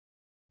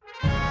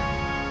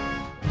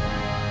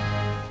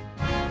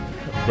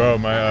Bro,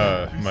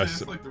 my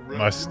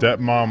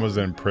stepmom was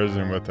in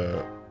prison with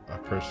a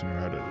person who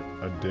had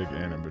a dick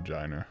and a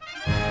vagina.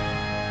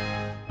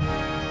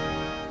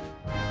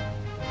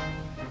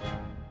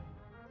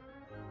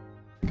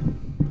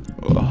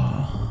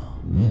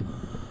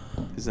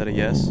 Is that a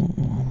yes?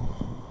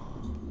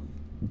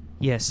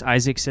 Yes,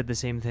 Isaac said the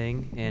same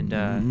thing,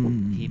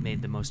 and he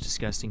made the most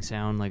disgusting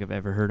sound like I've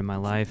ever heard in my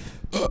life.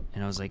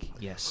 And I was like,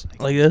 yes.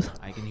 Like this?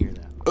 I can hear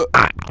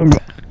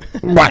that.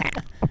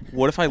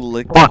 What if I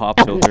lick the pop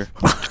filter?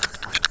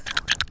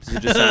 Does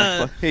it just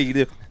sound like, hey, you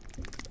do.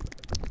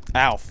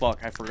 Ow, fuck,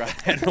 I forgot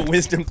I had a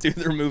wisdom tooth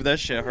removed. That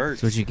shit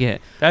hurts. That's what you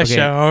get. That Okay, shit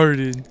hard,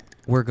 dude.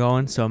 we're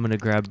going, so I'm going to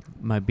grab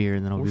my beer,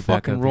 and then I'll We're be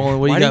back fucking up rolling. here.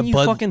 What, Why you got didn't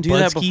you fucking do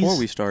that before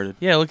we started?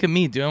 Yeah, look at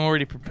me, dude. I'm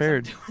already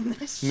prepared.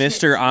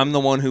 Mister, I'm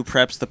the one who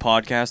preps the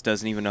podcast,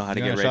 doesn't even know how to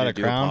You get want a shot ready of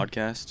to do Crown? a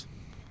podcast.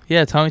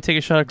 Yeah, Tommy, take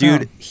a shot of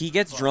Dude, Crown. he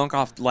gets drunk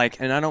off, like,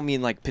 and I don't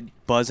mean like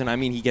buzzing, I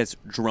mean he gets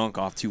drunk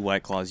off 2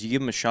 White Claws. You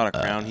give him a shot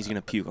of Crown, he's going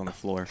to puke on the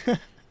floor.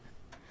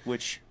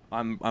 Which,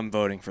 I'm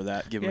voting for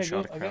that. Give him a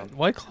shot of Crown.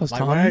 White Claws,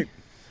 Tommy. Lightweight.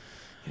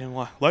 You know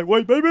what?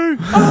 Lightweight, baby!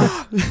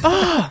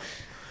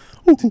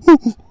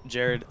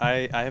 Jared,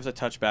 I have to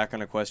touch back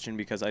on a question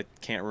because I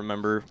can't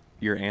remember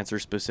your answer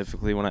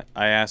specifically. When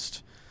I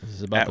asked... This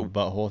is about the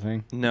butthole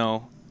thing?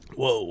 No.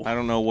 Whoa. I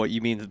don't know what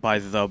you mean by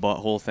the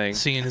butthole thing.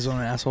 Seeing his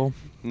own asshole.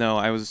 No,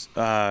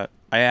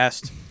 I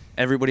asked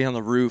everybody on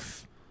the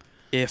roof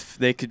if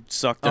they could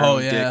suck their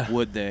own dick,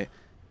 would they?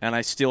 And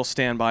I still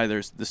stand by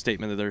there's the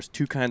statement that there's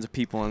 2 kinds of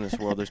people in this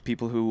world. There's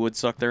people who would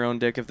suck their own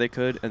dick if they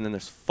could, and then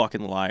there's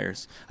fucking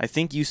liars. I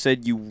think you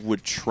said you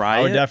would try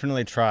I would it.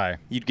 definitely try.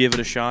 You'd give it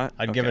a shot?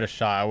 I'd give it a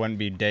shot. I wouldn't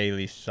be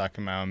daily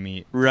sucking my own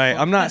meat. Right.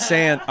 I'm not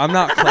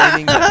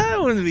claiming that. I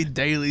wouldn't be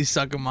daily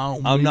sucking my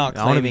own I'm meat. not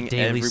I want to be claiming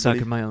daily everybody.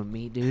 sucking my own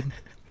meat, dude.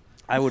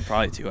 I would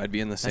probably too. I'd be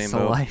in the That's same the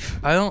boat. life.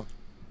 I don't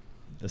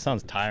This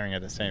sounds tiring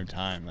at the same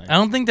time. Like,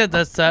 think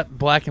that's that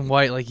black and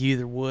white, like you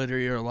either would or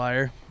you're a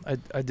liar.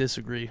 I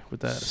disagree with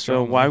that. So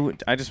strongly. why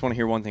would I just want to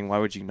hear one thing? Why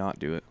would you not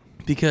do it?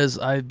 Because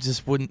I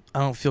just wouldn't. I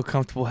don't feel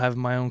comfortable having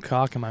my own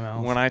cock in my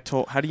mouth. When I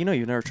told, how do you know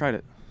you've never tried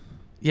it?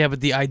 Yeah, but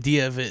the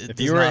idea of it. if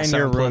does you were not in sound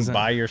your room pleasant.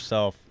 by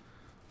yourself,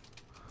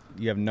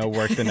 you have no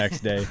work the next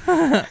day.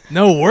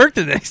 No work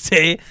the next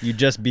day. You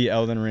just beat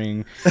Elden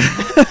Ring.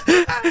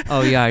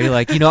 Oh, yeah, you're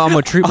like, I'm going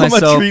to treat I'ma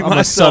myself. treat I'm going to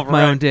myself suck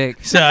my right. own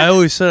dick. So I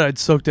always said I'd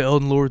suck the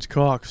Elden Lord's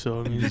cock.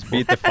 So I mean, Just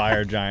beat the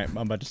fire giant. I'm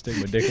about to stick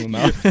my dick in my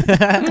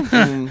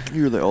mouth.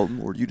 You're the Elden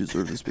Lord. You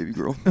deserve this, baby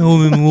girl.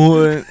 Elden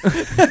Lord.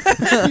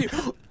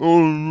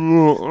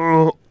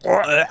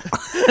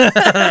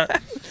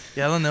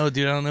 Yeah, I don't know,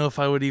 dude. I don't know if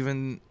I would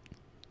even.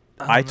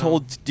 I don't know.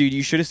 told, dude,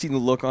 you should have seen the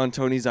look on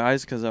Tony's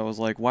eyes because I was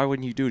like, why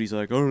wouldn't you do it? He's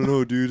like, I don't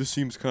know, dude, this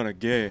seems kind of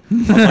gay. I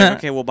was like,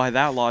 okay, well, by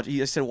that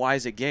logic, I said, why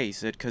is it gay? He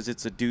said, because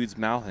it's a dude's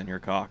mouth in your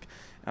cock.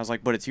 I was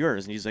like, but it's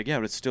yours. And he's like, yeah,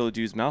 but it's still a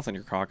dude's mouth in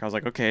your cock. I was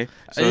like, okay.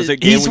 So is it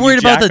gay He's when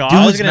worried you about jack the off?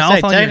 dude's I was gonna mouth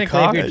say, on your technically,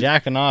 if cock? you're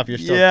jacking off, you're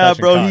still Yeah,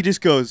 touching bro, cock. he just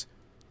goes,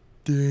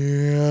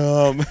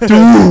 damn.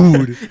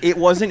 Dude. It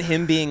wasn't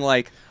him being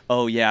like,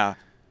 oh, yeah,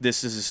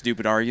 this is a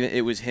stupid argument.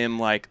 It was him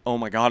like, oh,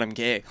 my God, I'm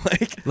gay.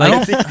 Like Like,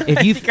 I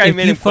if think I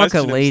made you him fuck a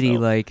question lady,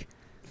 himself. like,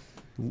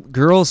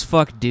 girls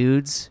fuck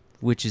dudes,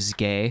 which is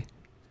gay.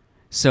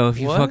 So if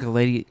you What? fuck a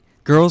lady,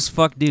 girls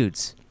fuck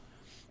dudes.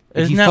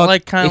 If Isn't you that fuck-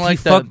 like kind if of you like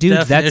the fuck dudes,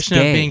 that's definition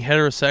of gay. being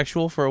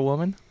heterosexual for a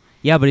woman?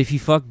 Yeah, but if you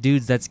fuck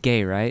dudes, that's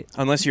gay, right?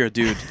 Unless you're a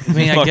dude. I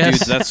mean, I Fuck guess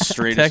dudes, that's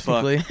straight as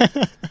fuck.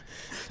 technically.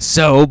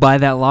 So by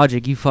that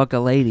logic, you fuck a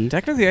lady.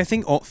 Technically, I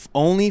think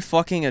only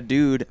fucking a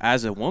dude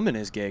as a woman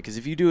is gay. Because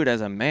if you do it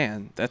as a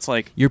man, that's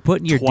like You're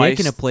putting your twice-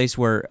 dick in a place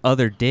where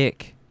other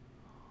dick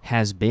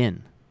has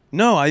been.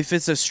 no. If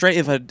a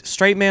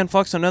straight man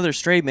fucks another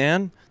straight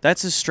man,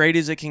 that's as straight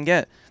as it can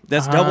get.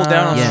 That's double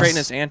down on Yes.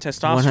 straightness and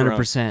testosterone.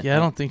 100%. Yeah, I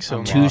don't think so.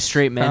 man. Two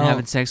straight men I don't-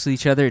 having sex with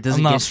each other, it I'm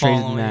doesn't not get straighter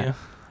than following that. you.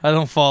 I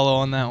don't follow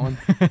on that one.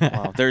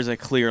 Wow, there's a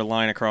clear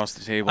line across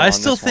the table. I on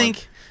still this one.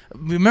 think.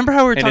 Remember how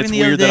we were And talking it's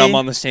the other weird day? that I'm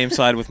on the same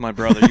side with my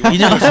brother. You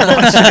know,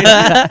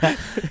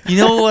 you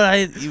know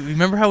what you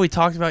remember how we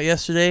talked about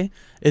yesterday?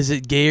 Is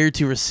it gayer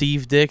to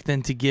receive dick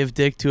than to give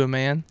dick to a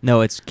man? No,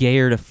 it's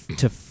gayer to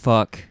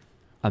fuck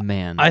a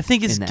man. I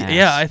think it's in the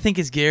yeah, ass. I think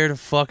it's gayer to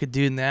fuck a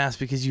dude in the ass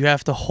because you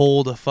have to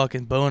hold a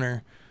fucking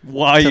boner.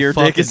 Why To your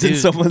fuck dick a is in dude.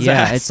 someone's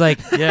Yeah, ass? it's like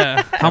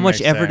Yeah. how much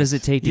makes effort does it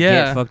sense. take to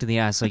Yeah. get fucked in the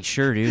ass? Like,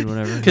 sure, dude,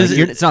 whatever. Because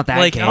Like, it's not that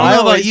like, gay. I don't know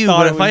about always you, thought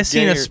but it if I was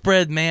seen a gayer.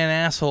 spread man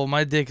asshole,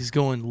 my dick is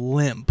going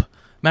limp.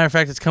 Matter of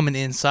fact, it's coming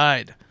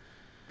inside.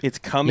 It's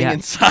coming Yeah.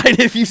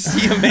 inside if you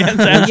see a man's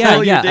Well, asshole. yeah,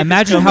 your yeah. dick is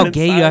Imagine how coming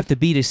gay you inside. have to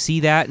be to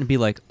see that and be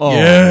like, oh,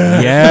 Yeah.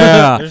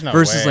 yeah. There's no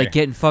Versus way. like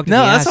getting fucked in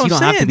No, the that's ass. what You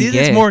I'm don't have to saying, be dude. gay.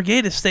 It's more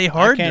gay to stay I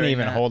hard. can't during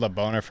even that. hold a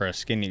boner for a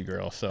skinny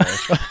girl, so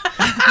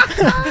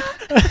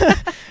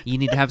You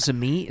need to have some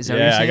meat. Is that what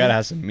you're yeah, saying? I gotta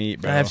have some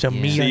meat, bro. I have some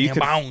Yeah. meat So on you your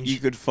could bones. you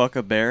could fuck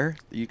a bear.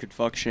 You could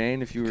fuck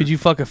Shane if you were. Could you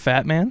fuck a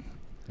fat man?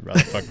 I'd rather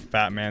fuck a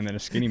fat man than a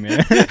skinny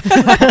man.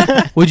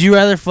 Would you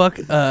rather fuck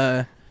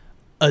a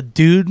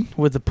dude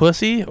with a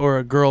pussy or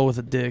a girl with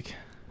a dick?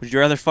 Would you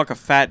rather fuck a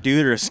fat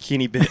dude or a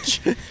skinny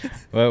bitch?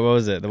 What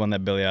was it? The one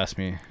that Billy asked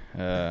me.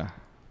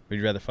 Would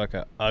you rather fuck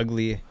a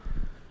ugly,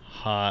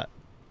 hot?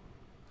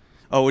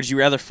 Oh, would you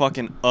rather fuck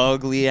an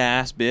ugly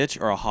ass bitch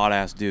or a hot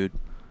ass dude?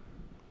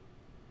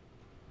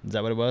 Is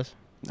that what it was?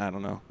 I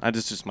don't know. I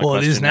just my Well,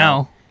 question it is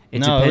now. It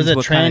no, it was depends a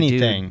what kind tranny of dude.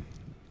 thing.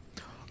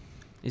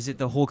 Is it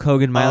the Hulk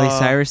Hogan Miley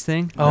Cyrus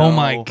thing? Oh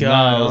my No.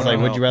 god. No, it was like,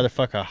 no. would you rather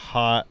fuck a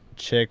hot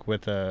chick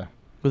with a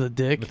With a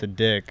dick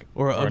dick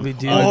or an ugly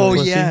dude? Oh with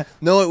a pussy? yeah.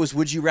 No, it was.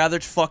 Would you rather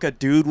fuck a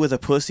dude with a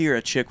pussy or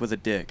a chick with a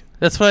dick?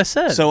 That's what I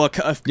said. So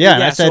Yeah,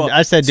 and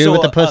I said dude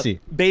with a pussy.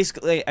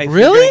 Basically,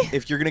 Really?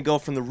 if you're gonna go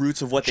from the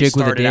roots of what Chick they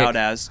with a started dick. out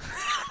as,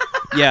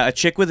 yeah, a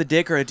chick with a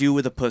dick or a dude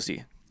with a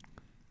pussy.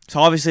 So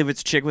obviously, if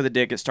it's a chick with a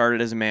dick, it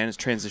started as a man, it's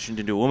transitioned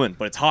into a woman,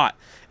 but it's hot.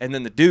 And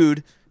then the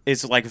dude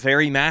is like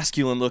very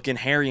masculine looking,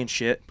 hairy and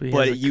shit, But he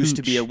but has it a used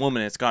to be a cooch.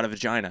 woman. It's got a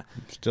vagina.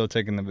 Still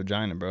taking the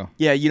vagina, bro.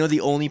 Yeah, you know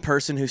the only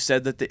person who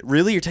said that.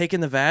 Really, you're taking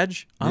the vag?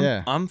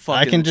 I'm fucking.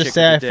 I can the just chick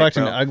say I with the dick, fucked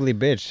an bro. ugly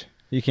bitch.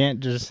 You can't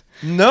just.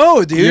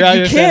 No, dude, You're out you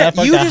here saying I can't.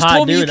 fucked You a just hot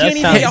told me you dude. can't That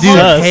even sounds get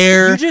hard. sus.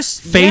 hair, You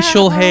just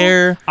facial bro.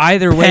 hair.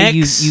 Either way,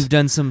 Pecs. you've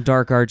done some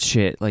dark arts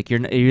shit. Like you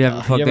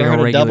haven't fucked you like ever a heard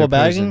of regular double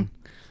bagging? person.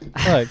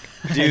 Fuck.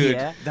 Dude,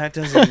 Yeah. that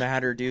doesn't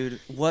matter,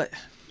 dude. What?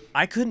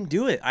 I couldn't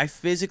do it. I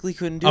physically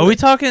couldn't do it. Are we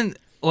talking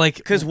like?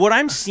 Because what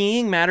I'm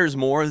seeing matters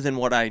more than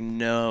what I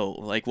know.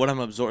 Like, what I'm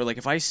absorbing. Like,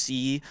 if I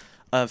see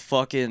a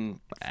fucking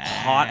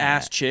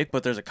hot-ass chick,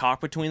 but there's a cock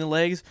between the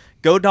legs,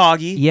 go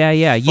doggy. Yeah,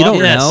 you Fuck don't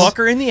her, know. fuck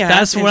her in the ass.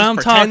 That's and what just I'm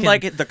pretend talking.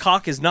 like the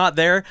cock is not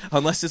there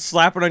unless it's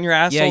slapping on your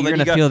asshole. Yeah, you're then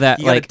gonna you feel that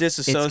you gotta like it's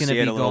disassociate gonna be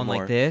a little going more.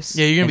 like this.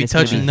 Yeah, you're gonna and be it's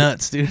gonna touching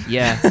nuts, dude.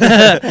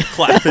 Yeah,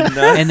 Clapping nuts.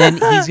 and then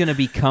he's gonna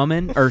be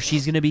coming, or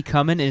she's gonna be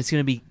coming, and it's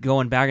gonna be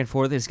going back and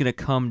forth. It's gonna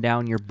come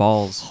down your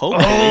balls.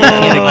 Hopefully.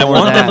 I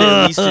want them that. to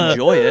at least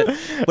enjoy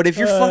it. But if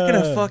you're fucking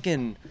a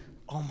fucking...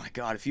 Oh my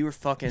god, if you were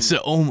fucking... So,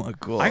 oh my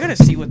god. I gotta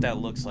see what that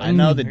looks like. I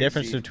know the Let me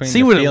difference see. between See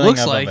the what it feeling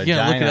looks of like. a You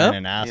gonna vagina look it up? and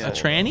an asshole. A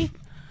tranny?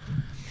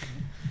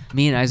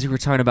 Me and Isaac were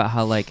talking about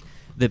how like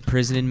the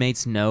prison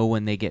inmates know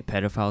when they get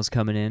pedophiles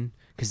coming in.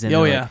 Because then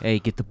Oh, they're yeah. like, hey,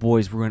 get the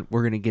boys. We're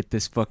gonna get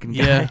this fucking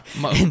guy. Yeah.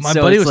 My And my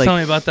so buddy it's was like-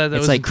 telling me about that. That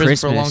it's was like in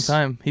prison for a long Christmas.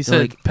 time. He They're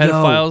said like, "Yo,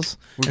 pedophiles.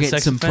 We're and getting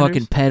sex some offenders.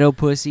 fucking pedo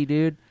pussy,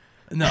 dude.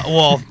 No,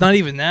 well, not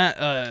even that.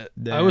 I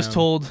was Damn.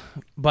 told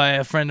by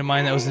a friend of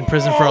mine that was in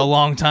prison for a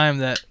long time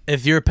that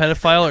if you're a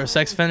pedophile or a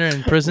sex offender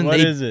in prison, What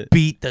they is it?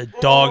 beat the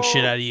dog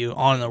shit out of you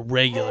on a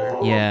regular.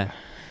 Yeah.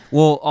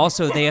 Well,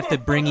 also they have to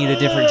bring you to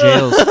different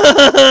jails.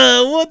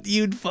 What?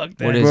 You'd fuck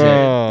that. What is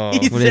Bro.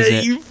 He What said is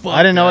it? you fuck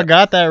I didn't know that. it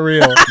got that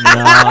real. No,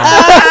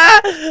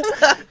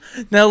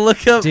 Now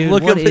look up. Dude,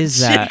 look what up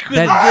is a that? chick with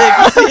dicks.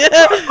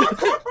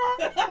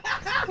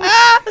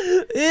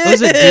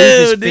 was a dude Ew,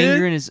 just dude.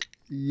 fingering his.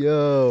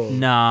 Yo.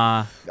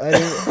 Nah, I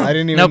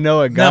didn't even Nope.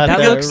 know it got Nope.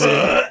 that That looks-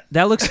 real.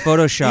 that looks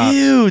photoshopped.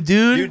 Ew,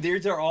 dude. Dude,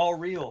 these are all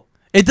real.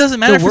 It doesn't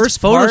matter if it's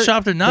part-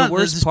 photoshopped or not. The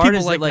There's worst just part people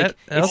is like that, like,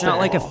 that. it's not out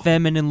like a there.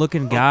 feminine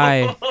looking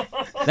guy.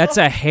 That's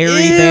a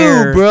hairy Ew,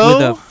 bear bro.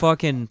 with a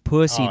fucking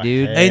pussy, Oh,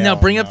 dude. hell Hey, now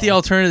bring up no. the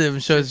alternative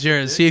and show us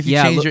Jared. See if you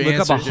Yeah, change look, your look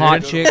answer. up a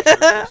hot Jared.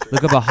 chick.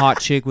 Look up a hot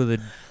chick with a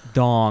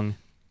dong.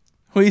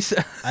 What you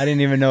say? I didn't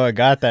even know it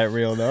got that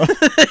real though.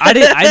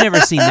 I never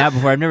seen that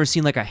before. I've never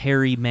seen like a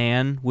hairy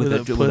man with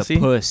a pussy?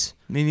 puss.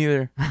 Me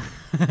neither.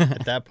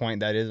 At that point,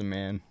 that is a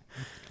man.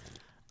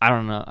 I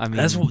don't know. I mean,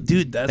 That's what,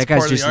 dude. That's that guy's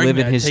part of the just argument.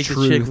 living I'd his take the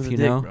truth, chick with a you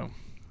dick, know? bro.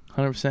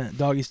 100%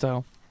 doggy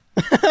style.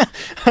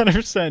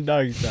 100%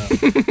 doggy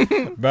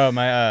style. Bro,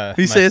 my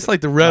You say it's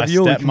like the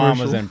ravioli my stepmom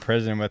commercial. was in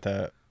prison with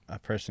a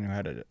person who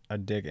had a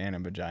dick and a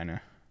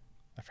vagina.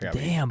 I forgot.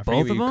 Damn, I forget both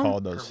what of you them?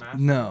 called those.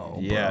 No,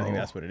 Yeah, I bro. think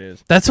that's what it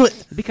is. That's what.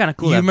 it'd be kind of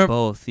cool You to have remember-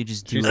 both. You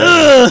just do She's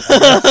it. She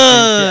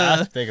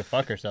asked if they could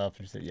fuck herself,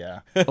 and she said, "Yeah."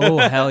 Oh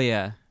hell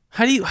yeah.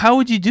 How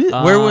would you do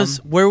that? Where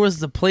was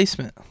the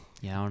placement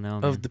Yeah, I don't know.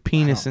 of man. the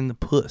penis and the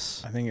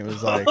puss? I think it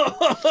was like,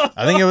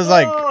 I think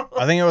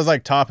it was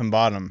like top and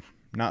bottom,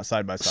 not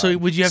side by side. So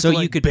would you have So to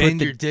you like could put bend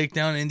the- your dick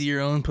down into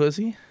your own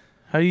pussy?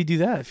 How do you do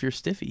that if you're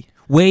stiffy?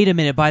 Wait a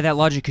minute. By that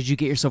logic, could you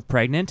get yourself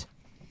pregnant?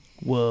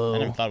 I never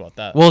Whoa. thought about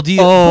that. Well, do you?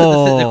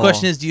 Oh. The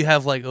question is, do you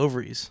have like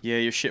ovaries? Yeah,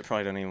 your shit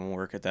probably don't even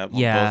work at that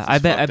point. Yeah, Both I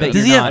is bet. I fucked bet up.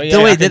 you're Does he have- not.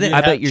 yeah, wait, I did think it- you'd I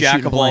have- bet you're Jack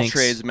shooting of all blanks.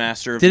 trades,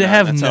 master of Did it none.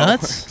 have That's how it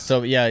nuts?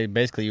 So yeah,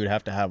 basically you'd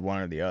have to have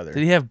one or the other.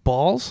 Did he have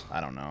balls?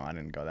 I don't know. I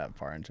didn't go that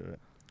far into it.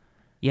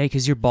 Yeah,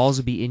 because your balls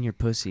would be in your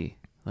pussy.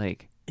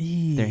 Like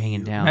they're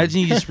hanging down.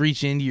 Imagine you just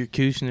reach into your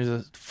cooch and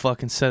there's a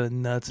fucking set of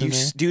nuts in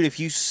there. Dude, if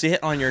you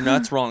sit on your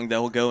nuts wrong,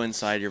 they'll go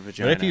inside your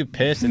vagina. What if you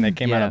pissed and they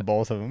came out Yeah. of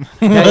both of them?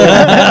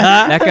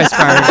 that guy's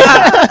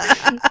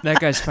firing. That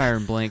guy's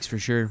firing blanks for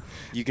sure.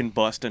 You can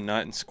bust a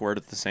nut and squirt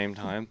at the same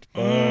time.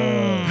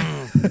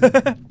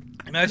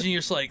 Imagine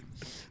you're just like,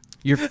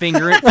 You're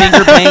finger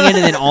banging,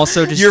 and then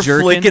also just You're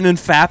jerking. flicking and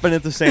fapping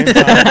at the same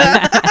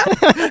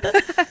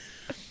time.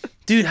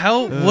 dude,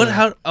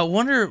 how? I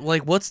wonder,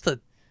 like, what's the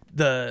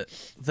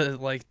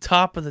like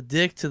top of the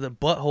dick to the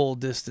butthole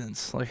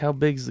distance? Like, how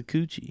big's the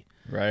coochie?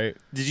 Right.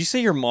 Did you say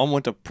your mom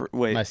went to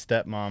My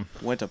stepmom.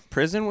 went to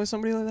prison with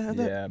somebody like that? Had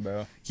that? Yeah,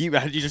 bro. You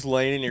just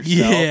laying in your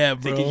cell, Yeah,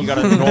 bro. thinking you got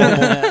a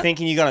normal,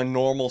 thinking you got a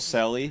normal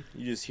celly.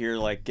 You just hear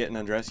like getting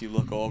undressed. You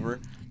look over,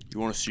 You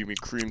want to see me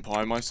cream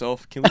pie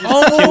myself? Can we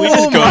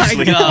just go to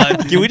sleep?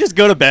 God. Can we just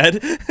go to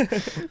bed?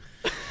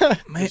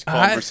 Man, This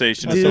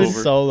conversation This is is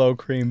over. solo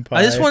cream pie.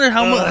 I just wonder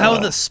how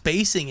the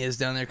spacing is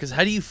down there. Because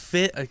how do you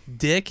fit a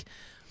dick,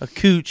 a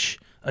cooch,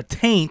 a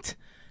taint,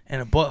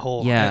 and a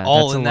butthole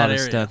all that's in a that lot area?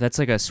 of stuff. That's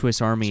like a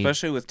Swiss Army.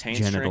 Especially with taint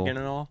genital. shrinking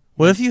and all.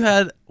 What if you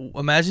had?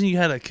 Imagine you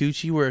had a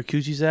coochie where a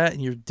coochie's at,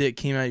 and your dick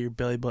came out of your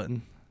belly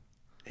button,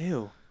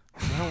 Ew.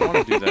 I don't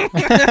want to do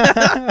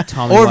that.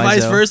 Tommy or Wiseau.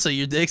 vice versa.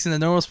 Your dick's in the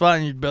normal spot,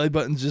 and your belly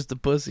button's just a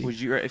pussy. Would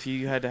you, if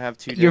you had to have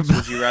two Your dicks,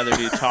 would you rather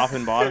do top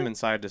and bottom and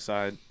side to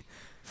side?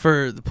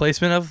 For the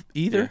placement of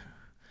either. Yeah.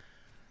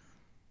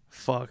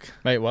 Fuck.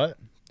 Wait, what?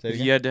 Say it If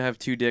again? you had to have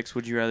two dicks,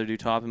 would you rather do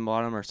top and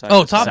bottom or side?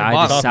 Oh, to top side? and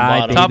bottom. Side to side,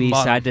 Top and baby.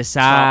 bottom. Side to and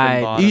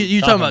side. bottom. You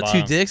Top talking and about two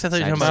bottom. dicks? I thought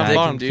you were Side talking to about side. dick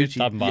Bottom, and dude. coochie.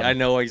 Top and bottom. I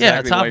know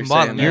exactly top what and you're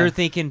bottom, saying. You're there.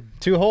 thinking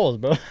Two holes,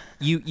 bro.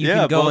 you Yeah,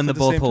 can go both in the at the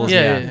both same holes. time.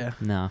 Yeah.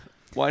 No.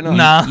 Why not?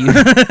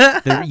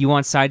 Nah. You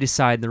want side to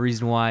side. The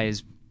reason why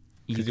is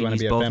you 'Cause can you wanna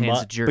use be a both hands fembot?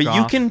 to jerk But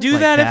you off can do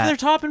like that if they're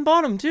top and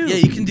bottom too. Yeah,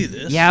 you can do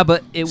this. Yeah,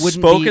 but it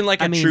wouldn't Spoken be,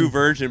 like I a mean, true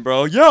virgin,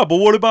 bro. Yeah, but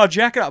what about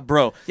jacking up,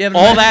 bro? Yeah, but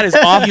all imagine- that is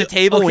off the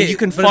table when Okay, you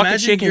can but fuck a imagine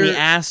chick in the you're-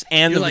 ass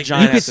and you're the like-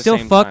 vagina You at could the still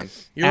same fuck time.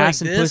 You're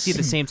ass like and this. pussy at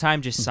the same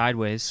time, just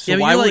sideways. Yeah,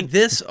 but why you're would- like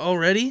this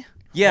already.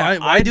 Yeah,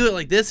 Why do it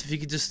like this if you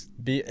could just?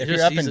 If Just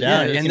you're up use and it- down,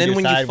 yeah, you and can then do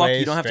when you fuck, sideways,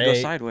 you don't have to straight.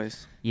 go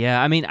sideways.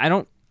 Yeah, I mean,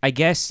 I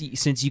guess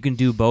since you can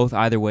do both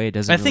either way, it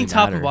doesn't. I think really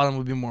top matter. and bottom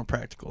would be more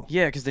practical.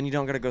 Yeah, because then you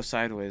don't got to go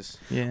sideways.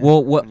 Yeah.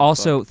 Well, what When you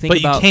also fuck. think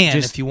But you about can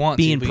just if you want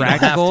to, being but you don't have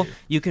practical. to.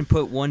 You can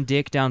put one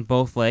dick down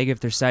both leg if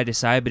they're side to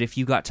side. But if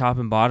you got top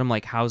and bottom,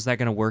 like how's that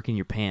gonna work in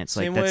your pants?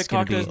 Like Same way a that's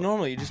gonna cock be. does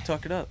normal. You just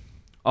tuck it up.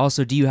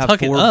 Also, do you have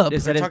Tuck it four? up?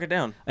 Is Or that tuck it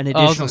down. an I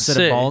was additional gonna set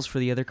say. of balls for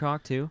the other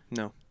cock too?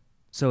 No.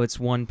 So it's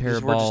one pair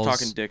of We're balls. just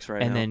talking dicks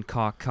right and now. then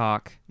cock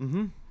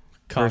Mm-hmm.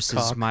 Cock, versus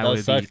cock. my That would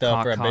be sucks though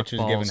cock for a cock bitch who's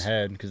giving balls.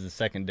 head because the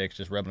second dick's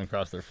just rubbing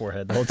across their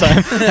forehead the whole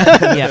time.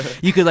 Yeah,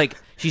 you could like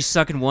she's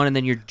sucking one and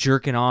then you're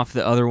jerking off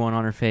the other one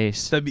on her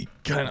face. That'd be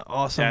kind of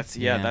awesome.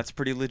 Yeah, Yeah. that's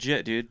pretty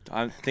legit, dude.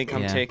 I think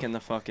I'm Yeah. taking the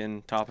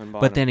fucking top and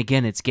bottom. But then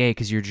again, it's gay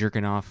because you're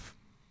jerking off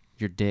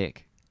your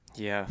dick.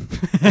 yeah,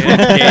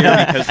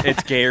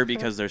 it's gayer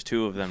because there's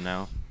two of them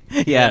now.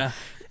 Yeah.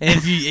 And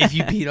if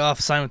you beat off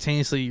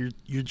simultaneously,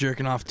 you're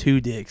jerking off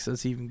two dicks.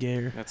 That's even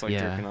gayer. That's like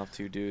Yeah. jerking off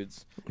two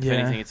dudes. If Yeah.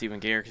 anything, it's even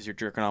gayer because you're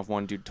jerking off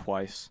one dude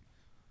twice.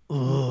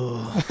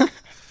 Ugh.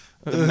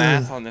 The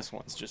math on this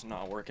one's just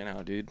not working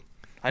out, dude.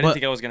 I didn't What-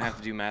 think I was gonna have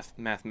to do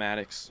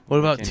mathematics. What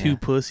about Like, two Yeah.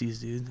 pussies,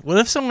 dude? What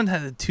if someone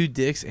had two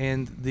dicks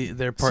and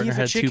their partner See, if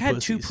a had chick two had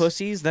pussies? two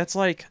pussies, that's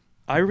like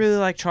I really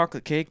like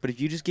chocolate cake, but if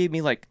you just gave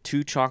me like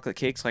two chocolate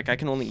cakes, like I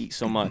can only eat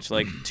so much.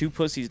 Like two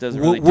pussies doesn't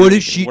really. do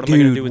anything. What am I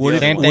gonna do with the other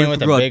Same one? thing What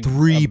with if a you big, got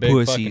three a big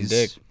fucking pussies?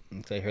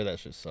 dick. I hear that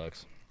shit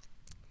sucks.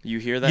 You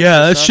hear that? Yeah,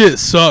 that sucks? shit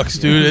sucks,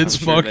 dude. I'm It's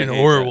sure they fucking hate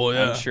horrible. that.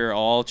 Yeah, I'm sure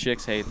all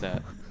chicks hate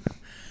that.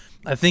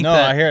 I think No,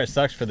 that. I hear it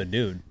sucks for the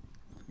dude.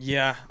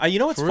 Yeah, you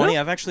know what's For funny?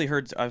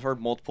 real? I've heard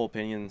multiple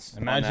opinions.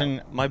 on Imagine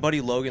that. My buddy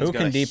Logan's Who got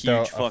can a deep huge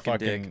throat a fucking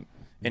dick. fucking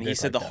And he dick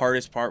said like the that?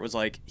 hardest part was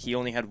like he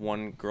only had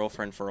one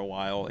girlfriend for a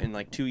while. In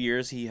like 2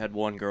 years, he had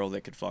one girl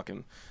that could fuck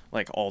him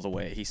like all the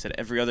way. He said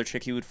every other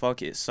chick he would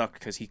fuck, it sucked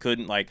because he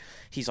couldn't like.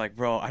 He's like,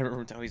 bro, I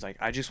remember telling. He's like,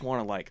 I just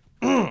want to like,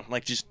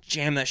 like just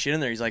jam that shit in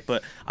there. He's like,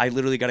 but I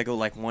literally got to go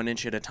like 1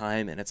 inch at a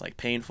time, and it's like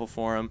painful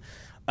for him.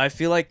 I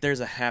feel like there's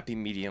a happy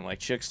medium. Like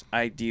chicks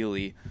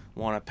ideally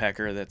want a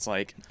pecker that's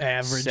like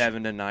Average.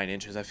 7 to 9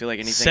 inches. I feel like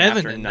anything 7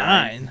 after to 9. 9?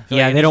 I feel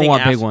Yeah, like they don't anything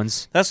want big after-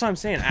 ones. That's what I'm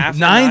saying. After 9's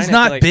 9, I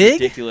not feel like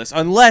big? ridiculous.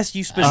 Unless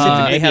you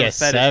specifically maybe have a a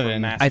fetish for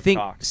 7. massive I think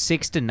cocks.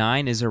 6 to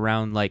 9 is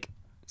around like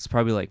it's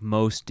probably like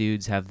most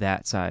dudes have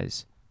that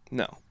size.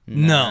 No,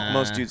 No.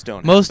 most dudes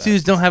don't. Most have that.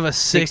 dudes don't have a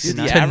 6 Dude,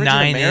 to the average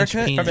 9 in inch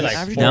America, penis. Probably the like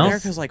average 4. in No?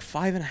 America is like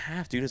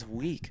 5.5. Dude, it's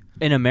weak.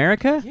 In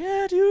America?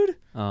 Yeah, dude.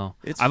 Oh,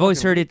 It's I've always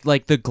fucking heard it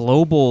like the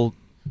global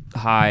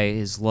high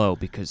is low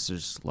because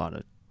there's a lot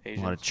of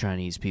Asians.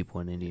 Chinese people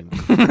and Indian.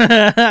 There's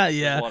a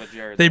Yeah, lot of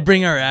Jareds they out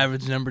bring our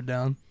average number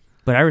down.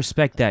 But I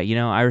respect that. You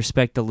know, I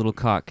respect the little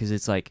cock because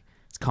it's like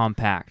it's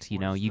compact. You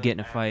there. know, you get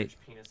in a fight, Average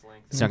penis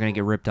length. it's not gonna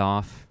get ripped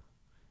off.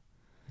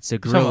 It's a You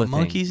talking gorilla about thing.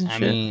 monkeys and I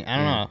shit. mean, I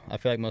don't Yeah. know. I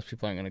feel like most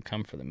people aren't gonna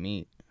come for the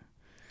meat.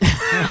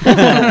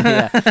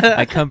 Yeah,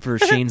 I come for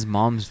Shane's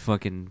mom's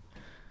fucking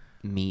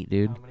meat,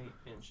 dude. How many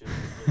inches?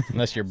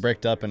 Unless you're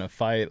bricked up in a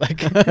fight,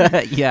 like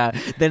Yeah,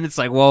 then it's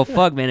like, well,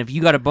 fuck, man. If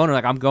you got a boner,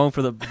 like I'm going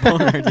for the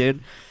boner,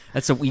 dude.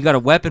 You got a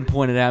weapon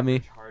pointed at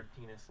me. Hard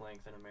penis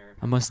length in America.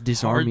 I must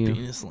disarm Hard you.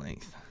 penis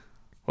length.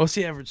 What's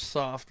the average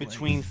soft?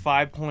 Between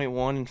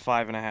 5.1 and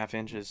 5.5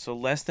 inches. So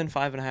less than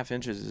 5.5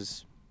 inches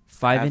is.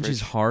 5 Average.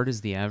 inches hard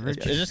is the average.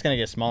 it's just gonna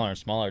get smaller and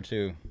smaller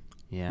too.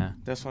 Yeah.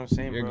 That's what I'm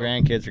saying, Your bro.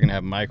 grandkids are gonna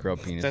have micro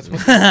penises. That's what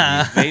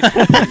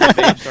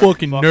vapes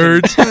Fucking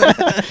nerds.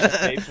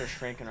 Vapes are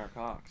shrinking our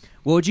cocks.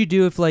 What would you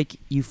do if like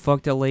you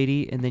fucked a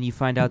lady and then you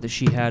find out that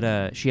she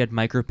had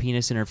micro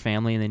penis in her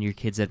family and then your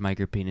kids had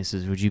micro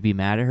penises? Would you be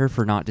mad at her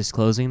for not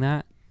disclosing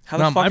that? How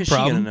Not the fuck my is she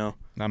problem. gonna know?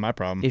 Not my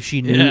problem. If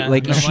she knew, Yeah,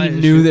 like, not if my she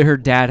knew issue. that her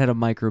dad had a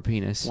micro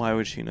penis. Why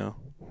would she know?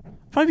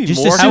 Probably be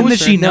Just more assume that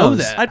concerned- she know knows.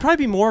 that? I'd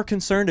probably be more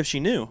concerned if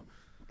she knew.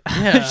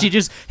 Yeah. She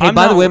just, hey,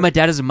 by the way, my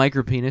dad has a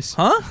micro penis.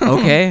 Huh?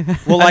 Okay.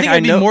 Well, I like think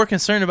I'd be more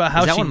concerned about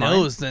how she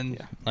knows than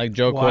like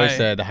Joe why. Coy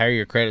said, the higher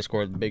your credit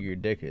score, the bigger your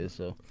dick is.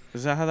 So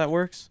is that how that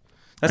works?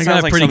 That I got sounds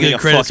a like pretty something good a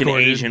credit fucking score,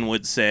 dude. Asian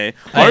would say.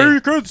 Hey. Higher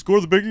your credit score,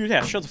 the bigger.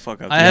 Yeah, shut the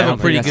fuck up. I dude. have don't a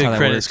think pretty that's how good that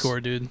credit works. score,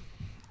 dude.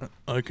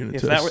 I can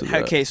If attest that to were,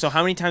 that. okay, so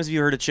how many times have you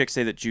heard a chick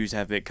say that Jews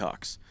have big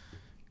cocks?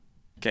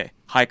 Okay,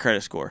 high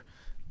credit score.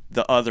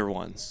 The other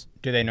ones.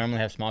 do they normally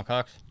have small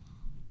cocks?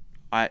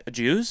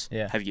 Jews?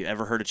 Yeah. Have you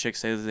ever heard a chick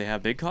say that they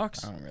have big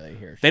cocks? I don't really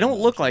hear. They don't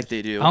look like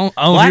they do. I don't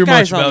Black hear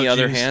guys, much on about the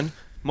other Jews. hand,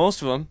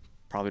 most of them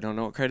probably don't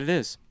know what credit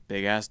is.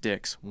 Big ass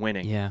dicks,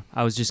 winning. Yeah,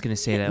 I was just gonna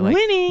say that. Like,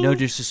 no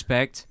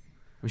disrespect,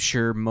 I'm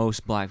sure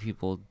most black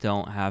people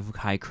don't have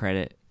high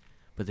credit,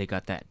 but they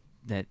got that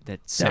size.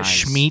 That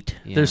schmeat.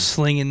 Yeah. They're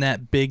slinging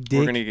that big dick.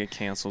 We're gonna get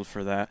canceled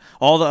for that.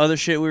 All the other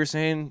shit we were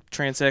saying,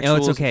 transsexuals, No,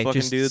 it's okay.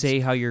 fucking Just dudes. say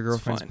how your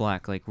girlfriend's fine.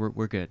 black. Like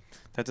we're good.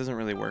 That doesn't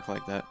really work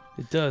like that.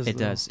 It does. It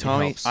though. does. It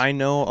Tommy, helps. I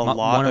know a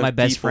lot. One of my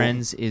best people-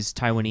 friends is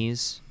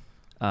Taiwanese.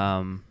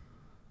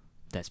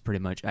 That's pretty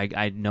much.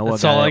 I know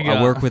That's a guy. all I got.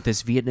 I work with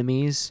this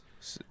Vietnamese.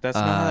 That's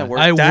not how that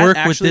works. I That work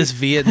actually- with this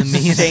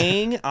Vietnamese.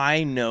 Saying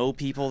I know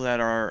people that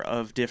are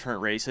of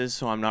different races,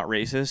 so I'm not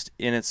racist,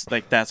 and it's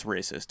like that's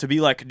racist. To be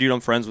like, dude, I'm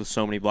friends with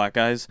so many black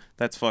guys.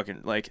 That's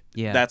fucking like,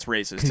 Yeah. that's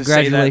racist.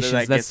 Congratulations, To say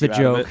that that's gets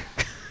the you out of joke.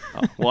 it.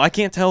 Oh, well, I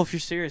can't tell if you're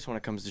serious when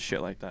it comes to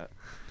shit like that.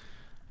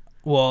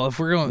 Well, if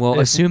we're going, Well,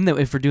 if- assume that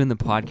if we're doing the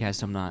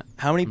podcast, I'm not.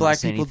 How many I'm not black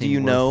saying people do anything you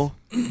know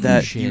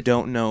that you shit.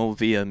 don't know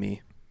via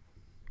me?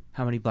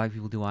 How many black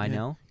people do I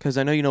know? Because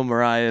I know you know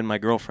Mariah and my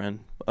girlfriend.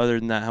 Other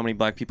than that, how many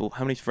black people?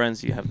 How many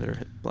friends do you have that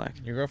are black?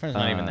 Your girlfriend's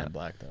not even that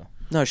black though.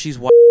 No, she's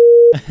white.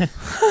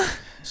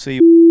 So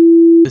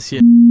you, this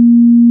year,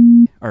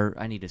 Or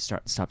I need to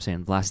stop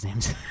saying last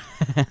names.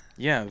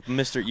 yeah,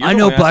 Mister. You're I the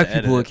know one who has black to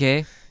edit people. it.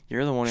 Okay.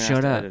 You're the one who Shut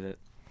has to up. edit it.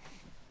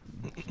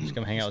 Just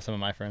come hang out with some of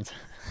my friends.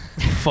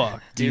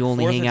 fuck. Do you Dude,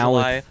 only 4th hang of out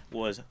July with?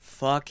 was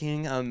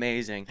fucking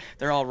amazing.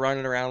 They're all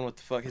running around with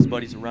the fuck. His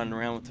buddies are running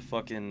around with the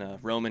fucking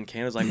Roman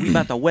candles. Like, we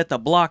about to wet the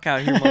block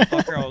out here,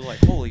 motherfucker. I was like,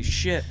 holy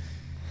shit.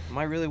 Am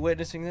I really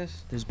witnessing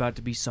this? There's about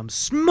to be some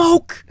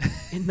smoke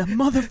in the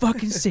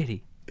motherfucking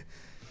city.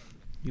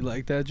 You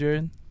like that,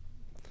 Jared?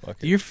 Fuck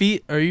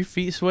it. Are your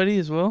feet sweaty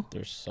as well?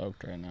 They're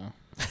soaked right now.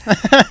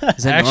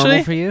 Is that Actually?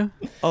 normal for you?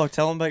 Oh,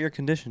 tell them about your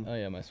condition. Oh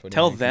yeah, my sweaty.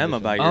 Tell hand them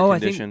condition. about your Oh,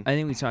 condition. I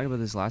think we talked about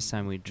this last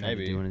time we tried to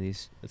Maybe. do one of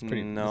these. It's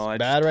pretty. No, I it's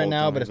just bad right told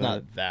now, Tommy but it's about not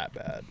it. that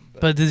bad.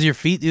 But does your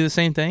feet do the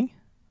same thing?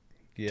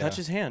 yeah. Touch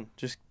his hand.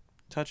 Just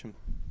touch him.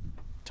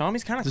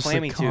 Tommy's kind of Just,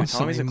 clammy like, too. Tommy's a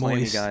constantly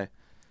clammy moist. guy.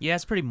 Yeah,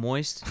 it's pretty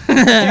moist. Tommy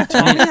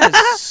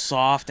has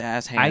soft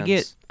ass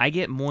hands. I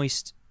get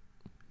moist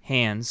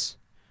hands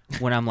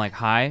when I'm like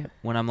high.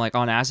 When I'm like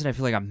on acid, I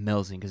feel like I'm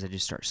melting because I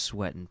just start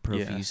sweating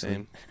profusely. Yeah,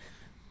 same.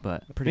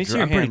 But Let pretty me see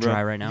your I'm pretty hand, bro.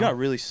 dry right now. You got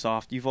really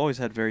soft. You've always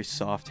had very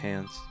soft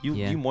hands. You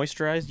Yeah. you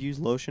moisturize, use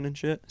lotion and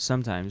shit.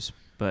 Sometimes,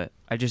 but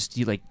I just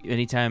like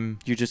anytime.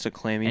 You're just a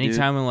clammy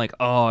Anytime I'm like,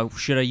 oh,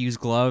 should I use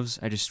gloves?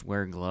 I just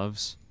wear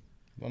gloves.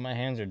 When my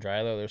hands are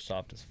dry though, they're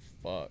soft as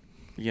fuck.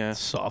 dude. Yeah.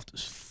 Soft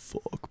as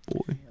fuck,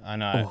 boy. I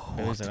know. Oh,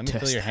 Billy said, to "Let me feel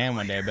test your hand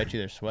one day. I bet you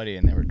they're sweaty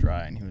and they were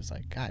dry." And he was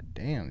like, "God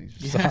damn,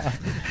 these are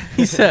soft."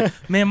 He said,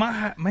 "Man,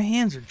 my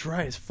hands are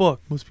dry as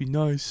fuck. Must be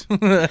nice."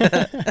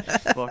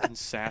 Fucking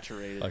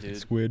saturated, Fucking dude.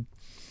 squid.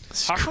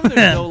 How come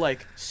there's no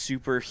like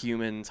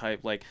superhuman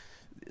type like?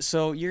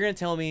 So you're gonna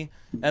tell me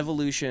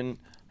evolution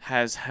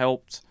has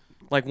helped?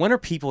 Like, when are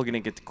people gonna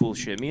get the cool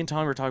shit? Me and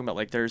Tom were talking about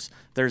like there's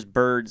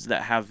birds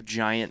that have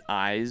giant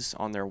eyes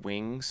on their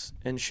wings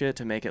and shit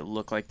to make it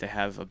look like they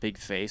have a big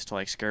face to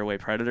like scare away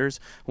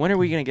predators. When are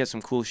we gonna get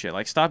some cool shit?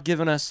 Like, stop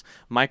giving us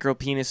micro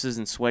penises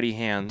and sweaty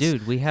hands.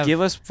 Dude, we have. give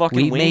us fucking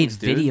we wings, made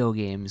dude. video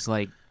games.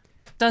 Like,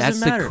 Doesn't that's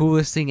matter. the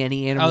coolest thing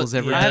any animal's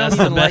ever yeah, done. that's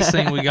I don't the even best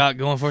like- thing we got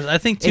going for us. I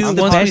think too. It's I'm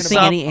the once we best thing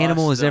stop, any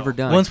animal has though. ever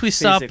done. once we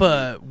stop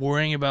Physically.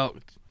 worrying about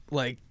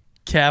like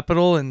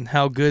capital and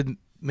how good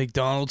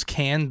McDonald's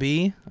can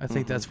be, I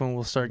think that's when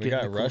we'll start We getting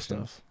got the cool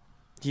Russians. stuff.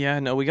 Yeah,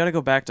 no, we got to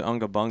go back to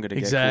Unga Bunga to get cool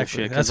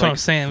Exactly. shit. 'cause, That's like, what I'm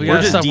saying. We we're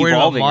gotta just stop worrying about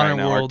devolving right modern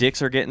now. Our world.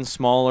 dicks are getting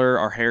smaller.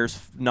 Our hair's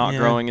not Yeah.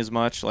 growing as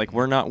much. Like,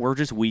 we're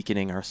just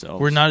weakening ourselves.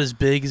 We're not as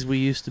big as we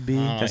used to be.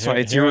 That's why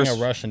it's hearing yours-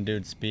 a Russian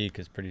dude speak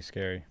is pretty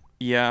scary.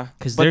 Yeah,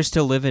 Because but they're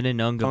still living in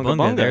Unga Unga Bunga.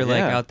 Bunga, They're like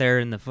yeah. out there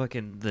in the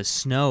fucking the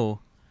snow,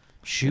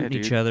 shooting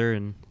each dude. other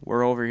and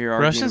we're over here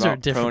arguing Russians are a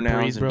about different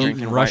pronouns breed, bro. and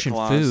drinking Eating White Russian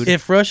Claws. food.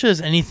 If Russia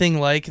is anything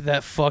like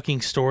that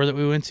fucking store that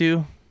we went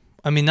to,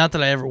 I mean, not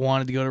that I ever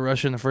wanted to go to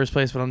Russia in the first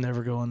place, but I'm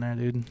never going there,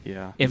 dude.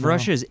 Yeah, if No.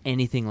 Russia is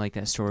anything like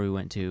that store we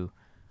went to,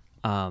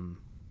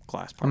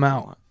 glass. I'm parking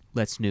out. lot.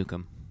 let's nuke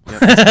them.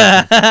 Yep. Even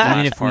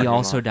Glass if we parking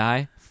also lot.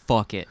 die,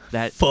 fuck it.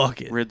 That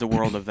Fuck it. rid the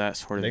world of that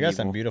sort of They got evil.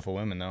 some beautiful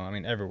women though. I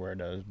mean, everywhere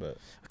does, but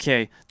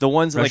Okay, the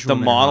ones like Russian the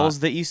women are models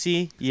hot. that you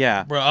see,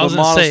 yeah. Bro, I The was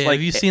gonna models, say, like,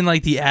 have you seen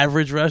like the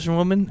average Russian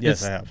woman? yes,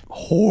 It's I have.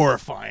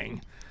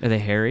 horrifying. are they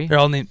hairy? They're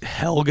all named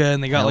Helga,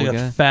 and they got like a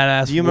Helga. fat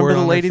ass. Do you remember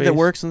the lady that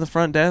works in the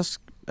front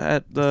desk?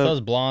 at the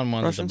those blonde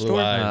ones Russian with the blue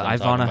store? eyes.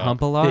 Ivana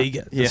Hump a lot. Yeah, you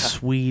got Yeah. the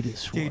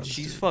sweetest dude, ones,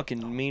 she's dude.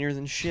 fucking meaner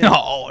than shit.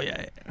 Oh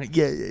yeah.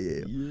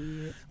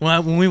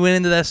 When we went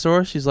into that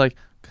store, she's like,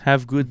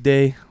 "Have a good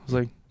day." I was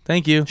like,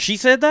 "Thank you." She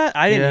said that?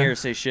 I didn't Yeah. hear her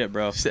say shit,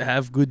 bro. She said,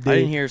 "Have a good day." I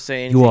didn't hear her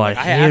say anything. You are Like,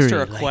 I asked her a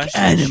hairy like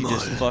question and she animal.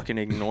 just fucking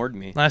ignored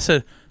me. And I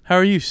said, "How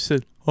are you?" She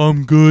said,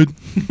 "I'm good."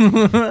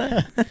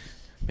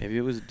 Maybe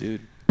it was a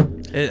dude.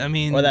 I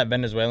mean, Or that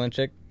Venezuelan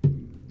chick.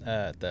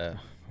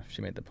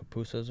 She made the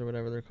pupusas or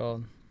whatever they're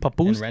called. In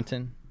papoose.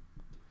 Renton.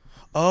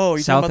 Oh,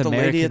 you South talking about the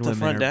lady American at the women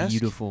front are desk?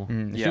 beautiful.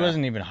 Yeah. She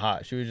wasn't even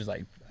hot. She was just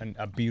like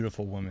a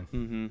beautiful woman.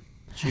 Mm-hmm.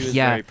 She was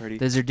Yeah, very pretty.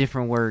 those are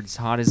different words.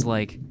 Hot is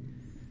like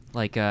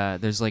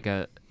there's like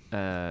a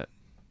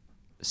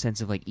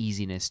sense of like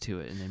easiness to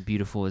it, and then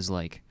beautiful is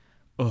like,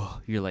 oh,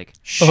 you're like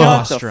Shut the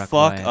awestruck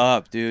fuck by it.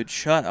 up, dude.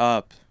 Shut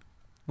up.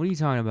 What are you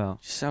talking about?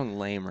 You sound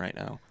lame right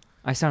now.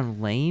 I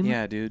sound lame?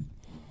 Yeah, dude.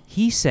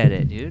 He said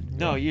it, dude.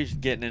 No, you're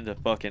just getting into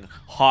fucking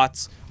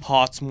hots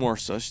more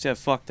so. She said,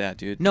 fuck that,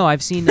 dude. No,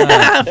 I've seen.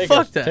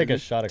 Fuck that. Take a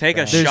shot of Take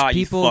a Crown. There's shot,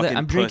 you people that fucking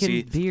I'm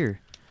drinking pussy. beer.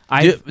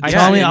 Dude, I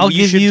Tommy, yeah, I'll you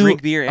give should you.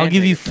 drink beer I'll and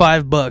give you take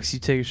 $5. You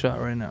take a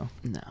shot right now.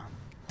 No.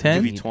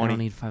 10? Give you I 20. don't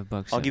need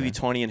 $5. I'll give you that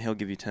 20 and he'll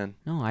give you 10. bad.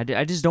 No,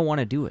 I just don't want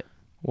to do it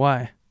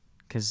Why?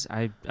 because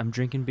I'm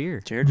drinking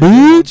beer. Jared took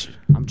one.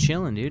 I'm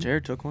chilling, dude.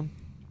 Jared took one.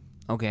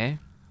 Okay.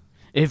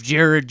 If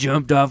Jared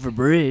jumped off a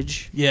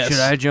bridge, Yes. should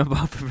I jump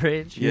off a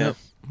bridge? Yeah.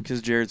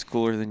 Because Jared's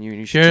cooler than you. And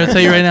you should Jared, I'll try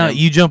tell you to right now. like him.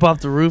 You jump off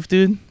the roof,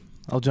 dude.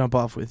 I'll jump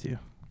off with you.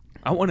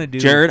 I want to do.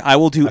 Jared, I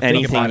will do I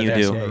think about anything it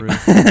you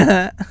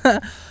as do. gay.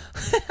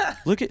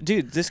 Look at,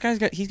 dude, this guy's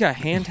he's got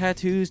hand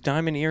tattoos,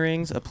 diamond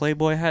earrings, a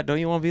Playboy hat. Don't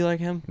you want to be like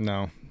him?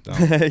 No.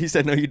 Don't. He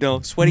said, no, you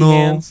don't. Sweaty No.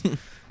 hands,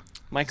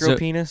 micro So-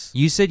 penis.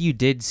 You said you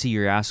did see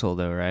your asshole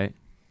though, right?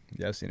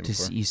 Yeah, I've seen it To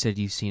before. you said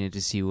you've seen it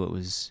to see what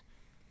was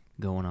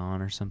going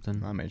on or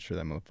something. I made sure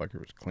that motherfucker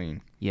was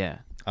clean. Yeah.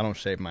 I don't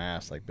shave my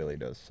ass like Billy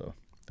does, so.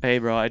 Hey,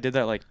 bro, I did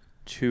that like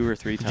 2 or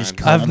 3 times.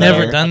 Just I've I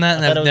never thought- done that,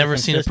 and I thought I've it was a never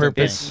seen a consistent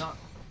purpose.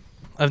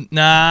 thing.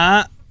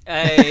 Nah.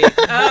 Hey.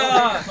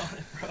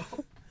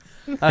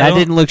 That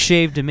didn't look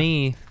shaved to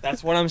me.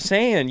 That's what I'm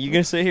saying. You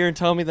gonna sit here and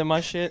tell me that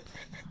my shit?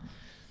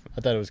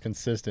 I thought it was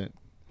consistent.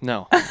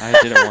 No, I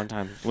did it one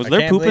time. Was I there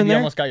can't poop believe in you there?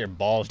 almost got your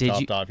balls Did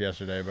chopped you- off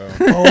yesterday, bro.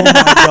 Oh my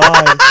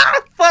god.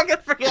 Fucking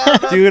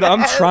forget. Dude,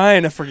 I'm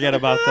trying to forget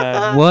about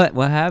that.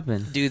 What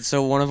happened? Dude,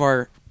 so one of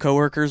our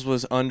coworkers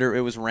was under.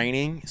 It was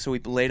raining, so we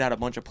laid out a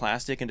bunch of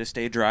plastic, and to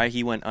stay dry,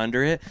 he went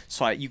under it.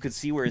 So you could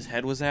see where his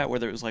head was at, where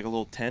there was like a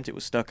little tent. It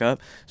was stuck up.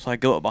 So I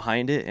go up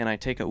behind it, and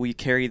we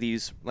carry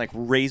these like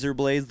razor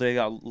blades. They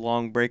got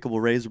long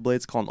breakable razor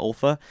blades called an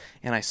Olfa,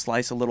 and I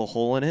slice a little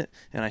hole in it,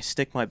 and I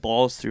stick my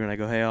balls through, and I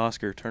go, "Hey,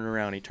 Oscar, turn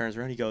around." He turns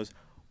around. He goes,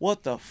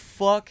 "What the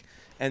fuck?"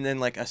 And then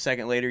like a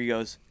second later, he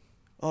goes,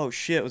 "Oh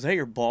shit, was that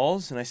your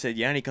balls?" And I said,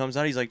 "Yeah." And he comes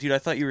out, he's like, "Dude, I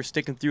thought you were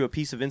sticking through a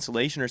piece of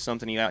insulation or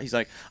something." He's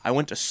like, "I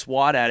went to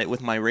swat at it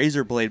with my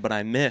razor blade, but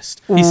I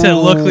missed." He said,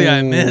 "Luckily,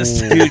 I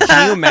missed." Dude,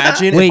 can you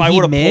imagine Wait, if I he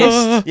would have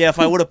missed? if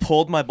I would have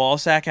pulled my ball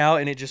sack out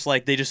and it just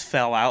like they just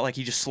fell out, like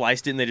he just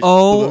sliced it and they just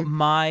Oh boom.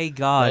 my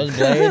god. Those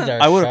blades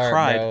are I would've sharp,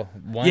 cried. bro.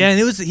 One- Yeah,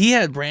 and he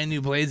had brand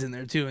new blades in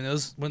there too, and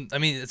those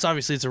it's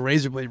obviously it's a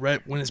razor blade,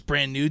 right? When it's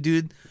brand new,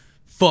 dude,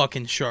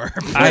 fucking sharp.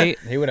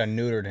 He would have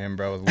neutered him,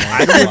 bro. With one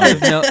I don't line.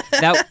 even know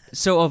that.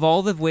 So of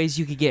all the ways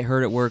you could get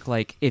hurt at work,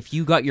 like if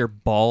you got your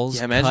balls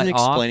Yeah, imagine cut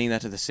off, explaining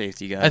that to the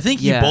safety guy. I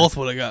think Yeah. you both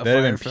would have got They'd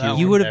have fired been for that puking.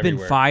 you one. would have been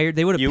everywhere. fired.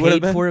 They would You have would've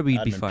paid been? for it, but you'd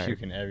I'd be been fired.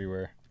 puking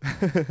everywhere.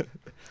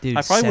 Dude,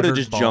 I probably would have severed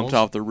just jumped balls?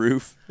 off the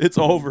roof. It's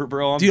over,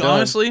 bro. I'm Dude, done.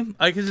 honestly,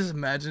 I could just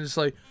imagine it's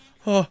like,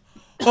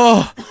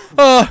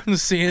 and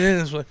seeing it,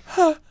 and it's like,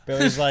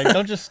 Billy's like,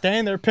 don't just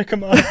stand there, pick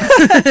him up.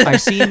 I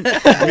seen. be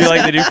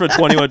like they do for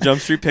 21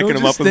 Jump Street, picking don't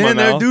him just up with my stand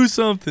there, mouth. do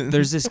something.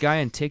 There's this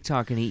guy on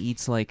TikTok and he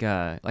eats like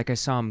I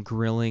saw him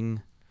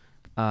grilling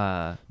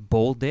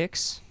bull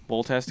dicks.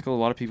 Bull testicle. A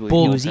lot of people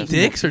Bull eat He was eating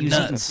dicks or he was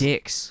eating nuts?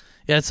 dicks.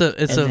 Yeah, it's And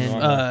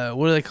then-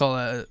 what do they call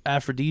it?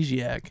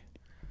 Aphrodisiac.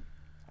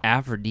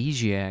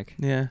 Aphrodisiac.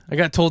 Yeah, I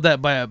got told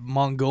that by a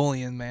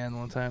Mongolian man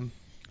one time.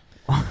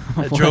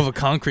 I drove a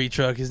concrete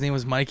truck. His name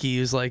was Mikey. He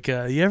was like,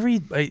 "You ever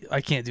eat?"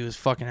 I can't do his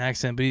fucking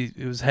accent, but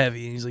it was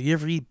heavy. And he's like, "You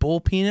ever eat bull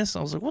penis?"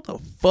 I was like, "What the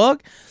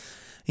fuck?"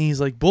 And he's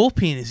like, "Bull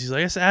penis." He's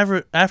like,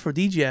 "That's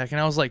aphrodisiac."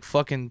 And I was like,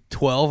 fucking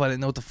 12. I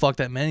didn't know what the fuck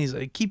that meant. He's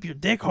like, "Keep your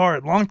dick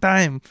hard, long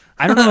time."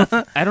 I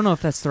don't know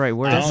if that's the right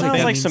word. That I don't sounds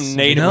think like means- some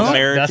Native know?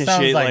 American That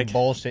sounds shit. like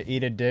bullshit.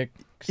 Eat a dick.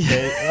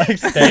 Stay, like, eat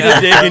stay. a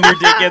dick and your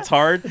dick gets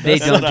hard. They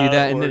That's don't not do how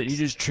that, it and then works. he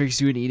just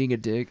tricks you into eating a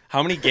dick.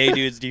 How many gay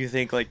dudes do you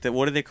think like that?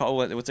 What do they call?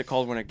 What's it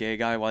called when a gay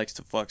guy likes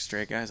to fuck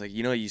straight guys? Like,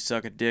 you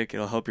suck a dick,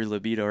 it'll help your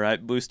libido, right?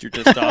 Boost your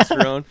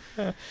testosterone.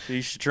 So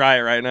you should try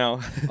it right now.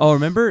 Oh,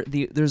 remember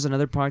there's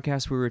another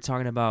podcast we were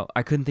talking about.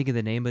 I couldn't think of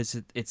the name, but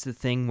it's the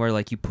thing where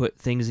like you put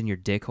things in your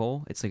dick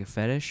hole. It's like a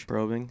fetish.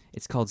 Probing,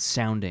 It's called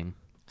sounding.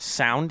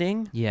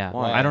 sounding. Yeah,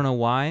 Why? I don't know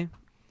why.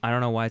 I don't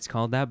know why it's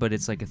called that, but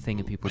it's like a thing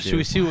that people do. Should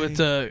we see what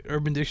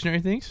Urban Dictionary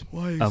thinks?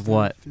 Of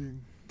what?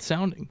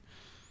 Sounding.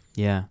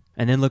 Yeah,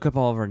 and then look up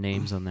all of our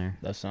names on there.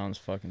 That sounds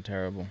fucking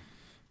terrible.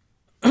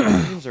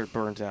 Names are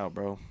burnt out,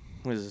 bro.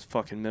 what is this,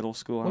 fucking middle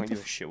school? I don't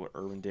give a shit what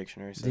Urban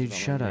Dictionary says. Dude,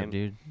 shut up,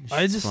 dude.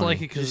 I just funny. like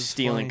it because Just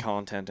stealing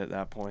content at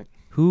that point.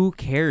 Who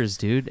cares,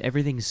 dude?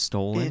 Everything's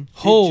stolen.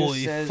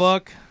 Holy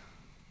fuck.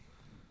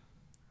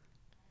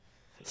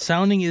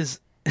 Sounding is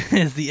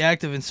the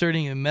act of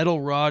inserting a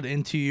metal rod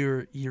into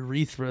your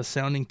urethra.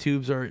 Sounding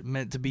tubes are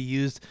meant to be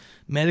used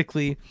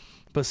medically,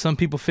 but some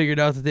people figured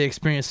out that they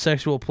experience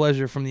sexual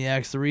pleasure from the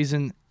acts. The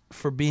reason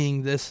for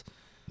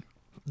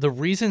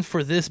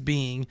this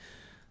being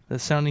the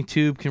sounding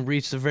tube can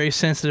reach the very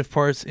sensitive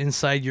parts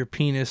inside your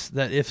penis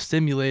that, if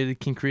stimulated,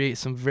 can create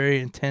some very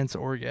intense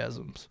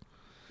orgasms.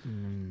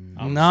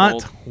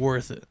 Not sold.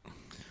 worth it.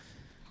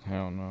 I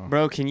don't know.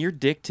 Bro, can your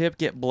dick tip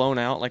get blown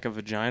out like a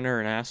vagina or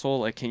an asshole?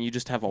 Like, can you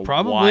just have a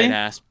Probably. wide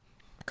ass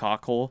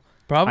cock hole?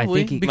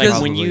 Probably, I think because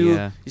Like when probably, you,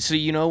 yeah. so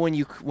you know when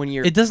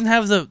you're it doesn't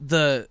have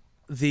the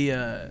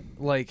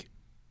like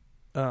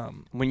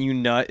when you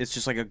nut, it's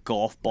just like a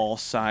golf ball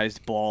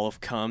sized ball of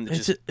cum that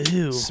it's just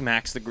ew.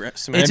 smacks the It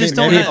smacks just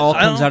the don't. maybe Have, it all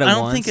I don't, comes out at I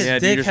don't once. think a Yeah,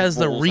 dude, dick just has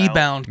the rolls out.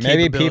 rebound.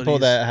 Maybe people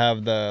capabilities. that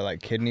have the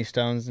like kidney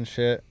stones and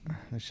shit,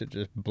 they should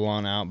just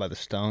blown out by the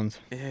stones.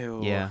 Ew.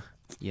 Yeah.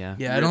 Yeah.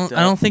 Yeah, ripped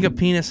I don't up. think a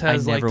penis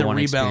has I like never the wanna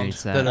rebound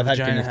experience that. that a I've had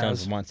vagina kidney stones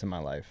has. once in my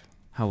life.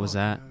 How was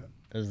that?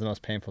 It was the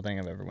most painful thing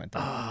I've ever went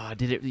through.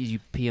 Did you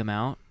pee him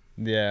out?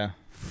 Yeah.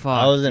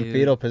 Fuck. I was in dude.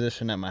 fetal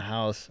position at my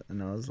house,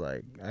 and I was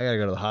like, I gotta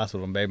go to the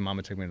hospital. And baby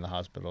mama took me to the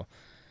hospital,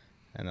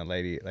 and the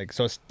lady, like,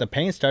 so the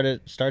pain starts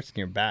in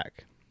your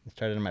back. It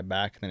started in my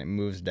back, and then it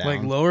moves down.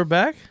 Like lower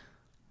back,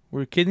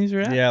 where kidneys are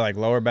at. Yeah, like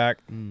lower back,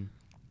 Mm.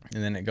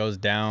 and then it goes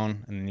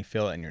down, and then you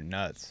feel it in your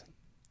nuts.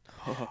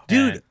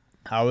 Dude. And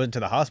I went to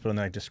the hospital, and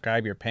they're like,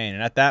 describe your pain.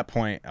 And at that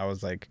point, I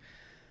was like,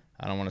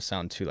 I don't want to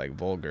sound too like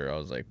vulgar. I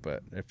was like,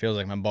 but it feels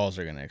like my balls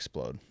are gonna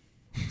explode.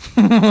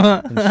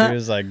 And she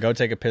was like, go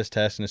take a piss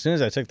test. And as soon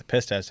as I took the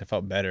piss test, I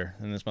felt better.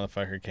 And this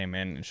motherfucker came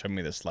in and showed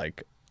me this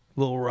like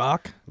Little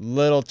rock.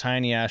 little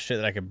tiny ass shit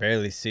that I could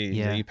barely see. He's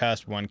Yeah. like, you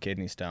passed one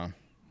kidney stone.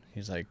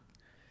 He's like,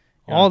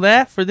 All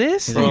that for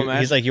this? he's, Bro, like, imagine-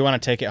 he's like, you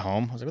want to take it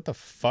home? I was like, what the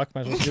fuck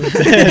am I supposed to do with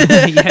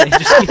this? Yeah,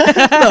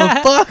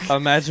 just-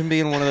 Imagine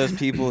being one of those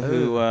people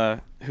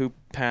who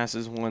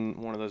passes one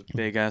of those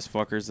big ass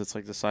fuckers that's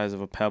like the size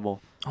of a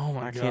pebble. Oh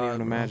my I god. can't even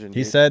bro. imagine.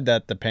 He dude. said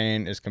that the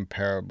pain is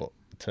comparable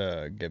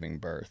to giving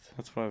birth.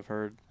 That's what I've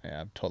heard.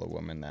 Yeah, I've told a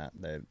woman that.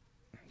 They're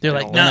They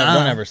like, don't- nah.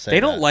 Don't ever say They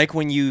don't that. like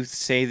when you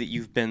say that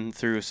you've been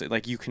through, so,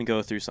 like you can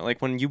go through something.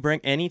 Like when you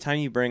anytime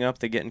you bring up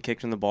the getting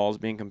kicked in the balls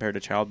being compared to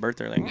childbirth,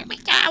 they're like,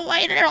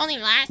 Why did it only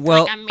last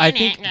well, like a minute? I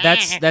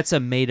think that's a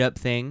made up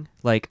thing.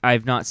 Like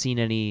I've not seen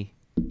any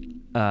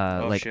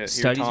oh like shit, here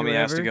studies Tommy or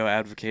has to whatever. go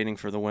advocating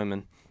for the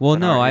women. Well, that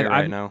no, aren't I here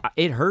right now.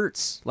 it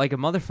hurts like a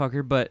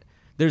motherfucker, but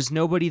there's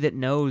nobody that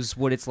knows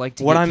what it's like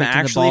to What get I'm kicked in the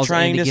actually balls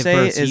trying and to give say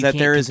birth, so is you that can't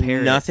there is compare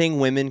it. nothing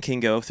women can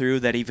go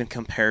through that even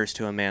compares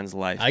to a man's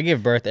life. I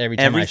give birth every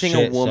time Everything I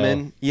shit, a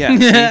woman, so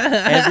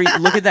yeah. See,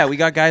 look at that. We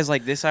got guys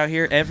like this out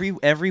here.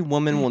 Every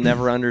woman will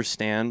never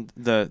understand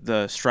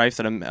the strife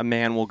that a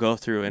man will go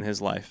through in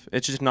his life.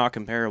 It's just not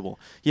comparable.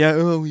 Yeah,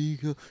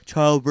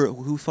 childbirth.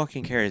 Who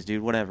fucking cares,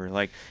 dude? Whatever.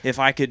 Like if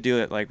I could do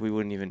it, like we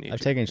wouldn't even need. I've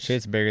to. taken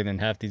shits bigger than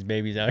half these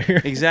babies out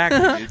here.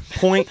 Exactly,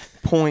 dude.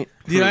 Point.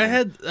 Dude, I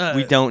proven. had.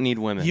 we don't need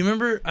women. You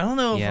remember? I don't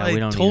know Yeah, if we I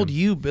don't need told 'em.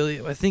 you,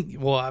 Billy. I think.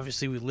 Well,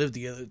 obviously we lived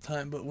together at the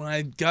time, but when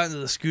I got into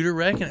the scooter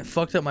wreck and it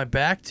fucked up my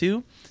back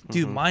too,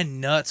 dude, my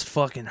nuts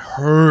fucking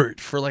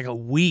hurt for like a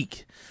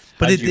week.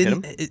 But How'd it you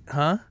hit didn't.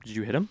 Huh? Did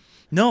you hit him?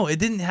 No, it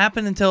didn't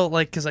happen until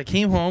like because I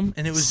came home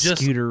and it was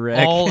just Scooter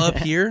wreck. all up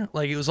here,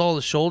 like it was all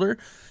the shoulder,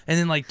 and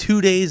then like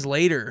 2 days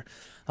later,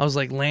 I was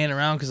like laying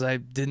around because I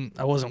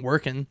wasn't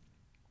working,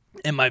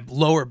 and my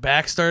lower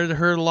back started to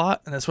hurt a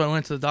lot, and that's why I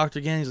went to the doctor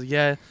again. He's like,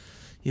 "Yeah,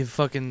 you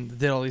fucking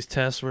did all these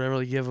tests or whatever.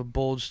 Like you have a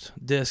bulged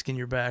disc in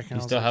your back." And I You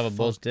was still like, have a "Fuck."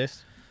 bulged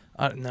disc?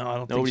 No, I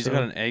don't Nobody's think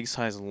so. got an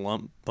egg-sized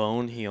lump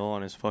bone heel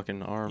on his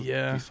fucking arm.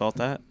 Yeah. You felt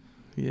that?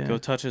 Yeah, Go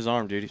touch his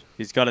arm, dude.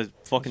 He's got a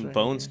fucking right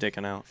bone here.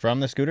 sticking out. From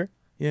the scooter?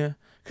 yeah,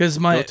 because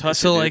my Go touch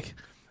so it, dude. like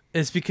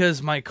it's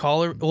because my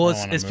collar. Well, I it's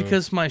wanna it's move.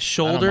 because my I don't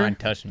shoulder. mind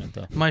touching it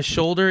though. My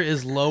shoulder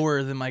is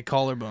lower than my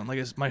collarbone.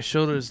 Like my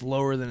shoulder is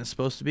lower than it's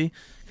supposed to be,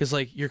 because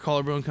like your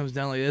collarbone comes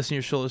down like this, and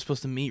your shoulder is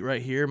supposed to meet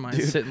right here.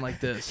 Mine's sitting like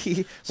this,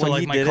 so when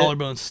like he my did it,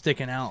 collarbone's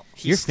sticking out.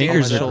 Your stands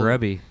fingers up. are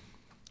grubby.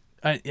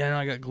 I know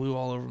I got glue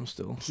all over them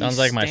still. He Sounds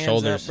like my stands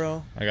shoulders. up,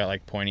 bro. I got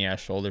like pointy ass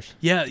shoulders.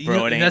 Yeah, you Bro,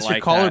 know, it ain't that's like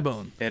your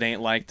collarbone. That. It ain't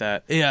like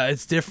that. Yeah,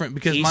 it's different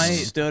because He my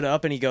stood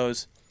up and he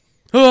goes,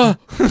 "Ah,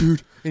 dude,"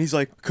 and he's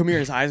like, "Come here."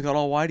 His eyes got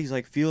all wide. He's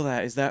like, "Feel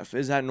that? Is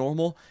that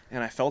normal?"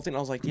 And I felt it, and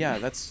I was like, "Yeah,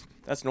 that's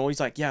normal." He's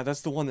like, "Yeah,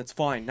 that's the one that's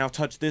fine. Now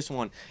touch this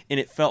one,"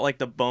 and it felt like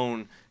the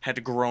bone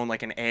had grown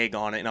like an egg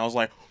on it, and I was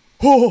like,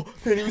 "Oh!"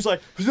 And he was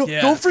like,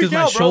 Yeah, "Don't it's freak 'cause my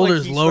out, bro."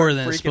 shoulder's Like, he lower started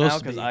than it's freaking supposed out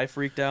to 'cause be. I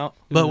freaked out.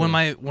 But when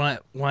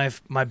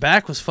my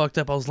back was fucked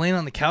up, I was laying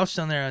on the couch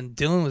down there, and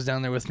Dylan was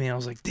down there with me. And I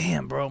was like,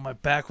 "Damn, bro, my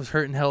back was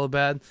hurting hella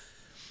bad,"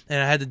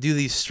 and I had to do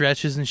these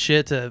stretches and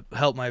shit to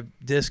help my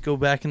disc go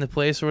back into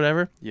place or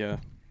whatever. Yeah.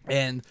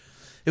 And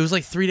it was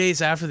like 3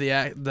 days after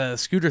the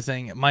scooter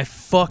thing, my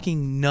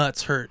fucking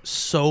nuts hurt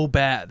so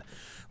bad.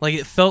 Like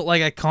it felt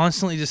like I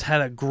constantly just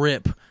had a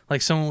grip,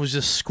 like someone was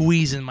just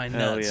squeezing my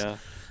nuts. Hell yeah.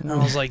 And I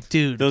was like,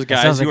 dude, those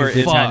guys who like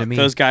are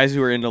those guys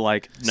who are into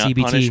like nut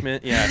CBT.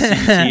 punishment, yeah,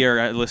 CBT,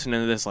 are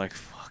listening to this like,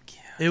 fuck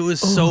yeah. it was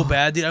so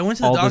bad, dude. I went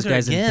to the All doctor those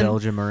guys again, in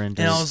Belgium are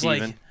into and I was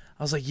Steven.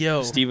 like,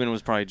 yo, Steven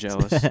was probably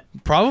jealous.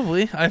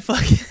 probably.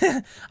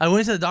 I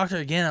went to the doctor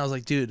again. I was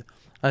like, dude,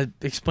 I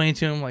explained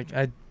to him like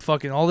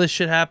all this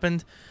shit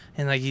happened,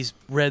 and like he's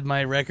read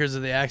my records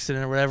of the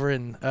accident or whatever,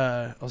 and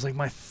I was like,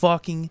 my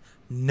fucking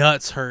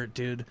nuts hurt,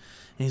 dude. And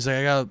he's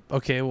like,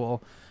 okay,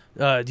 well,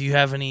 do you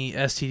have any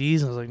STDs?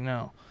 And I was like,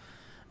 no.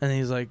 And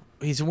he's like,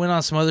 he went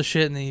on some other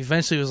shit, and then he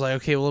eventually was like,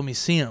 okay, well, let me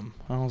see him.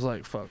 And I was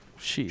like, fuck,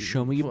 shit.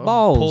 Show me your I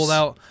balls. Pulled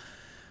out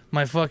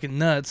my fucking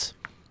nuts,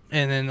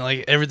 and then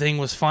like everything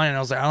was fine. And I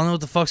was like, I don't know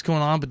what the fuck's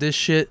going on, but this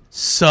shit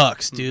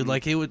sucks, dude.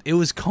 Like it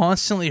was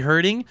constantly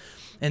hurting,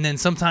 and then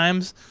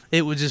sometimes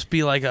it would just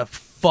be like a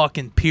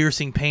fucking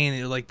piercing pain.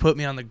 It would like put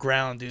me on the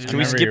ground, dude. Can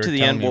we skip to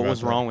the end? What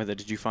was wrong with it?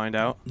 Did you find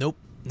out? Nope.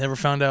 Never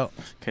found out.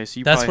 Okay, so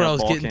That's probably what I have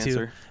was ball getting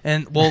cancer. to.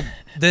 And well,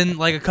 then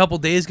like a couple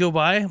days go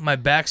by, my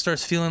back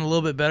starts feeling a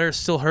little bit better. It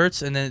still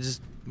hurts, and then it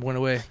just went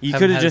away. You Haven't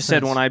could have had it just said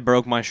since. when I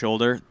broke my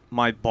shoulder,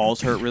 my balls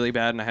hurt really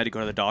bad, and I had to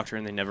go to the doctor,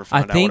 and they never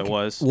found out think what it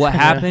was. what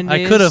happened I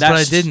is... could've, but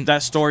I That didn't.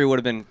 That story would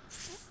have been.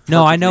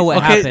 No, I know what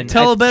Okay, happened.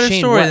 tell a better Shane,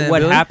 story What, then, what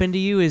Billy. happened to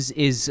you is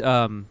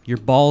your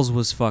balls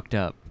was fucked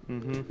up.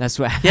 Mm-hmm. That's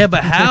what happened. Yeah,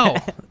 but how?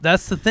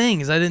 That's the thing,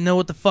 is I didn't know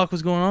what the fuck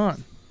was going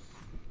on.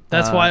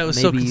 That's why it was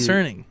so maybe you-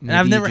 concerning. And maybe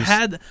I've you never just-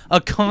 had a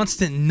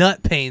constant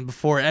nut pain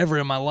before ever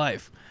in my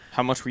life.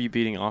 How much were you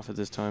beating off at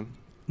this time?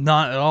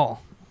 Not at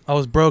all. I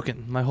was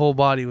broken. My whole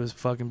body was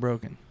fucking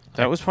broken.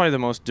 That was probably the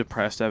most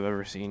depressed I've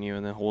ever seen you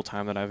in the whole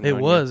time that I've known It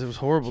you. was. It was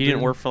horrible. He didn't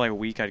dude. work for like a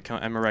week. I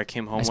remember I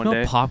came home I one smell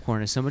day.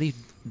 popcorn. Is somebody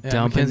Yeah,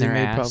 dumping Mackenzie their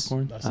made ass?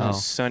 popcorn. That's On Oh. a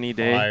sunny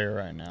day. fire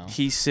right now.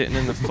 He's sitting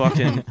in the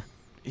fucking.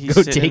 He's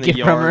Go sitting in take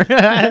the it from yard.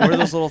 her. What are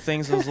those little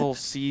things? Those little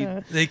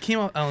seed. They came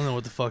off. I don't know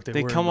what the fuck they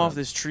They were. come but- off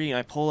this tree, and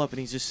I pull up, and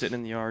he's just sitting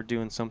in the yard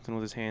doing something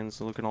with his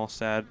hands, looking all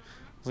sad. I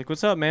was like,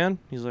 "What's up, man?"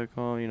 He's like,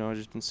 "Oh, I've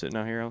just been sitting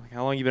out here." I'm like,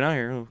 "How long you been out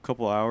here?" "Oh, a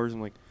couple hours."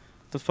 I'm like,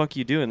 "What the fuck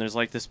you doing?" There's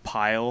like this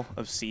pile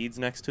of seeds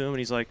next to him, and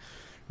he's like,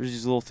 "There's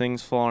these little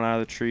things falling out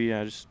of the tree.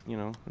 I just,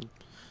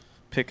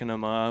 picking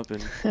them up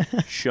and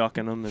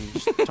shucking them and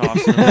just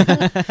tossing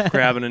them,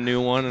 grabbing a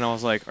new one." And I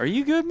was like, "Are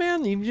you good,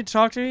 man? You need to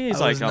talk to me?" He's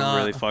I like, was "I'm not.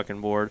 really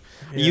fucking bored."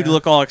 Yeah. You'd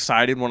look all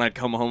excited when I'd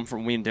come home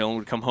from. We and Dylan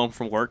would come home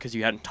from work because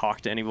you hadn't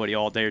talked to anybody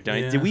all day or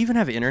done. Yeah. Did we even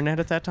have internet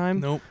at that time?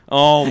 Nope.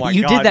 Oh my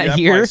You god! did that dude,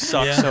 here? probably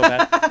sucked Yeah. so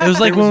bad. It was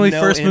like There when we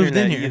no first moved in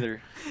internet here.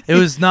 either. It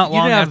was not You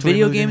long didn't have after we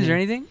video moved in games here. or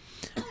anything?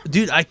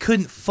 Dude, I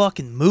couldn't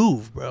fucking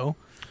move, bro.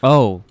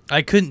 Oh,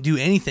 I couldn't do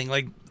anything.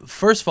 Like,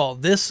 first of all,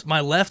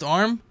 my left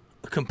arm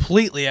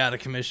completely out of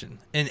commission.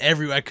 And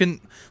I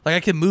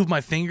could move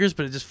my fingers,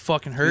 but it just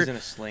fucking He hurt. was in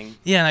a sling.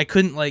 Yeah, and I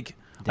couldn't I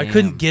Damn.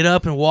 couldn't get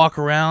up and walk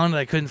around.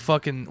 I couldn't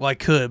I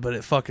could, but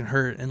it fucking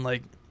hurt. And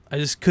I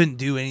just couldn't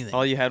do anything.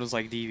 All you had was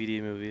like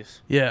DVD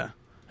movies. Yeah.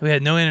 We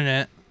had no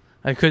internet.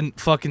 I couldn't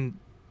fucking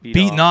Beat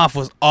beating off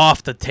was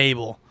off the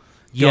table.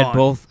 you had Gone.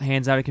 both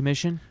hands out of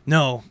commission?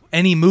 No,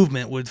 any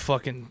movement would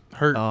fucking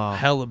hurt Oh.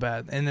 hella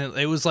bad. And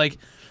it was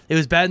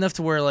bad enough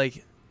to where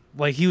like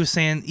he was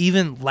saying,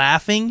 even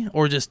laughing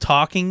or just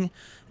talking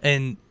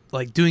and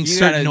doing You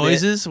certain gotta admit,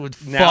 noises would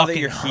Now that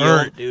fucking you're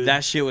hurt, healed, dude.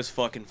 that shit was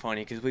fucking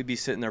funny because we'd be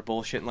sitting there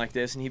bullshitting like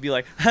this, and he'd be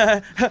like,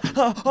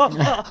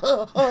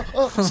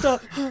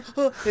 "Stop!"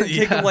 It'd take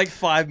Yeah. him like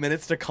 5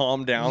 minutes to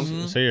calm down.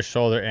 Mhm. So your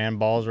shoulder and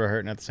balls were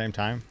hurting at the same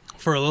time?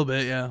 For a little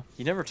bit, yeah.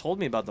 You never told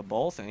me about the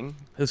ball thing.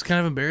 It was kind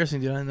of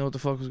embarrassing, dude. I didn't know what the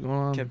fuck was going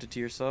on. Kept it to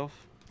yourself.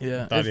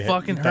 Yeah, Thought it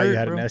fucking thought you hurt,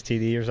 had bro. an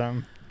STD or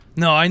something?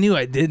 No, I knew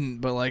I didn't,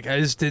 but I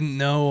just didn't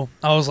know.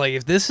 I was like,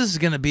 if this is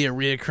gonna be a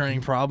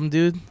reoccurring problem,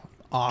 dude,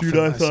 off it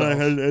myself.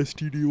 an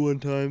STD one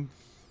time.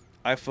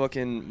 I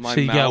fucking my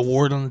So you mouth. got a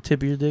wart on the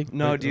tip of your dick?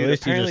 No, At dude.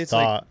 least you Apparently, just it's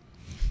like thought.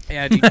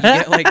 yeah, dude. You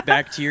get like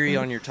bacteria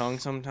on your tongue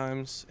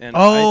sometimes, and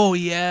Oh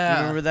You yeah.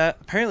 remember that?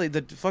 Apparently,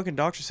 the fucking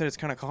doctor said it's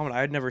kind of common.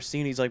 I had never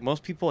seen. He's like,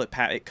 most people,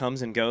 it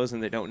comes and goes,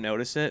 and they don't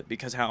notice it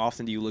because how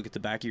often do you look at the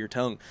back of your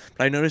tongue?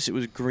 But I noticed it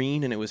was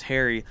green and it was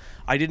hairy.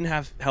 I didn't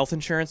have health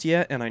insurance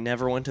yet, and I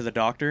never went to the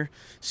doctor.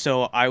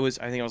 So I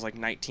think I was like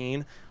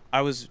 19.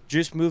 I was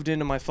just moved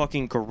into my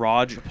fucking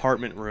garage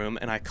apartment room,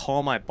 and I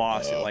call my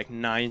boss at like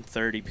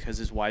 9:30 because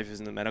his wife is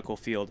in the medical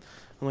field.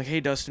 I'm like, "Hey,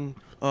 Dustin,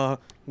 what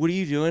are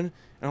you doing?"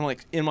 And I'm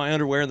like in my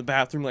underwear in the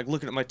bathroom, like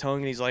looking at my tongue,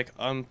 and he's like,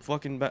 "I'm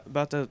fucking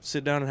about to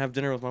sit down and have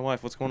dinner with my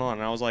wife. What's going on?"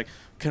 And I was like,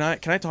 "Can I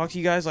talk to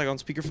you guys like on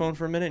speakerphone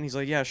for a minute?" And he's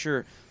like, "Yeah,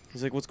 sure."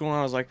 He's like, "What's going on?"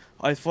 I was like,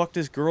 "I fucked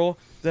this girl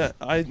that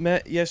I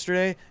met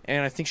yesterday,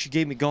 and I think she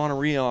gave me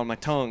gonorrhea on my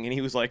tongue." And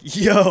he was like,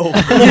 "Yo,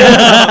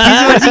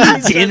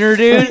 Dinner,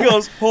 dude? He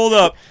goes, "Hold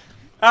up.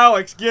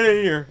 Alex, get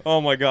in here." Oh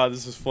my god,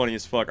 this is funny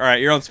as fuck. All right,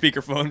 you're on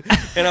speakerphone.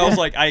 And I was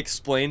like, I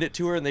explained it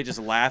to her, and they just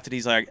laughed. And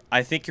he's like,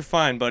 "I think you're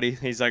fine, buddy."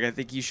 He's like, "I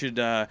think you should."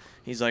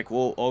 He's like,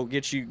 "Well, I'll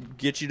get you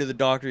to the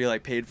doctor." He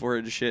like paid for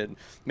it and shit, and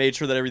made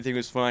sure that everything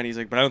was fine. He's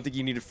like, "But I don't think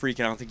you need to freak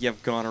out. I don't think you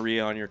have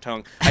gonorrhea on your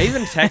tongue." I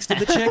even texted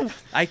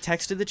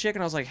the chick.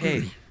 And I was like,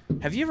 "Hey,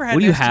 have you ever had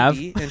What an do you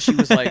STD? have? And she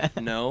was like,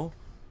 no.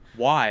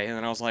 Why? And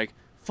then I was like,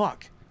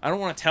 fuck. I don't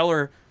want to tell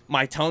her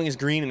my tongue is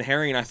green and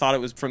hairy and I thought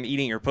it was from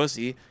eating her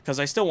pussy because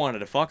I still wanted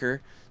to fuck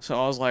her. So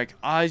I was like,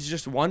 I was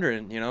just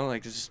wondering,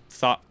 like just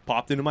thought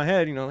popped into my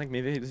head, like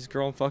maybe this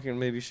girl I'm fucking,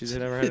 maybe she's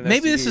never had an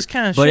Maybe STD. this is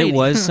kind of But shady. it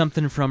was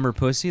something from her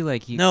pussy,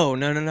 like you. No.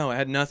 It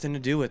had nothing to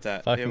do with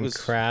that. Fucking it was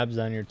crabs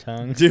on your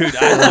tongue. Dude, I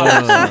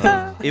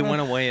thought it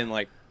went away in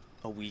like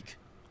a week.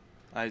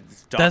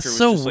 That's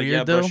so weird, like,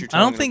 yeah, though. brush your tongue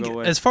I don't and think, it'll go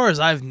away. as far as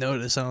I've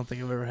noticed, I don't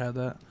think I've ever had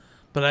that.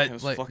 But It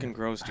was like fucking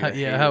gross, dude. how- I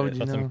yeah, hated how it. would you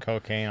Put some know?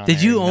 cocaine on Did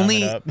there you and numb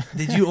only? it up.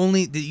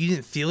 You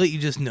didn't feel it? You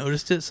just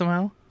noticed it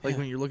somehow? Like Yeah.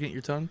 when you're looking at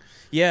your tongue?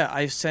 Yeah,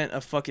 I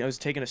was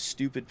taking a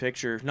stupid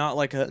picture, not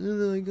like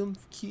I'm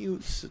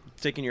cute,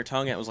 sticking your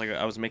tongue out. It was like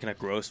I was making a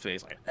gross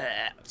face, like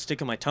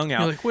sticking my tongue out.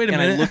 You're like, wait a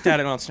and minute. I looked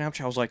at it on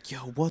Snapchat. I was like, yo,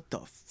 what the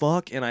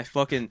fuck? And I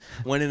fucking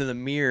went into the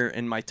mirror,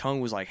 and my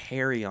tongue was like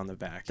hairy on the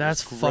back. It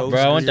That's was fucking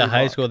gross Bro, I went to as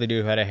high fuck. school with a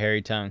dude who had a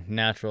hairy tongue.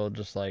 Natural,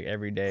 just like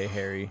everyday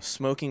hairy.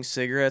 Smoking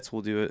cigarettes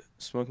will do it.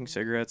 Smoking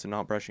cigarettes and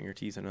not brushing your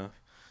teeth enough.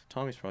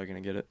 Tommy's probably gonna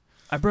get it.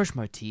 I brush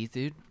my teeth,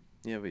 dude.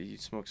 Yeah, but you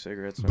smoke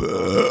cigarettes.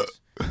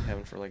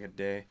 Having for like a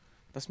day.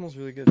 That smells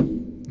really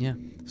good. Yeah.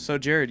 So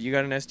Jared, you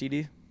got an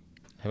STD?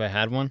 Have I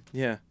had one?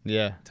 Yeah.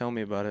 Yeah. Tell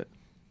me about it.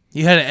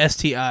 You had an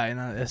STI,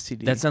 not an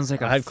STD. That sounds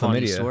like I a had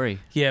funny chlamydia. story.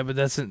 yeah, but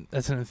that's an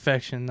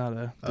infection, not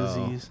a Oh.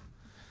 disease.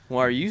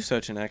 Why are you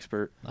such an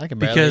expert? I can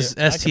Because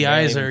barely, I can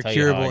barely STIs even are tell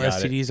you how I curable,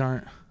 got it. STDs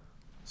aren't.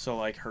 So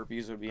like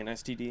herpes would be an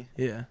STD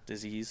Yeah.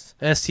 disease.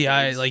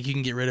 STI, AIDS. like you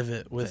can get rid of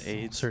it with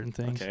AIDS. certain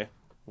things. Okay.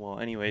 Well,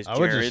 anyways, I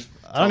would Jared. just,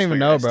 I tell don't us even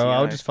about know, your bro.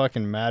 I was STI. just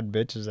fucking mad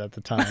bitches at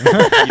the time.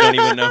 You don't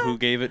even know who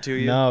gave it to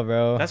you. No,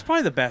 bro. That's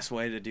probably the best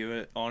way to do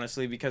it,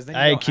 honestly, because then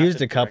you I don't have accused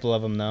to a couple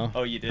of them though.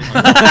 Oh, you did.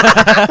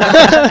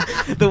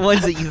 The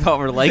ones that you thought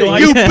were like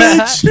You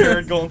bitch!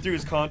 Jared going through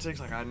his contacts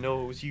like, I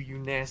know it was you, you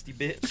nasty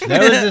bitch. There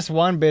was this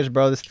one bitch,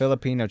 bro, this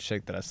Filipino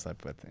chick that I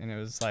slept with, and it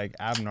was like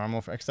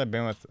abnormal. Because I've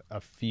been with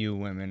a few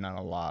women, not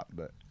a lot,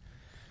 but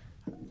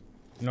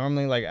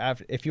normally, like,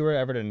 if you were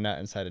ever to nut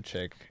inside a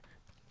chick,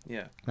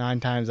 Yeah. 9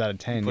 times out of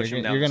 10, Push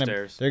him down the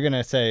stairs. they're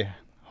gonna say,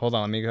 "Hold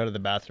on, let me go to the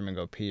bathroom and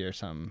go pee or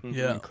something,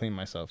 Yeah. and clean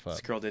myself up."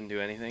 This girl didn't do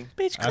anything.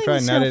 Bitch, After I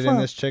nutted in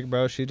this chick,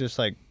 bro, she just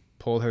like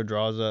pulled her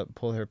drawers up,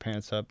 pulled her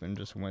pants up, and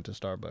just went to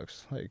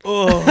Starbucks. Like,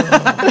 Oh.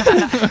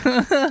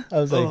 I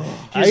was like,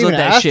 I Just even let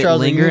that asked shit her, I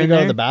was like, "You linger need to in go to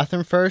there?" the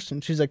bathroom first?"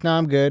 And she's like, "No,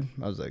 I'm good."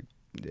 I was like,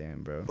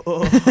 "Damn, bro."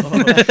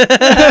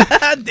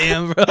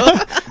 Damn, bro.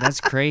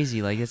 That's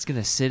crazy. Like it's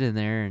gonna sit in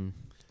there and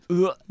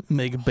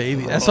Make a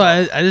baby. That's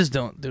why I just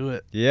don't do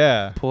it.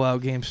 Yeah. Pull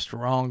out game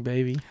strong,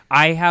 baby.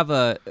 I have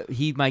a.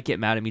 He might get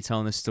mad at me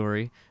telling this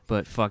story,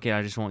 but fuck it,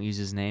 I just won't use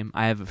his name.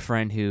 I have a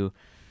friend who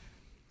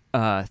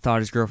thought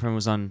his girlfriend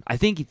was on. I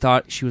think he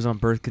thought she was on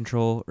birth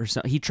control or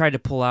something. He tried to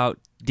pull out,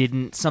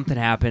 didn't. Something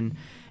happened,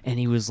 and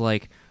he was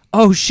like,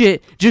 "Oh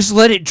shit, just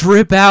let it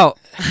drip out."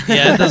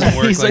 Yeah, it doesn't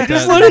work He's like like, that.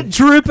 "Just let it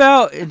drip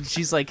out," and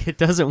she's like, "It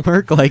doesn't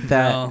work like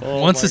that." No. Oh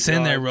Once my it's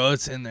in there, God. bro,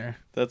 it's in there.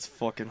 That's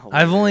fucking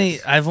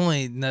hilarious. I've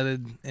only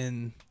nutted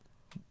in.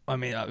 I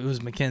mean, it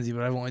was Mackenzie,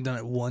 but I've only done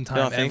it one time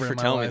No, ever thanks for in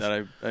my telling me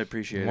life. that. I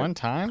appreciate One it.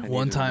 time? I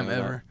One need to time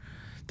remember ever.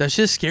 That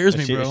shit scares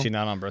me, Is bro. she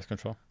not on birth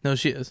control? No,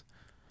 she is.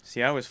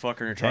 See, I was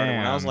fucking retarded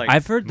when I was Damn. like.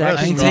 I've heard that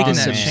I I can ain't Strong, lead taking to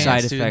that some man. chance,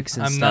 side dude. effects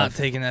and I'm stuff. not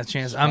taking that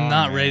chance. I'm Strong,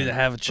 not ready man. to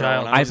have a Bro,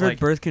 child. when I I've was heard like-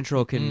 birth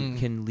control Mm.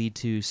 can lead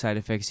to side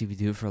effects if you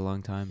do it for a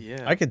long time.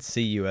 yeah. I could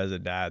see you as a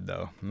dad,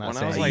 though. I'm not When I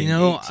saying was, you- like, you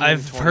know, 18,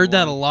 I've heard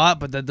that a 21. lot,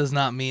 but that does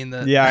not mean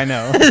that. Yeah, I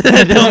know.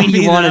 that don't You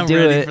mean wanna that I'm do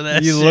ready it. for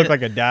that You shit. look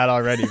like a dad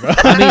already, bro.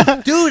 I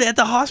mean, dude, at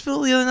the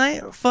hospital the other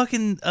night,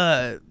 fucking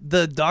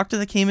the doctor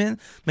that came in,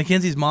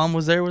 Mackenzie's mom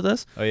was there with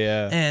us, Oh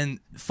yeah. and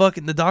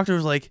fucking the doctor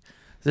was like,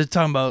 they're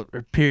talking about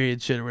her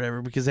period shit or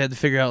whatever because they had to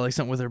figure out like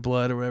something with her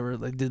blood or whatever.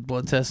 They did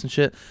blood tests and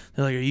shit.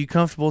 They're like, "Are you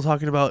comfortable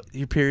talking about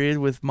your period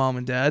with mom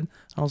and dad?"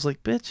 I was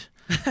like, "Bitch."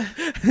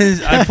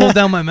 I pulled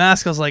down my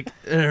mask. I was like,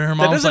 her That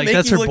mom's doesn't like, make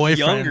 "That's you her look boyfriend."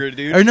 younger,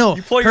 dude. Or no,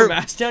 you pull her- your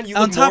mask down, you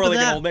on look top more of like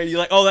that- an old man. You're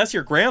like, oh, that's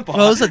your grandpa.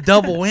 Well, it was a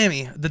double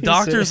whammy. The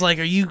doctor's like,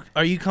 "Are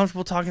you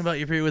comfortable talking about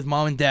your period with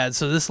mom and dad?"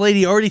 So this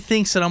lady already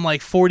thinks that I'm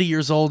like 40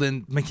 years old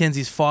and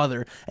Mackenzie's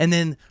father, and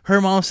then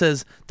her mom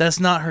says that's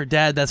not her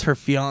dad, that's her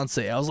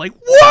fiance. I was like,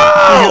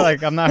 "Whoa!" You're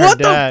like, I'm not her what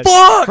dad. the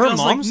fuck? Her I was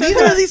mom like, said neither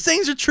that? of these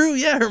things are true.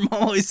 Yeah, her mom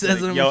always says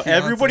that I'm Yo, her fiance.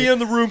 everybody in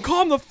the room,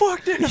 calm the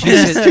fuck down. She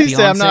said She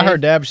said I'm not fiance? her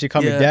dad, but she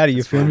called me Yeah, daddy.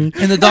 You feel me?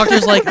 And the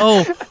doctor's like,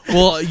 "Oh,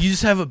 well, you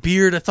just have a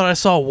beard. I thought I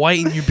saw white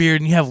in your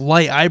beard, and you have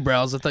light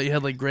eyebrows. I thought you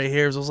had like gray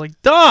hairs." I was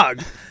like,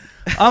 "Dog,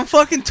 I'm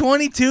fucking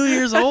 22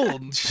 years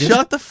old.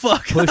 Shut the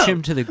fuck Push up."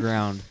 him to the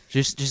ground.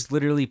 Just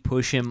literally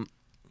push him.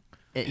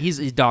 He's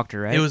a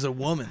doctor, right? It was a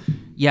woman.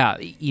 yeah,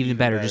 even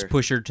better. better. Just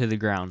push her to the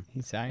ground,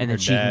 He said, I ain't and her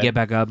then she can dad. get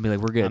back up and be like,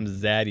 "We're good." I'm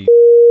zaddy.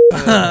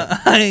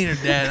 I ain't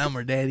her dad. I'm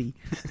her daddy.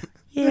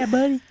 Yeah,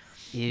 buddy.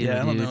 Ew,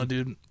 Yeah, I don't dude. know,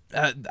 dude.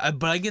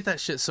 But I get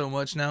that shit so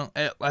much now.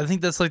 I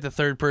think that's like the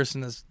third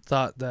person that's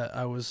thought that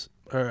I was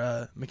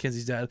her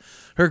Mackenzie's dad.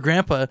 Her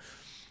grandpa.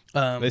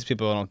 At least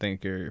people don't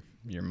think you're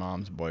your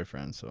mom's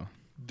boyfriend. So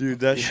Dude,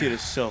 that shit is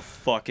so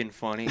fucking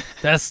funny.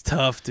 That's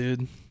tough,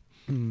 dude.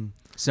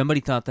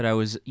 Somebody thought that I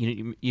was.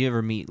 You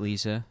ever meet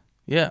Lisa?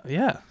 Yeah.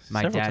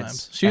 My several dad's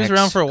times. She was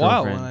around for a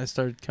while when ex-girlfriend. I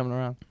started coming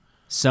around.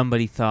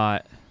 Somebody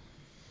thought.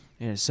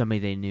 Somebody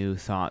they knew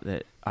thought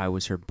that I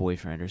was her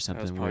boyfriend or That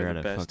something. was We probably were at the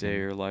a best fucking. day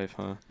of your life,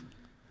 huh?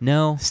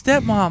 No.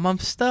 Stepmom, I'm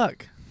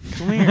stuck.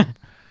 Come here.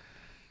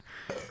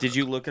 Did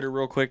you look at her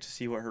real quick to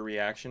see what her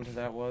reaction to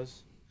that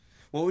was?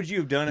 What would you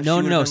have done if No,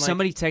 she would've been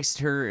Somebody texted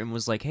her and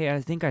was like, "Hey,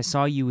 I think I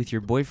saw you with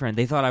your boyfriend."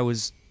 They thought I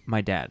was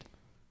my dad.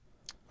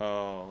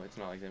 Oh, it's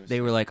not like them.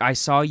 They were like, "I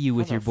saw you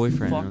with How your the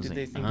boyfriend." fuck And I was did like,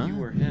 they think huh? you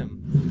were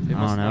him? They I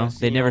must don't not know. have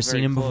They'd you never all seen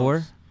very him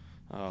before.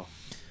 close.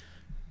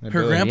 Oh,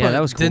 Her grandpa Yeah,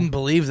 that was cool. didn't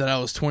believe that I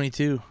was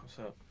 22. what's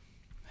up?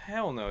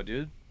 Hell no,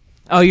 dude.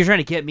 Oh, you're trying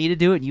to get me to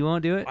do it and you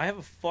won't do it? I have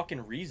a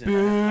fucking reason.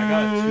 I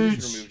got a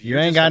tooth removed. You You're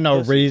ain't just got a no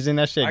pussy. reason.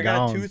 That shit I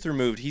got gone. a tooth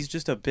removed. He's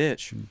just a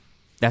bitch.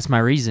 That's my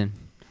reason.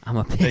 I'm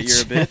a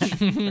bitch. That you're a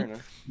bitch. Fair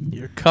enough.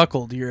 You're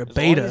cuckold. You're a As long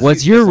beta. as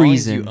What's you- your as long as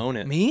reason? You own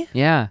it. Me?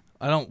 Yeah.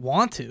 I don't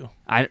want to.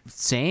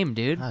 Same,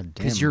 dude. God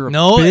damn Because it. you're a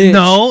No,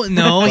 bitch.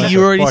 no. Bunch You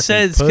of already fucking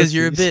said it's because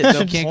you're a pussies. bitch. The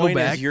You can't go point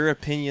back. is your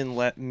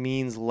opinion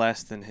means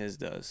less than his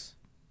does,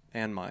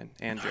 and mine,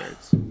 and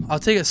Jared's. I'll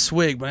take a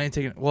swig, but I ain't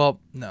taking. Well,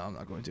 no, I'm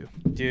not going to.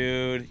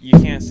 Dude, you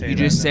can't say You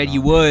that. just said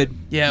you would.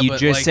 Yeah, You but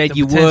just like, said the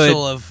you would.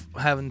 potential of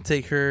having to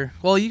take her.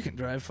 Well, you can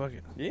drive. Fuck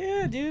it.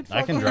 Yeah, dude. I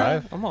fuck can yeah.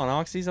 drive. I'm on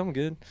oxys. I'm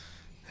good.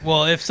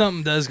 Well, if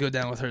something does go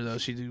down with her, though,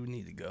 she do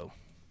need to go.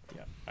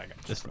 Yeah, I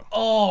got Just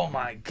Oh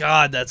my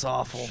God, that's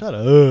awful. shut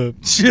up.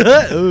 Shut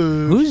up.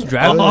 Who's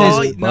driving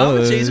Oh, this no, I'm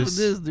bus? chasing with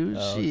this dude.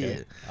 Oh,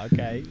 Shit.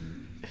 Okay.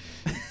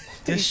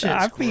 This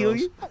shit's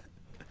gross.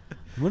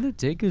 I'm gonna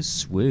take a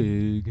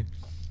swig.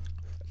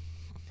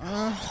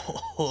 Yeah,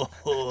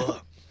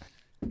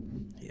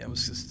 I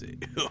was just say.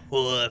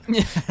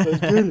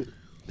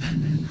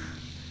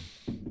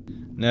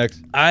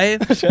 Next. I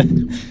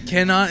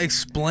cannot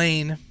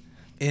explain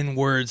in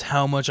words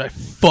how much I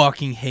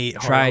fucking hate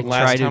Try- Harlow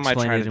Last to time I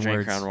explain tried it to in drink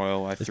words. Crown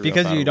Royal, I It's threw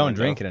because up out you a don't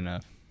window. drink it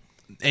enough.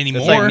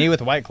 anymore. It's like me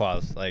with White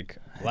Claws. Like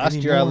last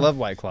year, I Anymore. loved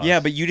White Claws. Yeah,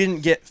 but you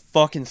didn't get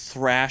fucking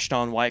thrashed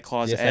on White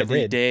Claws Yes, I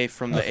every did. day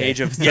from the Okay. age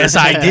of Yes,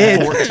 I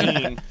did.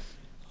 14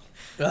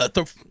 I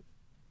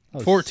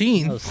was-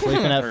 14. I was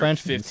sleeping at or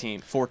Frenchman's.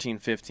 15. 14,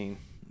 15.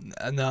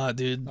 Nah,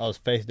 dude. I was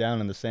face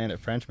down in the sand at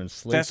Frenchman's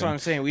sleeping. That's what I'm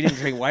saying. We didn't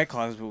drink White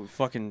Claws, but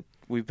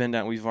we've been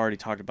down. We've already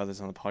talked about this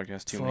on the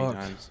podcast too many Fuck.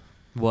 times.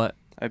 What?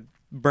 I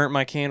burnt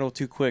my candle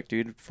too quick,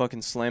 dude.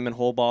 Fucking slamming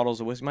whole bottles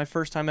of whiskey. My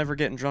first time ever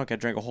getting drunk, I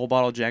drank a whole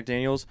bottle of Jack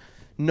Daniels.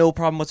 No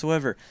problem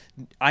whatsoever.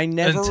 I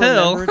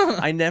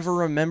never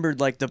remembered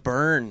like the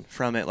burn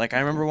from it. Like I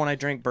remember when I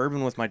drank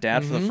bourbon with my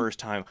dad for the first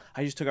time.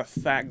 I just took a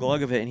fat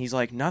glug of it, and he's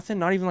like, "Nothing,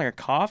 not even like a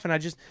cough." And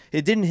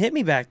it didn't hit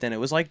me back then. It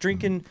was like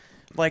drinking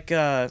like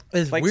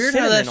It's like weird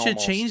how that cinnamon shit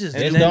almost. changes,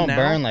 And It dude. then don't now-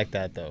 burn like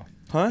that though.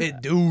 huh?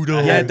 It do,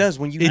 though. Yeah, it does.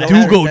 When you It don't do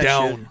drink go that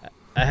down.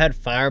 I had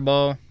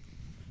Fireball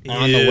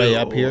on the way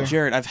up here.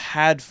 Jared, I've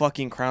had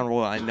fucking Crown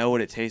Royal. I know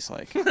what it tastes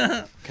like.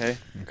 Okay?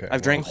 Okay,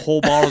 I've drank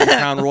whole bottles of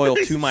Crown Royal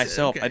to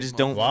myself. I just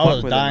don't Well, I fuck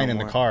was with dying it in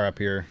no the more. car up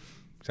here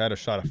because I had a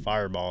shot of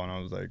Fireball and I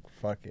was like,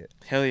 "Fuck it."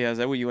 Hell yeah, is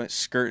that what you went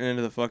skirting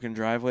into the fucking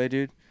driveway,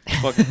 dude?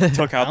 Fucking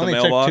took I out the only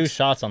took mailbox. 2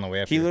 shots on the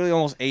way up He here. literally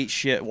almost ate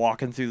shit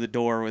walking through the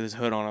door with his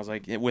hood on. I was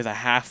like, with a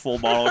half full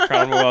bottle of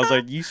Crown Royal. I was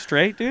like, you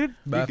straight, dude?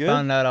 But You I good?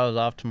 found out I was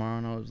off tomorrow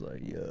and I was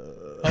like, "Yeah."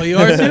 Oh, you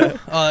are too?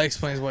 Oh, that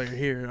explains why you're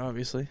here,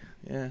 obviously.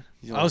 Yeah.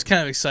 I was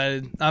kind of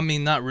excited. I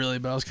mean, not really,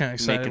 but I was kind of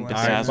excited. Making When All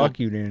I right, saw bedazzled. fuck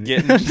you, then.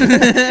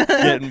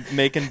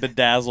 making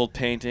bedazzled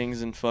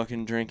paintings and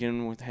fucking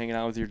drinking with hanging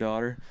out with your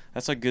daughter.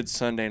 That's a good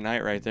Sunday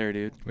night right there,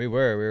 dude. We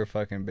were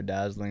fucking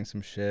bedazzling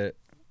some shit.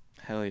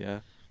 Hell yeah.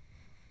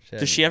 Shit.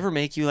 Does she ever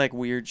make you like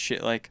weird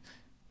shit like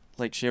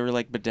she ever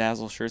like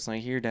bedazzle shirts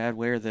like, here, Dad,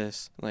 wear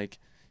this? Like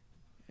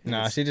Nah,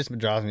 it's- she just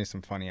draws me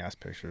some funny ass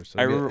pictures. So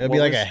I it'll remember- be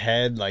what like was- a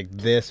head like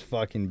this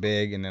fucking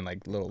big and then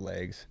like little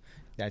legs.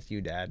 That's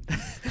you, Dad.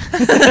 What's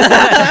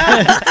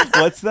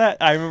that?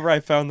 I remember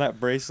I found that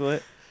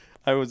bracelet.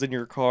 I was in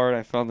your car and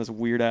I found this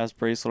weird ass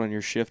bracelet on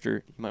your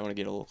shifter. You might want to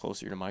get a little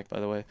closer to your mic, by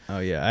the way. Oh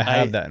yeah, I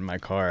have that in my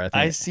car. I think.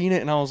 I seen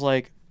it and I was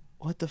like,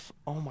 what the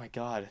oh my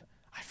God.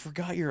 I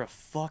forgot you're a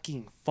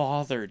fucking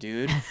father,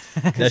 dude.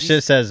 that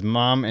shit says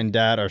mom and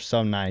dad are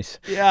so nice.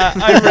 Yeah,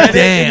 I read it and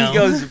Damn. he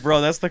goes,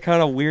 bro, that's the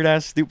kind of weird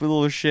ass stupid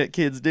little shit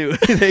kids do.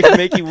 They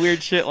make you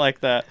weird shit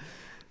like that.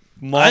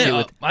 I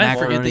forget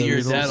macaroni that you're a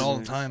noodles. dad all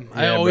the time.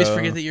 I Yeah, always bro.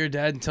 forget that you're a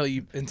dad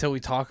until we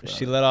talk about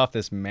She it. let off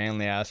this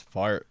manly ass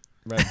fart.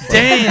 Right before-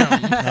 Damn.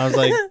 And I was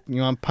like,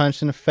 "You want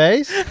punched in the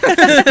face?"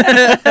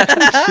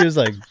 She was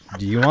like,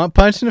 "Do you want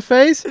punched in the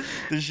face?"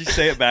 Did she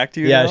say it back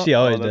to you? Yeah, now? she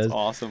always that's does.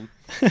 awesome.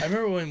 I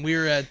remember when we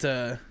were at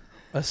a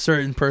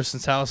certain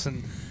person's house,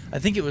 and I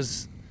think it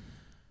was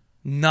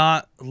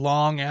not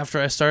long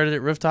after I started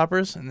at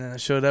Rifttoppers, and then I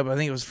showed up. I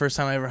think it was the first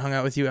time I ever hung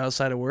out with you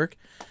outside of work.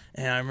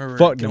 And I remember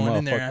Fuck them going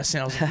in there and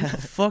motherfuckers. I was like, "Who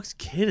the fuck's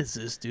kid is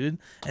this, dude?"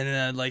 And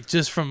then like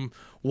just from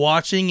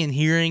watching and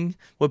hearing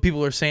what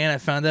people are saying, I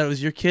found out it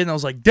was your kid, and I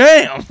was like,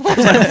 damn! I was like,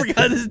 I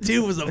forgot this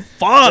dude was a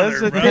father.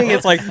 That's the bro. thing.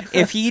 It's like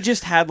if he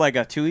just had like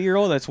a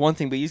 2-year-old, that's one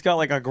thing. But he's got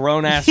like a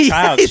grown ass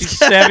child. She's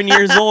 7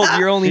 years old.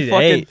 You're only She's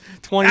fucking 8.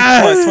 20,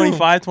 what,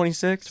 25,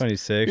 26?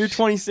 26. You're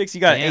 26.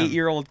 You got Damn. an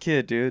 8-year-old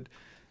kid, dude.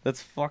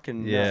 That's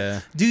fucking nuts.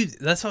 Yeah. Dude,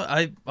 that's what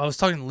I was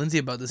talking to Lindsay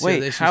about this Wait, the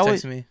other day. She how was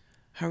is- texting me.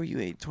 How are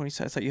you 26?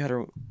 I thought you had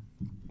her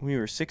when you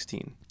were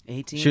 16.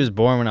 18. She was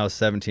born when I was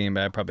 17,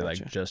 but I probably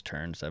Gotcha. like just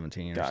turned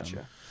 17 or something.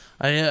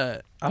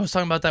 Gotcha. I was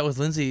talking about that with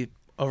Lindsay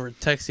over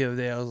text the other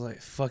day. I was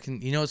like,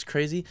 fucking, you know what's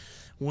crazy?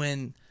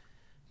 When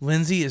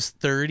Lindsay is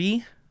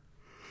 30,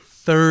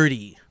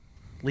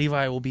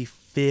 Levi will be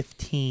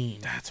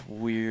 15. That's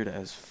weird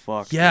as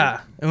fuck. Yeah.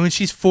 Dude. And when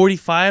she's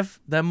 45,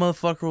 that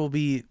motherfucker will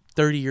be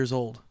 30 years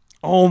old.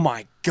 Oh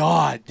my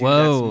god. Dude,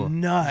 Whoa. That's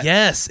nuts.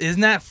 Yes.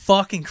 Isn't that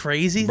fucking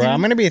crazy, Bro, dude? I'm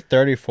going to be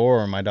 34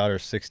 when my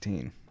daughter's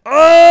 16.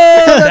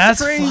 Oh,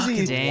 That's crazy.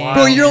 fucking Damn. wild.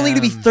 Bro, you're only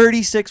gonna be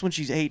 36 when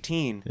she's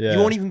 18. Yeah. You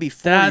won't even be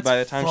 40 That's by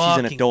the time she's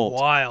an fucking adult.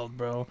 wild,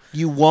 bro.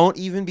 You won't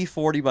even be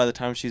 40 by the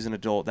time she's an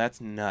adult. That's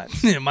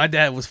nuts. My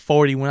dad was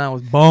 40 when I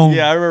was born.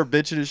 Yeah, I remember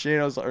bitching to Shane.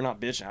 I was, or not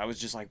bitching. I was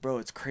just like, bro,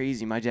 it's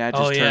crazy. My dad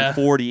just Oh, yeah. turned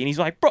 40, and he's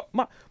like, bro,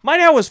 my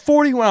dad was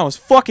 40 when I was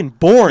fucking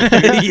born.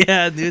 Dude.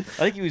 Yeah, dude.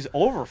 I think he was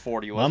over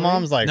 40. My Wasn't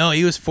mom's like, No,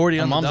 he was 40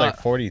 my on the mom's dot. like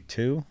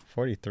 42,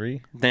 43.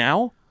 he?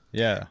 Now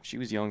Yeah. she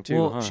was young too.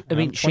 Well, Huh? I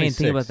mean, I'm Shane, think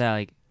 26. about that.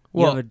 Like, you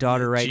Well, have a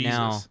daughter right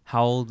now. Jesus.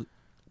 How old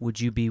would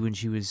you be when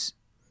she was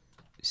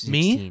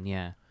 16? Me?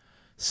 Yeah.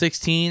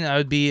 16, I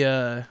would be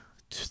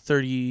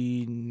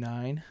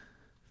 39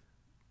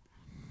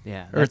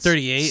 Yeah. or that's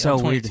 38. So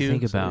I'm weird to 22,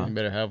 think so about. You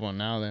better have one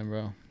now then,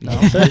 bro. No,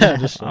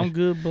 I'm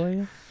good,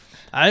 boy.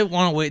 I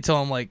want to wait till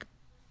I'm like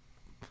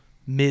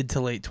mid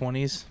to late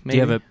 20s. Maybe.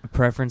 Do you have a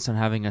preference on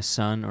having a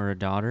son or a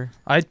daughter?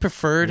 I'd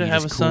prefer Or to you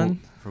have a just cool son,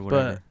 for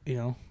whatever. but you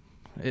know,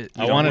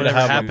 I wanted to whatever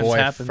have happens, a boy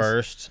happens.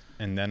 first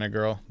and then a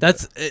girl.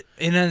 That's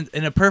in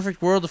a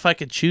perfect world. If I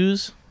could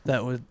choose,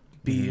 that would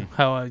be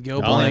how I'd go.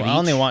 I But only, like, I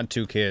only want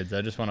 2 kids.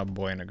 I just want a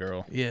boy and a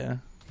girl. yeah.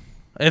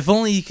 If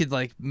only you could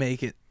like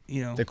make it.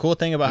 You know. The cool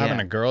thing about having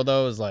Yeah. a girl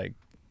though is like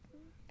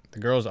the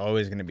girl's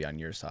always going to be on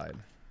your side.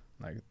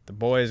 Like the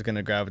boy is going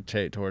to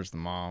gravitate towards the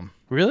mom,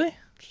 Really?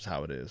 which is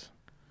how it is.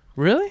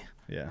 Really?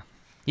 Yeah.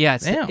 Yeah,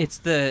 Damn. it's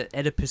the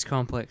Oedipus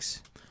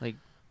complex. Like,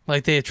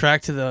 Like they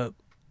attract to the It's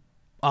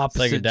opposite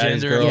like a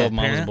daddy's gender girl, of the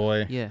mom's parent?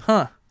 boy. yeah.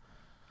 Huh.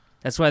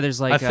 That's why there's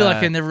like. I feel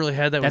like I never really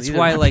had that. That's with either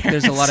why of my like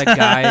there's a lot of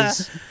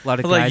parents. guys. A lot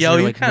of I was like, guys yo, that are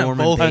you like kinda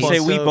Mormon both I based. say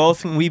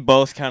fucked we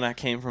both kind of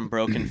came from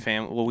broken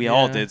family. Well, we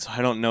all Yeah. did. So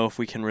I don't know if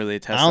we can really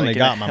attest. I only like, in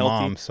got a my healthy,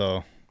 mom,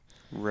 so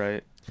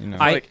Right. you know.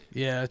 I- Like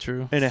Yeah,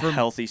 true. in a For-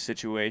 healthy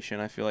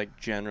situation, I feel like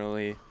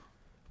generally.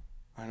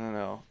 I don't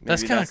know. Maybe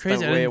That's kinda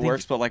crazy. The I way didn't it think-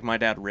 works, but like my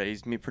dad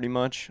raised me pretty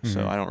much,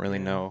 so Mhm. I don't really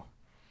know.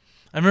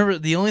 I remember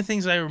the only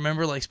things I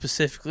remember like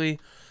specifically,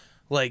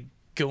 like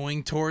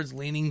going towards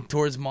leaning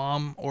towards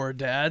mom or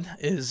dad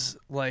is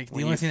like the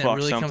When only you thing that fuck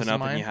really comes something to up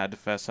and mind. you had to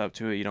fess up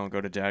to it, you don't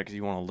go to dad because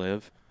you want to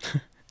live.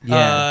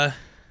 Yeah.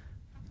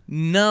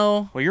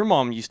 No. Well, your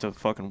mom used to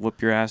fucking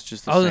whoop your ass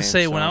just the I was same. gonna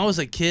say when so- I was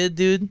a kid,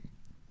 dude,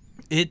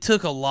 it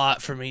took a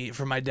lot for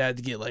my dad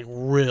to get like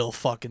real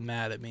fucking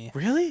mad at me.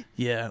 Really?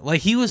 Yeah,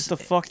 like he was What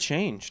the fuck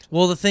changed?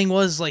 Well, the thing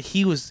was, like,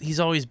 he's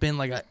always been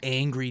like an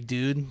angry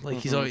dude. Like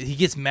he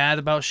gets mad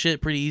about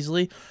shit pretty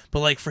easily. But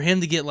like for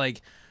him to get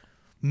like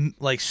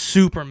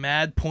super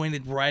mad,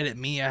 pointed right at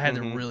me, I had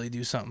to really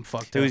do something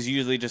fucked It up. was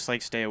usually just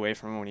like stay away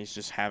from him when he's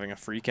just having a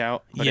freak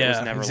out. But it Yeah,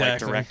 was never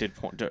exactly. like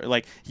directed.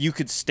 Like you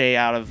could stay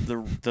out of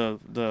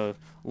the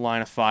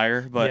line of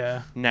fire, but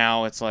Yeah.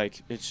 now it's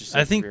like it's just. I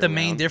like, think rear the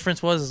main round.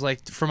 difference was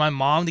like for my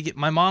mom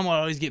would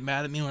always get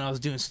mad at me when I was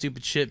doing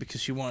stupid shit because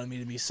she wanted me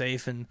to be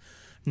safe and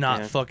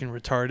not Yeah. fucking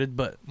retarded.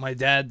 But my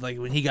dad, like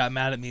when he got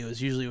mad at me, it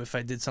was usually if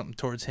I did something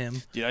towards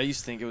him. Dude, I used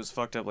to think it was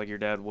fucked up, like your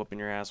dad whooping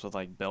your ass with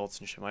like belts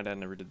and shit. My dad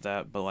never did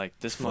that, but like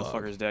this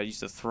motherfucker's dad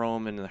used to throw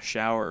him in the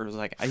shower. It was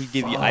like he'd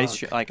give you ice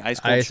cold Ice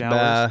showers.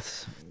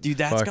 baths. Dude,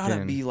 that's gotta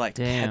fucking- be like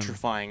Damn.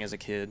 petrifying as a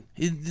kid.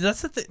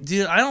 That's the thing,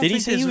 dude. I don't Did think he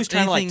say he there's was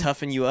trying to like anything-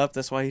 toughen you up?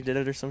 That's why he did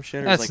it or some shit?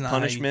 Or it That's was not like how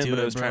you punishment, do but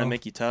it it, was trying to bro.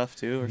 make you tough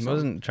too, or He something.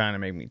 wasn't trying to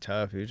make me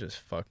tough. He was just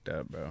fucked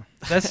up, bro.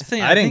 That's the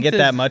thing. I didn't think get that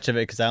there's- much of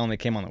it because I only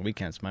came on the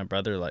weekends. My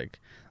brother, like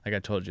I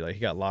told you, like he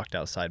got locked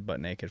outside butt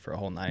naked for a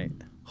whole night.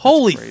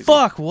 Holy crazy.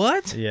 fuck!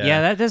 What?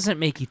 Yeah, that doesn't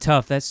make you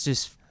tough. That's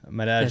just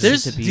my dad.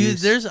 There's- just-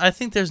 abuse. I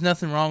think there's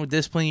nothing wrong with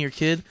disciplining your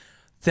kid.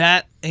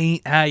 That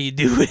ain't how you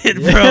do it,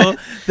 bro.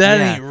 That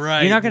yeah. ain't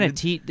right. You're not gonna dude.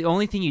 teach. The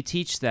only thing you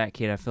teach that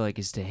kid, I feel like,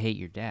 is to hate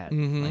your dad.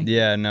 Mhm. Like,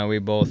 yeah, no, we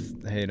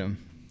both hate him.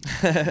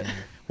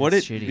 What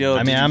That's did shitty. yo? I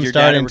mean, did I'm your dad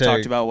starting ever to-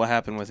 talked about what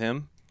happened with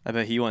him? I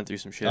bet he went through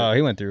some shit. Oh,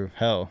 he went through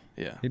hell.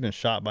 Yeah. He'd been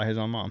shot by his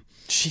own mom.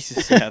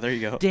 Jesus. Yeah. There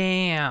you go.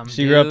 Damn.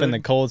 She grew up in dude. the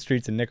cold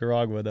streets of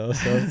Nicaragua, though.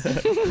 So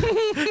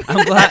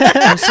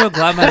I'm so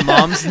glad my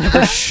mom's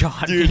never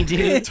shot me,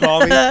 dude.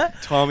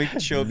 Tommy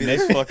showed me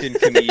this fucking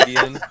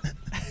comedian.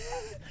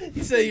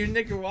 You say you're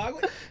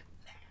Nicaraguan?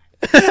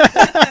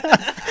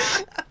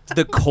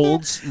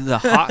 the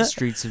hot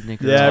streets of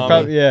Nicaragua. Yeah,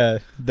 probably. Yeah,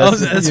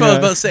 That's what I was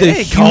about to say. The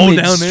Hey, cold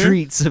humid down there.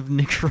 streets of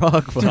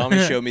Nicaragua. Tommy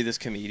showed me this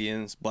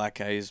comedian, this black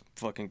guy, his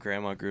fucking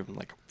grandma grew up in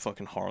like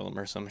fucking Harlem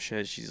or some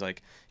shit. He's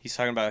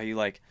talking about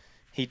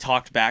he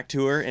talked back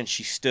to her and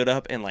she stood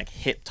up and like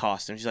hip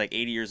tossed him. She's like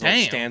 80 years old,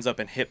 stands up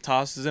and hip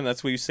tosses him.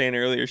 That's what you were saying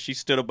earlier. She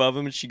stood above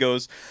him and she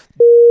goes,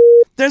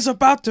 "There's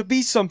about to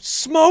be some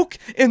smoke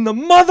in the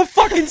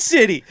motherfucking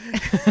city."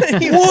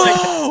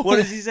 Whoa! Like, what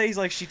does he say? He's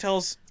like, she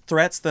tells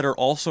threats that are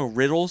also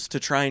riddles to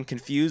try and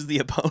confuse the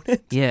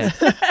opponent. Yeah.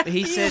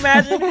 He said,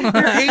 imagine your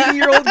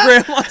 80-year-old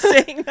grandma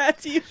saying that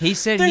to you. He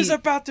said there's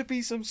about to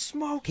be some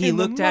smoke. He in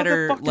looked the at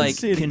her like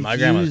city. confused. My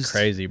grandma's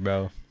crazy,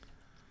 bro.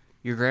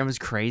 Your grandma's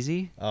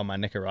crazy? Oh, my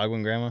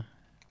Nicaraguan grandma.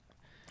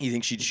 You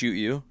think she'd shoot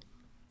you?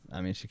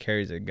 I mean, she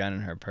carries a gun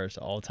in her purse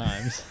at all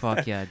times.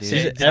 Fuck yeah,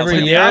 dude. Every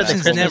like, year, the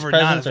options Christmas never not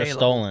presents are available.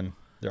 stolen.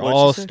 They're What'd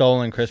all you say?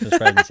 stolen Christmas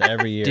presents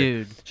every year.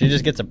 Dude. She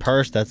just gets a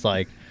purse that's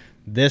like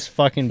this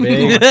fucking Monster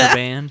big.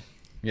 band.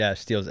 Yeah,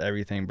 steals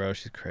everything, bro.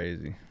 She's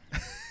crazy.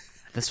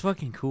 That's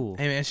fucking cool.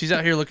 Hey man, she's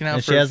out here looking out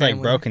And for she her has like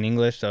family. broken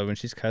English, so when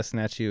she's cussing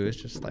at you, it's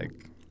just like,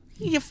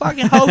 You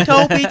fucking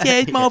hoto bitch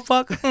ass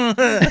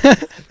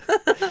motherfucker.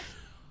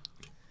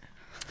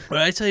 But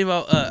I tell you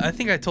about, I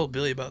think I told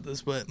Billy about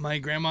this, but my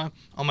grandma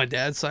on my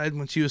dad's side,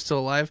 when she was still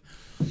alive,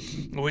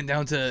 I went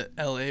down to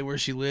L.A. where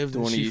she lived, The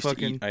and one who she used to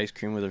fucking eat ice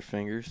cream with her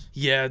fingers.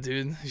 yeah,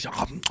 dude.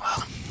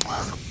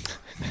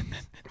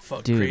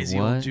 Fuck Dude, crazy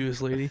what? old Jewish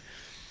lady.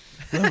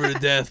 Love her to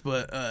death,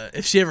 but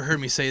if she ever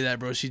heard me say that,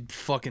 bro, she'd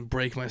fucking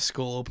break my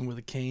skull open with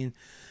a cane.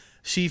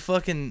 She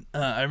fucking,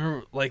 I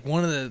remember, like,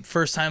 one of the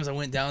first times I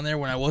went down there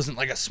when I wasn't,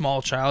 like, a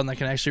small child and I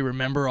can actually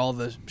remember all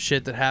the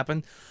shit that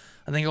happened.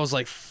 I think I was,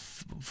 like,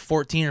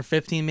 14 or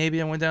 15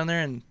 maybe I went down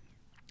there, and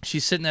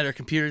she's sitting at her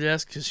computer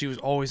desk because she was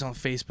always on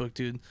Facebook,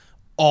 dude.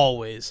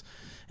 Always.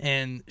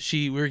 And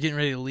we were getting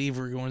ready to leave.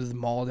 We were going to the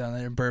mall down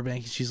there in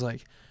Burbank, and she's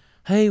like,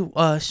 "Hey,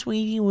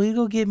 sweetie, will you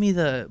go get me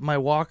my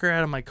walker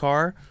out of my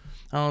car?"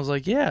 And I was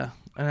like, "Yeah."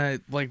 And I,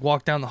 like,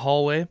 walked down the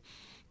hallway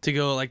to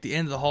go, like, the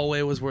end of the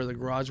hallway was where the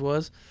garage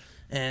was.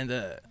 And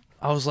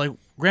I was like,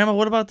 "Grandma,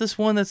 what about this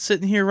one that's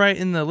sitting here right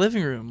in the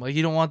living room? Like,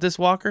 you don't want this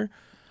walker?"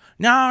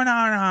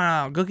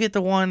 No. Go get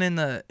the one in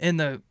the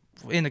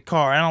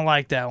car. I don't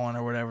like that one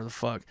or whatever the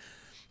fuck.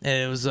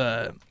 And it was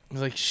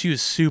like she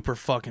was super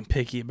fucking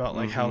picky about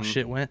like how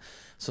shit went.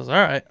 So I was like,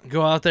 all right,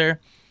 go out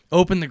there,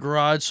 open the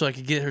garage so I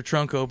could get her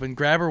trunk open,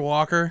 grab her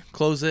walker,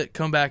 close it,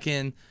 come back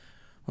in.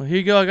 Well, here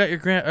you go.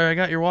 I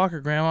got your walker,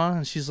 Grandma.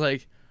 And she's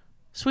like,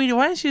 "Sweetie,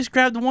 why didn't you just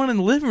grab the one in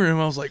the living room?"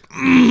 I was like,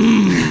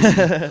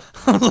 I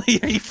was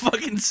like, "Are you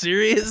fucking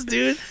serious,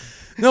 dude?"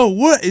 No,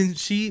 what? And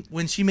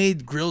when she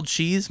made grilled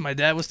cheese, my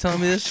dad was telling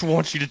me this. I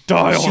want you to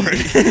die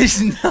already.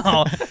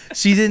 No,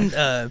 she didn't.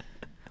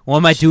 Why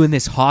am I doing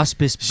this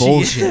hospice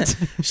bullshit?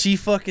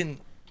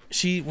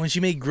 When she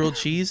made grilled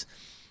cheese,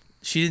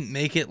 she didn't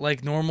make it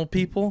like normal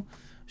people.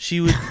 She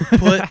would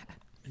put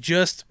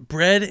just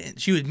bread.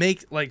 She would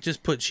make like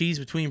just put cheese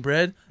between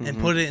bread and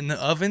put it in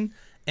the oven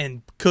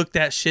and cook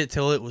that shit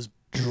till it was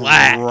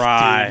black,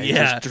 Dry, dude.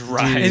 Yeah, just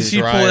dry. and she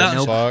Dry pulled as out.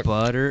 No fuck.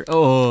 butter.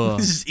 Oh,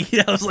 Just eat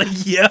it. I was like,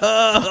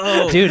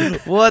 "Yo,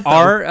 dude, what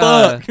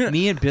the fuck?"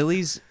 me and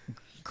Billy's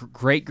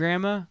great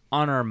grandma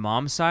on our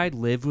mom's side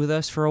lived with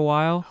us for a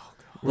while.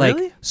 Like,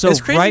 Really? so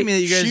It's crazy right, to me that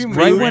you guys she moved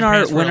right your when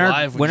our grandparents were when our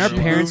alive when our she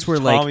parents were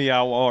Moved like, Tommy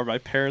out while my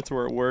parents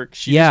were at work.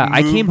 She yeah, just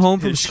I came moved home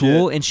from his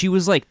school shit. and she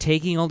was like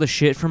taking all the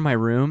shit from my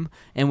room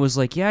and was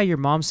like, "Yeah, your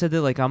mom said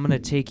that like I'm gonna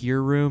take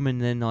your room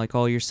and then like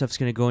all your stuff's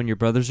gonna go in your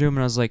brother's room."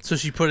 And I was like, So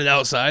she put it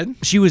outside.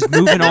 she was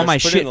moving all my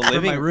Put it shit in the from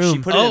living my room.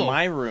 She put it in Oh.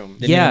 my room.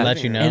 Didn't Yeah, even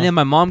let you know. And then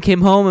my mom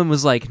came home and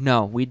was like,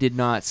 "No, we did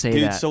not say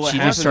Dude, that." so what She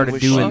happened just started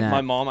was doing my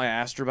that. mom, I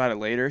asked her about it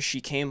later. She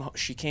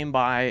came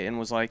by and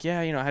was like,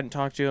 "Yeah, I hadn't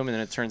talked to him." And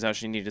then it turns out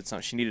she needed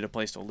a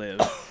place to live.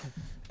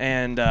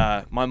 And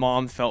my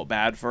mom felt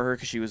bad for her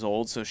because she was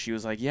old, so she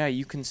was like, "Yeah,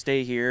 you can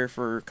stay here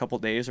for a couple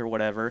days or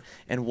whatever."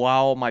 And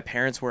while my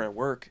parents were at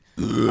work,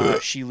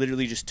 she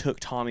literally just took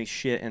Tommy's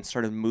shit and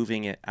started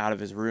moving it out of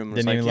his room. And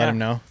was Didn't like, even yeah. let him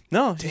know.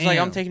 No, she's like,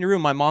 "I'm Damn. taking your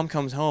room." My mom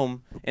comes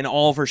home and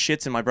all of her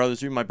shit's in my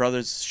brother's room. My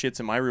brother's shit's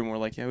in my room. We're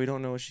like, "Yeah, we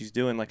don't know what she's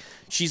doing." Like,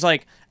 she's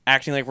like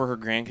acting like we're her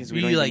grandkids. We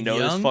Were don't you, even like, know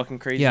young? this fucking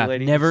crazy Yeah,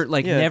 lady. never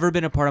Yeah.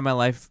 been a part of my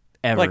life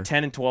ever. Like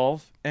 10 and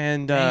 12.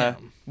 And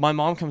Damn. my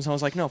mom comes home and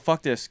was like, "No,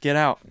 fuck this. Get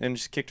out." And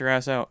just kicked her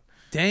ass out.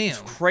 Damn.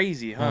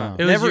 Crazy, huh?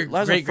 It was Never, your that was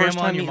her great-grandma first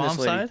on time your meeting this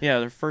mom's lady. side? Yeah,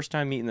 their first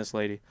time meeting this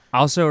lady. I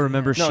also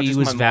remember No, she just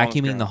was my mom's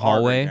vacuuming grandma, the our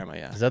hallway. great-grandma,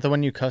 yeah. Is that the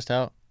one you cussed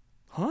out?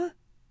 Huh?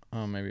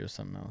 Oh, maybe it was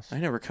something else. I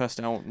never cussed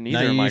out neither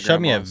No, of you my showed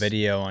me a grandmas.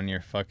 video on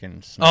your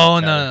fucking. Oh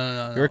Snapchat.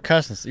 no. You were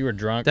cussing. You were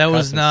drunk. That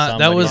was cussing not.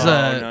 That was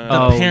somebody out.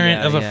 No, the no.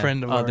 parent of a yeah.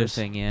 friend of Other ours.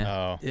 thing, yeah.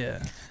 Oh.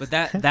 Yeah, But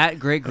that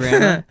great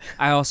grandma,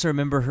 I also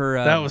remember her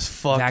that was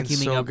fucking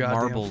vacuuming so up goddamn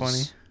marbles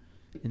funny.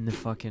 in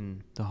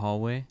the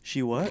hallway.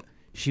 She what?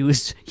 She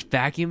was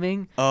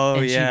vacuuming Oh,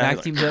 and yeah.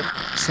 she vacuumed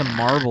up some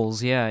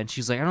marbles, yeah. And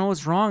she's like, "I don't know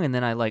what's wrong." And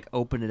then I like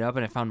opened it up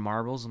and I found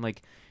marbles. I'm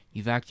like,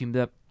 "You vacuumed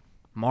up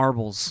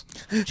marbles?"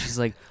 She's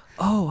like,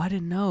 "Oh, I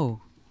didn't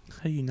know."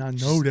 How do you not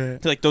know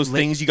that? Like those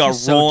things you got You're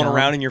so rolling dumb.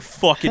 around in your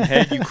fucking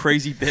head, you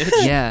crazy bitch.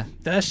 Yeah.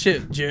 That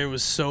shit, Jared,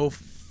 was so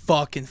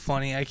fucking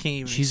funny. I can't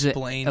even She's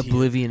explain a to you.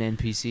 Oblivion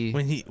NPC.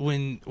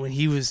 When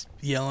he was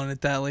yelling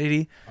at that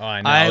lady, Oh,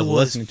 I know. I was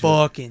listening to it.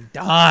 fucking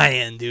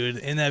dying, dude.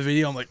 In that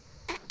video, I'm like,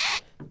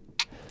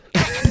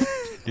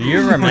 Do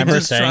you remember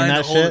just saying trying that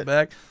to hold it shit?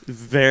 back.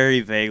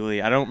 Very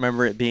vaguely. I don't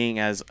remember it being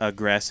as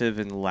aggressive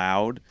and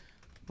loud.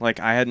 Like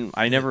I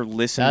never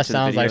listened That to the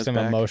sounds like videos some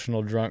back.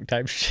 emotional drunk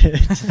type shit.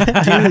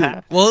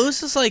 Dude, well, it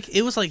was just like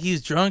he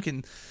was drunk,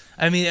 and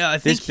I mean, I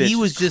think This bitch he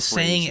was is just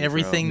crazy, saying bro.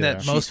 everything Yeah.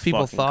 that most She's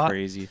people fucking thought.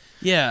 crazy.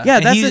 Yeah, Yeah,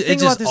 and that's he- the it thing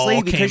just about this all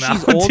lady because came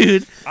she's out, old.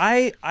 dude.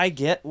 I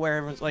get where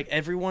everyone's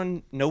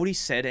like nobody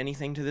said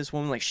anything to this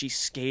woman. Like she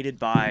skated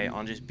by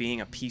on just being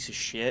a piece of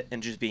shit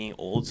and just being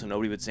old, so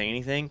nobody would say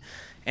anything.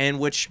 And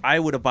which I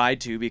would abide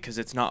to because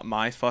it's not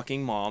my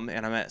fucking mom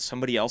and I'm at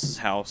somebody else's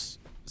house.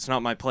 It's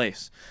not my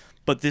place.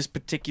 But this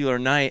particular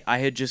night, I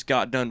had just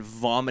got done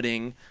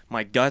vomiting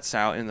my guts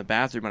out in the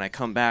bathroom, and I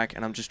come back,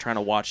 and I'm just trying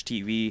to watch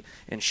TV,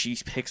 and she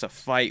picks a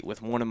fight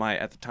with one of my,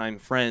 at the time,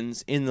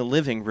 friends in the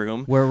living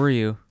room. Where were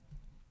you?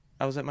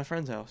 I was at my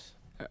friend's house.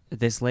 At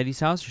this lady's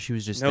house, or she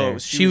was just No, there? it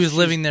was, She was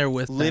living there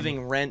with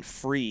living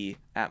rent-free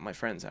at my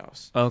friend's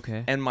house.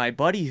 Okay. And my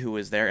buddy who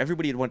was there,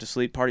 everybody had went to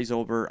sleep, party's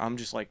over. I'm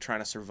just like trying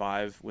to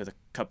survive with a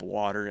cup of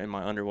water and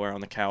my underwear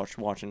on the couch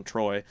watching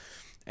Troy.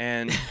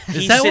 And Is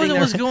he's that what sitting it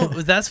there- was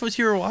going? That's what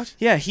you were watching?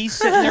 Yeah, he's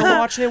sitting there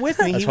watching it with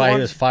me. That's why he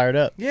wanted- was fired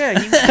up. Yeah,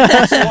 he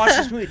wants to watch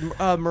this movie.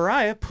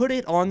 Mariah put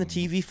it on the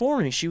TV for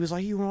me. She was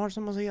like, "You want to watch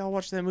something?" I was like, "Yeah, I'll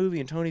watch that movie."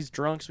 And Tony's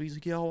drunk, so he's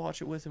like, "Yeah, I'll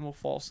watch it with him. We'll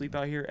fall asleep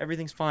out here.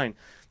 Everything's fine."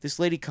 This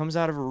lady comes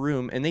out of her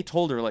room, and they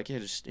told her like, "Yeah,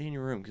 just stay in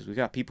your room because we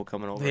got people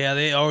coming over." Yeah,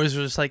 they always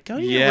were just like, go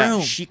to your Yeah,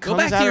 room. she Go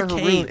comes back out to of your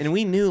her cave. room, and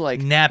we knew like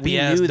Nappy we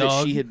ass knew that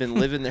dog. she had been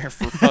living there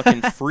for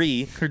fucking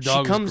free. Her dog she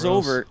was comes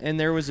gross. over, and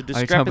there was a Are you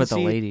talking about the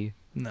discrepancy lady?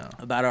 No.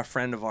 about a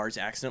friend of ours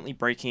accidentally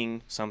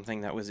breaking something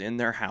that was in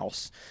their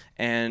house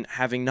and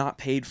having not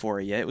paid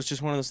for it yet. It was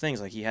just one of those things,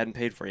 like he hadn't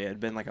paid for it yet. It had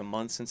been like a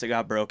month since it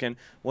got broken.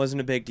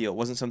 Wasn't a big deal. It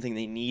wasn't something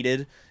they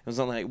needed. It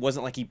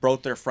wasn't like he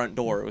broke their front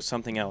door. It was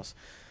something else.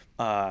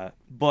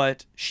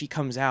 But she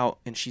comes out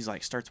and she's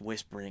like starts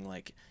whispering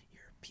like,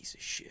 "You're a piece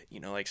of shit,"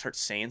 like starts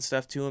saying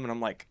stuff to him, and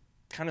I'm like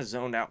kind of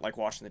zoned out, like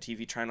watching the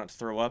TV, trying not to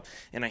throw up,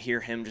 and I hear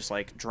him just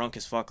like drunk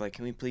as fuck, like,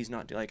 "Can we please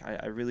not do, like,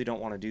 I really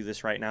don't want to do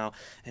this right now."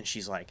 And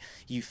she's like,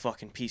 "You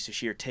fucking piece of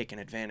shit, you're taking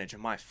advantage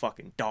of my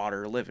fucking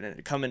daughter living in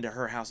it, come into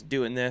her house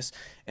doing this."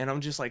 And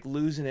I'm just like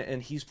losing it,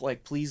 and he's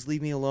like, "Please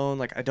leave me alone,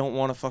 like I don't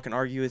want to fucking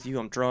argue with you,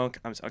 I'm drunk,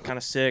 I'm kind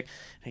of sick."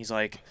 And he's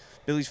like,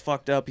 "Billy's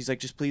fucked up," he's like,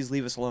 "Just please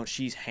leave us alone."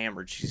 She's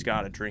hammered, she's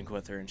got a drink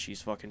with her, and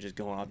she's fucking just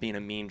going on being a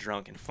mean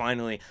drunk. And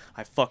finally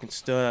I fucking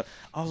stood up.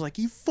 I was like,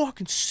 "You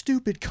fucking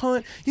stupid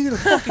cunt, you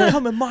gonna fucking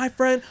come at my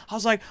friend?" I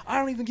was like, "I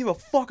don't even give a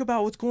fuck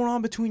about what's going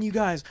on between you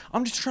guys.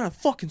 I'm just trying to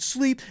fucking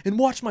sleep and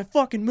watch my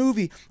fucking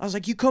movie." I was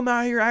like, "You come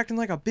out here acting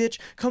like a bitch,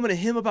 coming to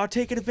him about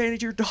taking advantage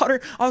of your daughter."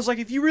 I was like,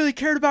 "If you really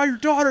cared about your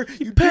daughter,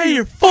 you'd Pay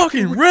your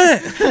fucking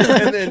rent.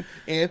 And then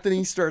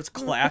Anthony starts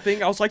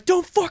clapping. I was like,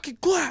 "Don't fucking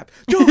clap.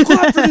 Don't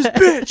clap for this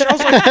bitch." I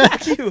was like,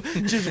 "Fuck you."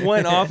 Just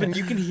went off, and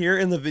you can hear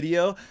in the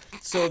video.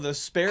 So the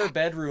spare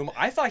bedroom,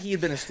 I thought he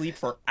had been asleep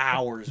for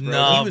hours, bro.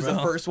 No, He was the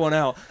bro. first one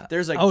out.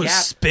 There's a I was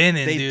gap.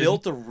 spinning, They dude.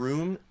 built a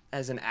room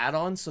as an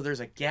add-on, so there's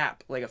a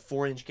gap, like a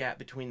 4-inch gap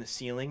between the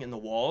ceiling and the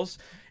walls.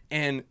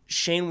 And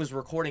Shane was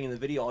recording in the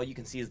video. All you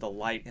can see is the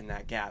light in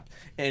that gap,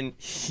 and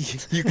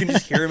you can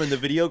just hear him in the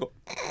video go,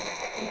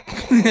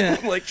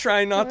 like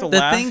trying not to The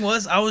laugh. thing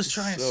was, I was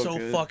trying So so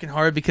good. fucking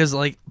hard because,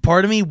 like,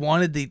 part of me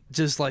wanted to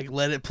just, like,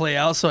 let it play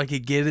out so I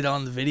could get it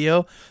on the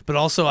video. But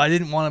also, I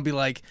didn't want to be,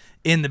 like,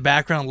 in the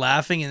background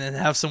laughing and then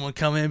have someone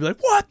come in and be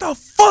like, "What the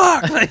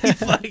fuck?" Like,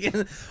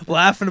 fucking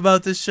laughing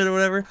about this shit or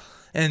whatever.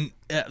 And,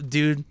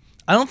 dude,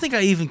 I don't think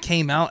I even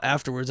came out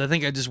afterwards. I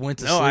think I just went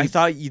to No, sleep. I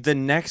thought the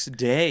next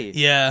day.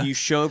 Yeah. You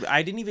showed.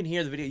 I didn't even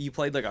hear the video. You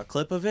played like a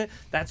clip of it.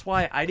 That's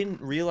why I didn't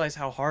realize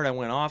how hard I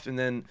went off. And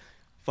then,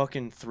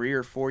 fucking 3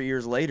 or 4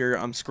 years later,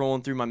 I'm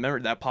scrolling through my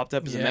memory. That popped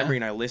up as a Yeah. memory,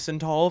 and I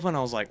listened to all of it. And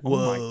I was like, "Oh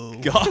Whoa. my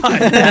god!" I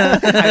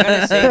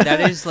gotta say,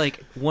 that is like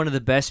one of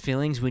the best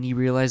feelings when you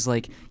realize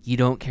like you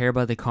don't care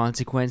about the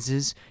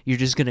consequences. You're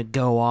just gonna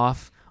go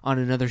off on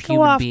another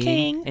human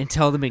being and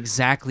tell them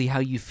exactly how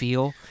you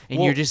feel, and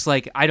Well- you're just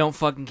like, I don't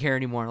fucking care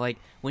anymore. Like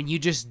when you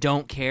just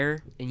don't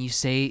care and you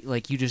say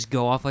like you just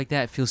go off like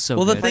that, it feels so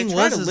Well, the good. thing I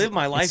try was to is live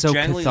my life so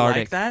generally cathartic.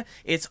 like that.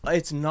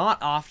 It's not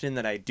often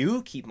that I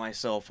do keep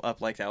myself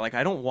up like that. Like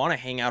I don't want to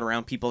hang out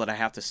around people that I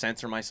have to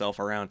censor myself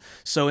around.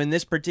 So in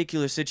this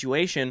particular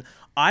situation,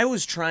 I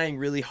was trying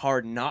really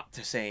hard not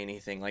to say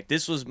anything. Like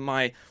this was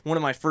one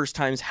of my first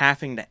times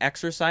having to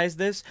exercise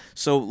this.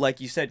 So like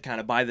you said, kind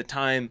of by the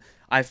time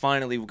I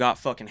finally got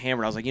fucking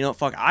hammered, I was like, you know what,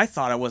 fuck, I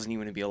thought I wasn't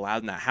even gonna be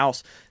allowed in that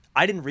house.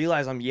 I didn't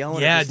realize I'm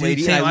yelling Yeah, at this dude,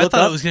 lady. same. And I look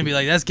thought up, it was going to be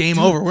like, that's game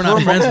over. We're not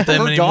her friends with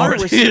them her daughter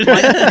anymore, was dude.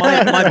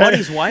 my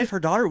buddy's wife, her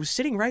daughter was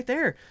sitting right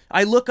there.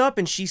 I look up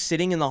and she's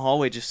sitting in the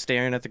hallway just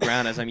staring at the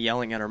ground as I'm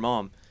yelling at her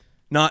mom.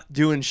 not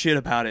doing shit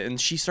about it. And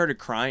she started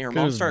crying. Her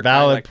mom started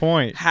valid crying.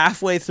 Like, point.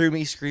 halfway through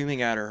me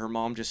screaming at her, her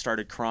mom just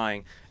started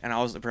crying. And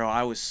I was like,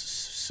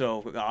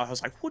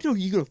 what are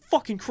you gonna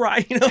fucking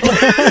cry? You know,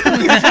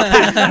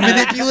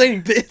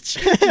 manipulating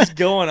bitch, just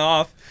going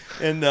off.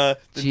 And the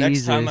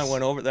next time I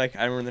went over, like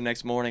I remember the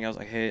next morning, I was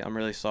like, hey, I'm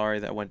really sorry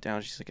that went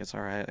down. She's like, it's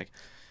all right. Like,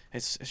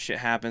 it's shit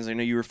happens. I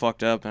know you were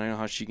fucked up, and I know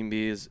how she can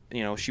be. Is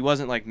she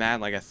wasn't like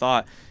mad like I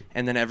thought.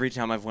 And then every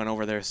time I've went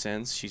over there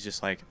since, she's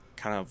just like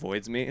kind of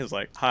avoids me. It's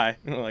like, hi,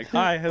 like,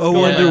 hi. How's it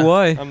going? Wonder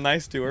why. I'm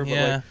nice to her, but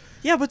like,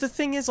 yeah. But the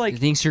thing is, like, he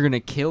thinks you're gonna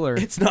kill her.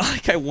 It's not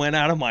like I went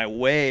out of my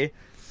way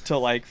to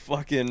like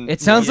fucking.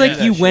 It sounds like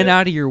you went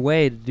out of your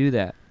way to do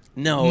that.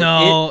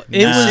 No,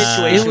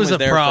 it was a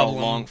problem. For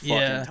a long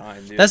fucking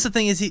time, dude. That's the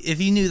thing is, if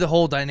you knew the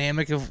whole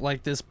dynamic of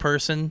like this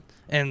person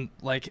and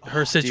like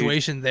her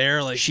situation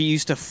there, like she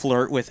used to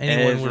flirt with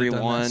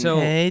everyone. So,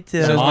 it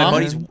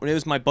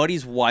was my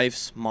buddy's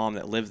wife's mom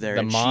that lived there.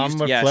 The and mom she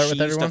would flirt with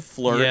everyone. Used to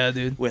flirt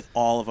dude. with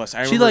all of us.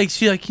 She like,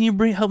 can you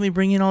help me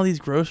bring in all these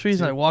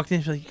groceries? And I walked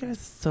in, she's like, you guys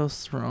are so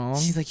strong.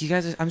 She's like, you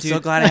guys, I'm so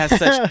glad I have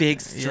such big,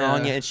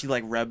 strong. And she'd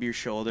like rub your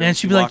shoulder. And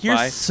she'd be like,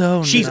 you're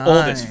so. She's nice.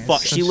 old as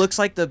fuck. She looks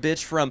like the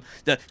bitch from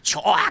the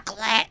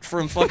chocolate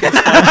from fucking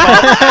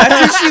SpongeBob.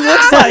 That's what she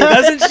looks like,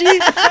 doesn't she?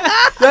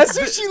 That's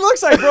what she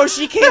looks like, bro.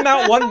 She came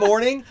out one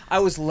morning. I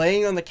was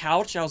laying on the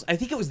couch. I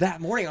think it was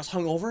that morning. I was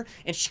hungover,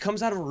 and she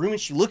comes out of her room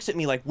and she looks at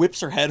me like whips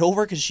her head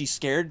over because she's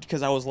scared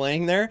because I was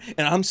laying there,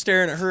 and I'm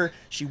staring at her.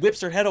 She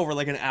whips her head over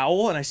like an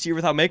owl, and I see her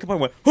without makeup. I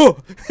went, oh,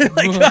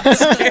 like got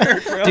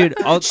scared, bro. Dude,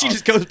 she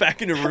just goes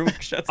back into her room.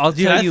 And shuts I'll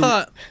tell you. I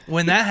thought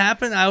when that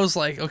happened, I was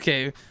like,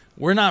 okay,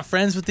 we're not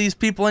friends with these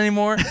people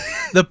anymore.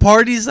 The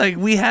parties like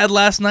we had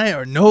last night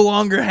are no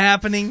longer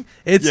happening.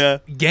 It's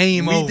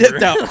game over. We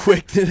dipped out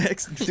quick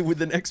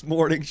the next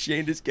morning.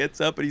 Shane just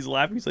gets up and he's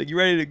laughing. He's like, "You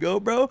ready to go,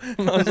 bro?"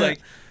 And I was like,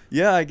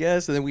 "Yeah, I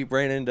guess." And then we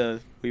ran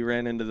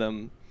into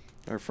them,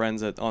 our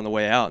friends on the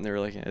way out, and they were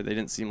like, they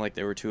didn't seem like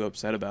they were too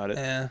upset about it.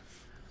 Yeah.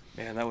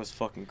 Man, that was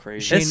fucking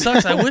crazy. It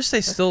sucks. I wish they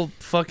still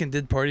fucking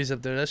did parties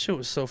up there. That shit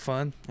was so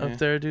fun up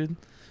there, dude.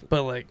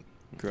 But like,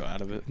 grow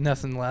out of it.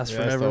 Nothing lasts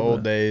forever. That's the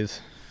old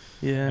days.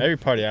 Yeah. Every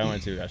party I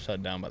went to got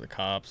shut down by the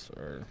cops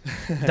or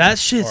that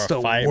shit's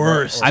the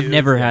worst. I've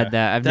never had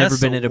that. I've never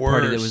been at a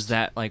party that was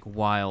that like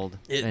wild.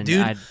 Dude,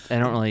 I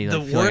don't really like,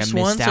 the feel worst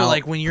like I missed ones out. are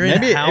like when you're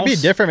in a house. It'd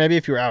be different maybe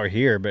if you were out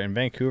here, but in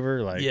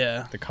Vancouver, like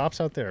the cops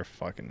out there are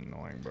fucking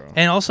annoying, bro.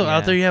 And also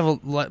out there you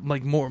have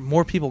like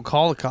more people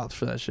call the cops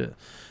for that shit.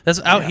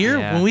 That's out here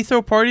when we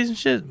throw parties and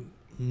shit.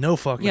 No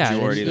fucking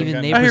majority.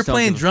 Even out here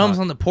playing drums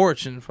on the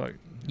porch and fuck.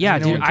 Yeah,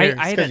 dude,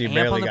 I had an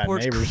amp on the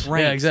porch cranked.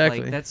 Yeah,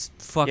 exactly. Like, that's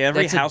fuck. Yeah,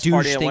 every that's house a douche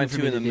party I thing went for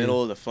to me in the do.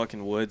 middle of the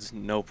fucking woods,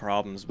 no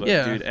problems. But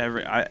dude,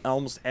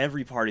 almost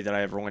every party that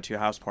I ever went to,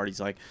 house parties,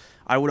 like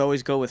I would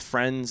always go with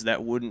friends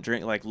that wouldn't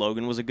drink. Like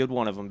Logan was a good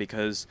one of them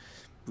because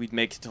we'd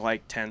make it to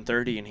like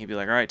 10:30 and he'd be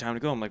like, all right, time to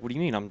go. I'm like, what do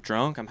you mean? I'm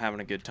drunk. I'm having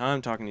a good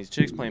time talking to these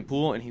chicks, playing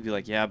pool. And he'd be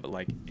like, yeah, but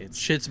like it's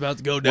shit's about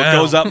to go down.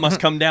 What goes up must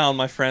come down,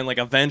 my friend. Like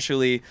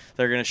eventually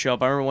they're gonna show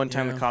up. I remember one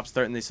time the cops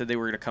threatened. They said they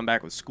were gonna come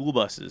back with school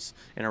buses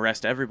and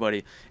arrest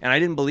everybody. And I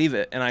didn't believe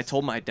it. And I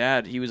told my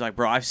dad. He was like,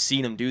 bro, I've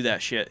seen him do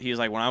that shit. He was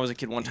like, when I was a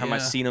kid, one time I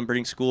seen him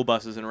bring school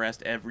buses and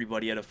arrest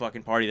everybody at a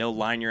fucking party. They'll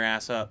line your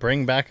ass up.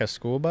 Bring back a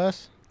school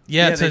bus?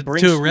 Yeah,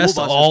 to arrest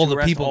all the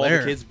people there.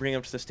 The kids bring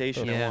them to the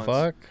station.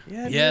 Fuck.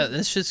 Yeah,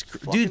 that's just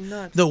dude.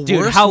 Nuts. The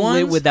worst how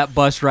ones? lit would that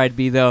bus ride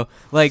be though?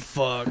 Like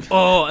fuck.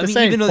 Oh, I This mean,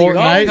 ain't even though you're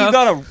Fortnite. You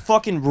got a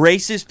fucking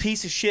racist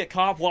piece of shit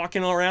cop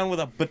walking around with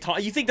a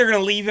baton. You think they're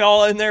gonna leave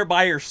y'all in there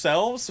by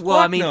yourselves? Well,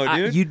 Fuck I mean, no,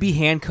 dude. you'd be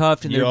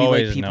handcuffed and You there'd be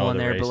always like people know in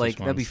the there, but racist like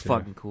that'd be ones, too.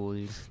 fucking cool,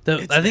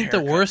 dude. I think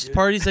the worst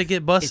parties that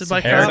get busted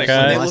by haircut. cops.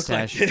 When they Haircut. look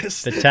like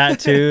this. The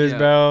tattoos,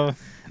 bro.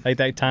 Like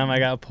that time I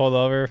got pulled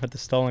over with the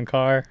stolen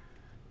car.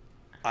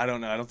 I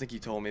don't know. I don't think you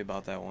told me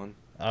about that one.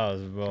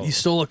 You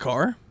stole a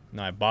car?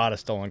 No, I bought a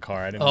stolen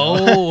car. I didn't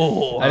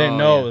know. I didn't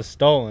know it was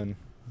stolen,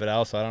 but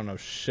I don't know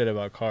shit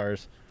about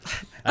cars.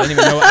 I didn't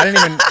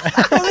even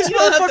This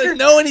motherfucker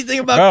know anything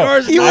about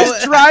cars. He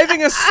was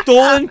driving a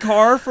stolen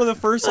car for the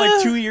first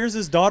like 2 years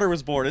his daughter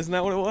was born. Isn't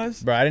that what it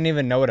was? Bro, I didn't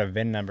even know what a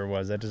VIN number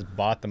was. I just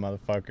bought the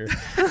motherfucker.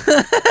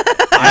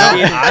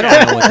 I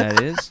don't know what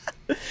that is.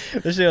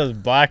 This shit was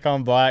black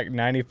on black,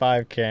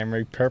 95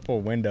 Camry, purple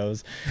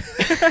windows.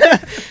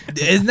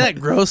 Isn't that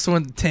gross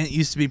when the tent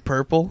used to be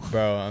purple?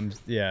 Bro,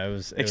 it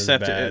was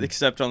bad.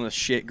 Except on the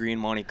shit green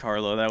Monte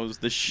Carlo. That was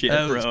the shit,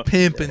 That bro. was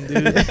pimping,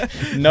 dude.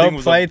 No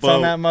was a plates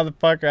on boat. that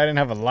motherfucker. I didn't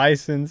have a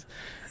license.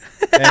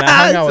 And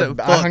I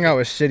hung out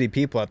with shitty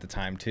people at the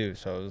time, too.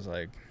 So it was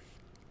like...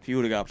 If you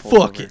would have got pulled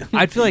Fuck over. it.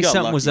 I'd feel like You got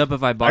something was lucky. up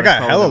if I bought I got a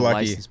car hella with a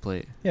lucky. license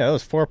plate. Yeah, there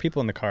was 4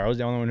 people in the car. I was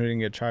the only one who didn't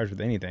get charged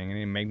with anything. It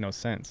didn't make no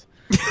sense.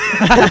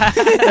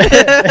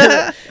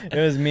 It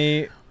was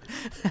me,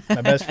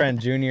 my best friend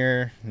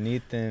Junior,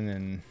 Nathan,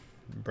 and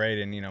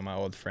Braden. You know, my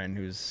old friend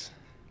who used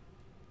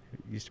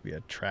to be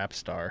a trap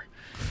star.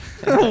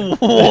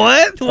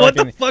 What? What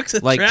the fuck's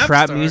a Like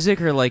trap star?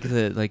 music or like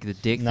the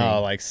dick thing?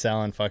 No, like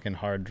selling fucking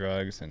hard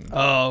drugs and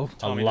Oh,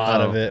 a lot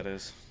of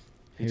it.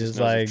 He was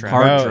like,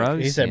 hard bro,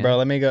 drugs. He said, bro,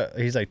 let me go.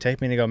 He's like,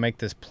 take me to go make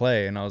this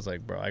play. And I was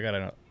like, bro, I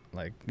gotta,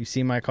 like, you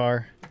see my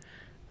car?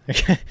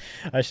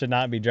 I should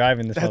not be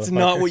driving this. That's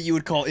not what you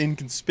would call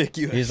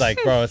inconspicuous. He's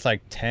like, bro, it's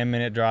like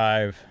 10-minute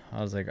drive.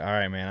 I was like, all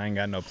right, man, I ain't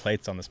got no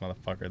plates on this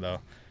motherfucker though.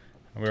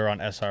 We were on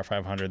SR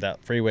 500,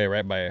 that freeway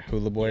right by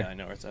Hula Boy. Yeah, I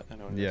know where it's at. I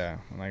know where it is. Yeah,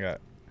 and I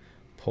got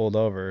pulled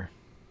over,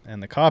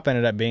 and the cop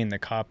ended up being the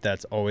cop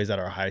that's always at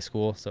our high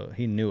school, so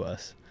he knew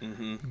us.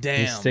 Mm-hmm. Damn.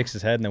 He sticks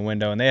his head in the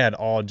window, and they had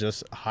all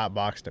just hot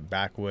boxed at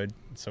backwood.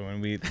 So when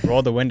we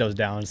rolled the windows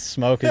down,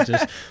 smoke is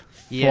just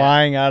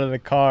flying out of the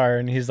car,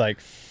 and he's like,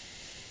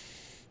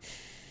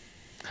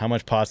 "How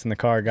much pot's in the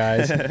car,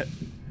 guys?"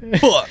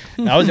 Fuck.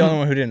 I was the only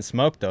one who didn't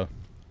smoke though.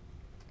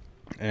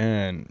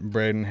 And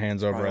Braden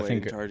hands over, I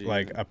think,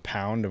 like a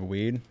pound of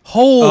weed.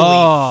 Holy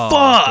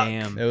fuck!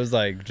 Damn. It was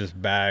like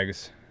just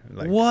bags.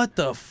 Like, what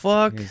the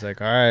fuck? He's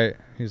like, all right.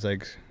 He's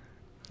like,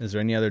 is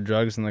there any other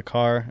drugs in the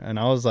car? And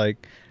I was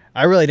like,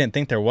 I really didn't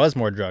think there was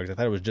more drugs. I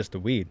thought it was just the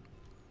weed.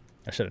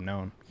 I should have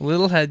known.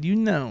 Little had you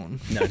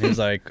known. No, he was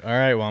like, all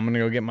right, well, I'm going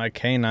to go get my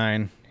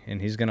K9,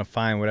 and he's going to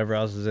find whatever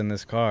else is in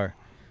this car.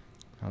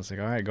 I was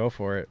like, all right, go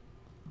for it.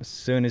 As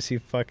soon as he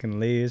fucking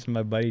leaves,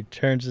 my buddy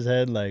turns his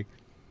head like,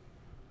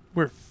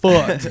 we're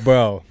fucked.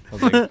 bro. I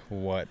was like,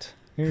 what?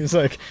 He was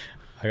like,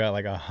 I got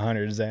like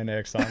 100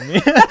 Xanax on me.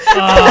 Fuck.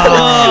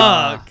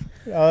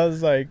 I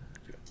was like,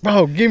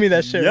 bro, give me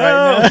that shit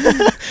right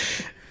now.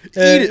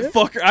 Eat it,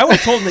 fucker. I would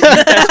have told him to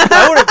eat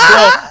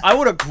that. I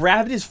would have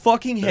grabbed his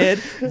fucking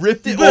head,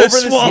 ripped it over the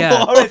swallow.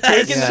 Yeah. I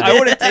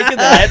would have taken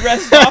the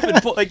headrest off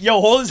and put, like, yo,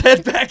 hold his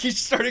head back. He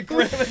started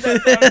grabbing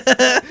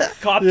that.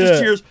 Cop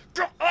just cheers.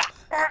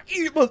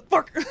 Eat it,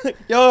 motherfucker.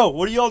 Yo,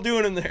 what are y'all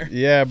doing in there?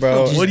 Yeah,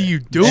 bro. What are you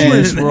doing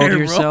Juice in WRLD there,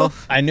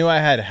 yourself. I knew I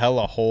had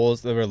hella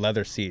holes. There were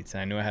leather seats,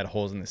 and I knew I had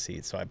holes in the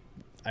seats. So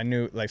I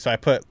knew, like, so I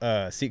put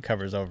seat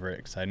covers over it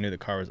because I knew the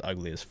car was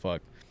ugly as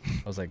fuck.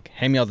 I was like,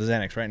 hand me all the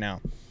Xanax right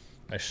now.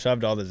 I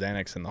shoved all the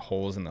Xanax in the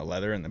holes in the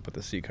leather and then put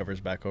the seat covers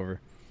back over.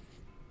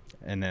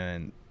 And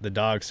then the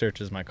dog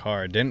searches my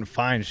car, didn't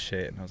find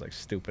shit. And I was like,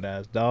 stupid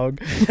ass dog.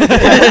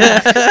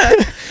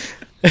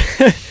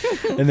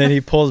 And then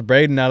he pulls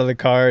Braden out of the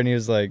car and he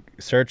was like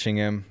searching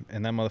him.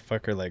 And that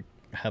motherfucker like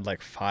had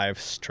like 5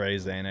 stray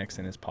Xanax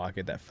in his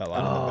pocket that fell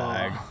out of the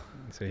bag.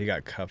 So he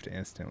got cuffed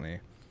instantly.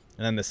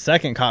 And then the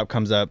second cop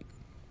comes up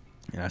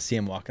and I see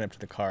him walking up to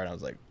the car and I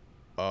was like,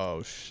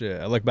 oh shit.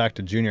 I look back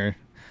to Junior,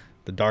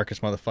 the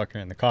darkest motherfucker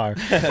in the car.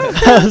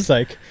 I was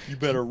like, you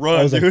better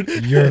run, dude.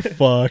 Like, you're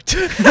fucked.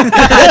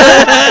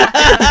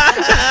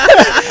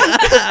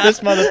 This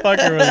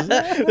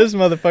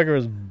motherfucker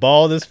was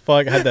bald as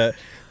fuck, had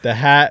the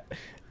hat,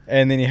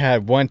 and then he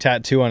had one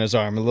tattoo on his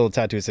arm, a little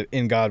tattoo that said,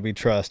 "In God We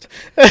Trust."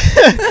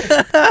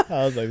 I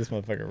was like, this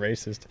motherfucker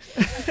racist.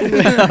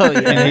 Oh,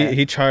 yeah. And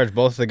he charged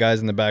both of the guys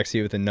in the back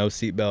seat with a no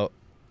seatbelt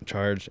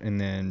charge, and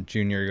then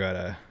Junior got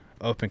a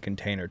open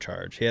container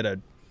charge. He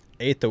had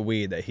ate the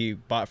weed that he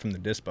bought from the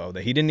dispo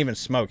that he didn't even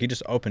smoke. He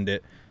just opened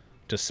it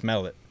to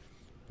smell it,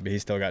 but he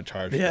still got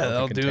charged. Yeah, for the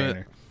that'll open do container.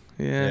 it.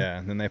 Yeah.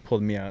 And then they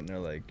pulled me out and they're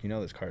like, you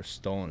know, this car's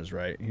stolen is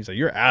right. He's like,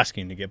 you're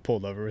asking to get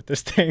pulled over with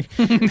this thing.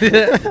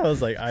 I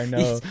was like, I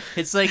know.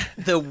 It's like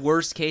the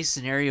worst case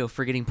scenario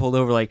for getting pulled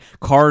over. Like,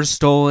 cars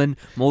stolen,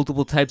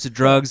 multiple types of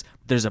drugs.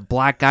 There's a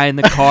black guy in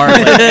the car.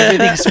 Like,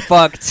 everything's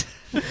fucked.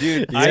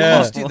 Dude,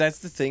 that's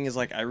the thing is,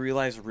 like, I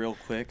realized real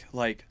quick,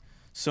 like,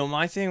 so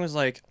my thing was,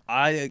 like,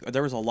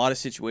 there was a lot of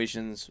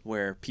situations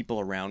where people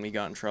around me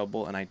got in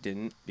trouble and I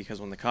didn't,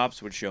 because when the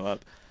cops would show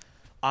up,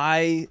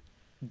 I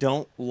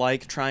don't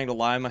like trying to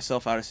lie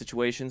myself out of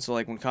situations. So,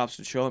 like, when cops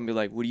would show up and be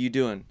like, what are you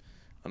doing?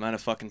 I'm at a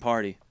fucking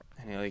party.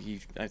 And you're like,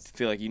 I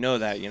feel like you know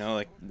that, you know,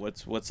 like,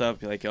 what's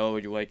up? You're like, oh,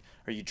 you're like,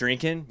 are you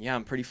drinking? Yeah,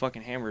 I'm pretty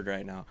fucking hammered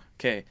right now.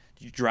 Okay,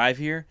 did you drive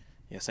here?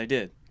 Yes, I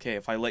did. Okay,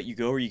 if I let you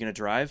go, are you going to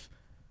drive?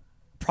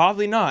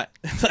 Probably not.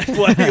 Like,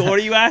 what are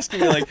you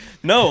asking me? Like,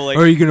 no. Like,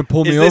 are you gonna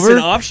pull me over? Is this an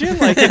option?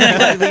 Like,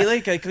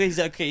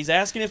 he's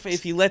asking if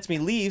he lets me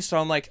leave. So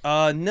I'm like,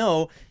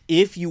 no.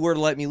 If you were to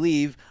let me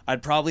leave,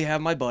 I'd probably have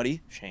my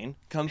buddy Shane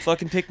come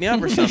fucking pick me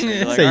up or something.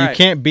 Like, so you right.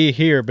 can't be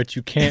here, but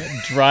you can't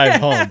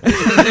drive home.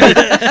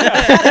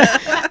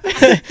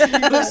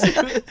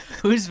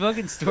 Whose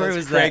fucking story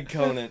was Craig that?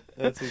 Conant.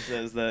 That's who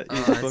says that.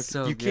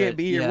 So you good. can't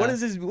be here. Yeah. What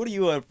is this? What are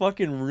you, a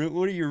fucking?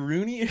 What are you,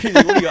 Rooney?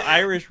 What are you,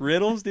 Irish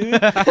riddles,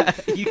 dude?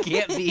 You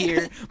can't be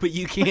here, but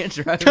you can't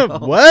drive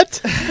home.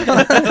 What?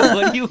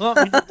 What do you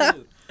want me to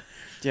do?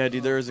 Yeah,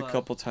 dude, there was a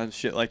couple times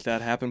shit like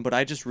that happened, but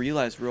I just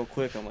realized real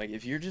quick, I'm like,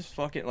 if you're just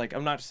fucking, like,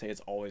 I'm not to say it's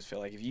always feel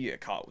like if you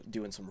get caught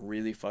doing some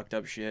really fucked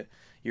up shit,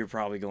 you're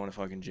probably going to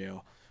fucking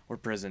jail or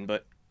prison,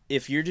 but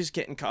if you're just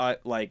getting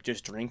caught, like,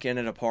 just drinking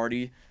at a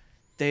party,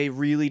 they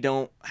really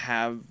don't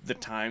have the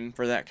time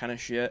for that kind of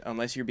shit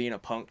unless you're being a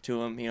punk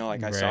to them. You know,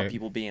 like, I saw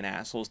people being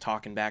assholes,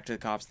 talking back to the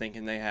cops,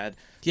 thinking they had.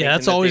 Yeah,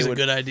 that's always a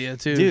good idea,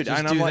 too. Dude, just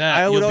and do I'm like, that,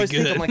 I would you'll always be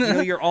think, good. I'm like, you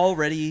know, you're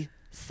already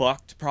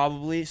fucked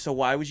probably, so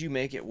why would you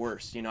make it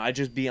worse? You know, I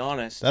just be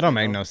honest. That don't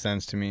make no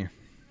sense to me.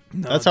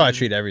 No, that's how I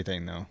treat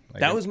everything, though. Like,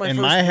 that was my in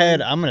first my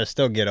head. move. I'm gonna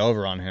still get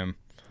over on him.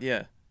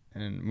 Yeah.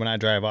 And when I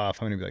drive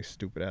off, I'm gonna be like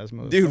stupid ass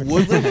motherfucker. Dude,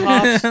 Woodland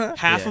cops,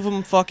 half of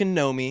them fucking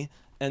know me.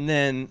 And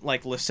then,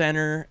 like, La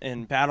Center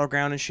and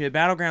Battleground and shit.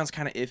 Battleground's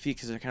kind of iffy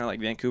because they're kind of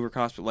like Vancouver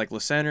cops, but, like, La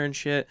Center and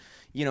shit,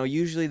 you know,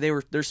 usually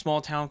they're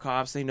small town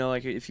cops. They know,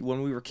 like,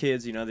 when we were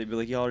kids, you know, they'd be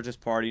like, y'all are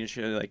just partying and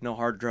shit, like, no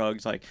hard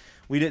drugs. Like,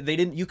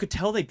 you could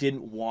tell they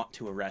didn't want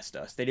to arrest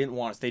us. They didn't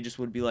want us. They just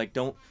would be like,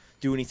 don't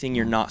do anything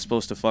you're not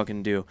supposed to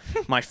fucking do.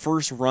 My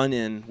first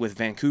run-in with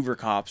Vancouver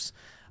cops,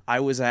 I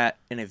was at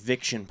an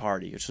eviction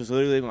party, which was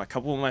literally a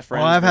couple of my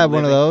friends. Oh, I've had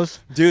one of those.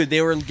 Dude,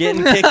 they were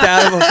getting kicked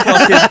out of a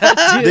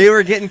fucking... Dude, they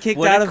were getting kicked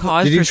out of...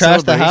 Cause Did you for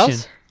trash the celebration.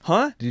 house?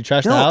 Huh? Did you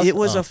trash the house? No, it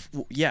was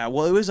it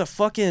was a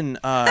fucking...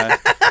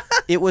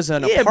 it was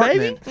an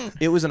apartment. Baby.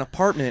 It was an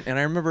apartment, and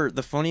I remember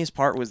the funniest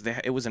part was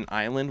it was an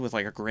island with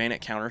like a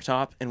granite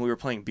countertop, and we were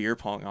playing beer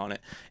pong on it.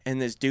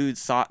 And this dude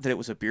thought that it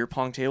was a beer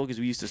pong table because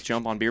we used to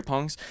jump on beer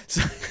pongs.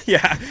 So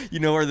yeah, you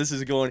know where this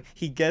is going.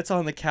 He gets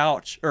on the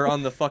couch or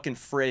on the fucking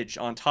fridge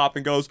on top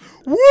and goes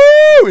woo,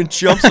 and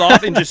jumps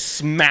off and just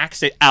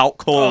smacks it out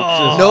cold.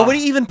 Nobody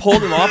even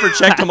pulled him off or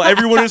checked him.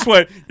 Everyone just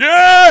went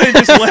yeah, and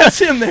just left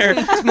him there.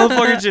 This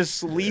motherfucker just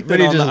sleeping But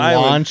he on just the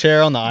island. lawn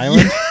chair on the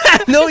island.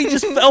 No, he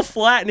just fell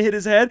flat and hit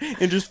his head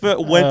and just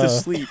went to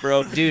sleep,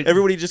 bro. Dude.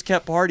 Everybody just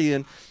kept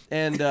partying.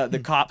 And the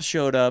cops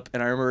showed up,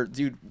 and I remember,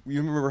 dude, you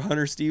remember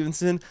Hunter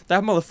Stevenson?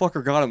 That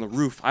motherfucker got on the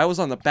roof. I was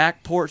on the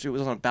back porch. It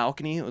was on a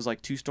balcony. It was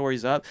like 2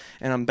 stories up.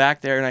 And I'm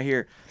back there, and I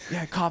hear,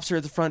 yeah, cops are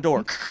at the front door.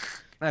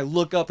 And I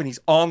look up, and he's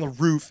on the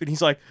roof, and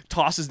he's like,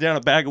 tosses down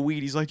a bag of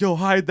weed. He's like, yo,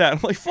 hide that. I'm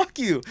like, fuck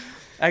you.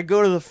 I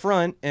go to the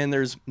front, and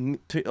there's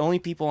only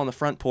people on the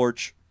front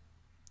porch.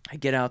 I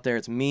get out there.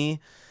 It's me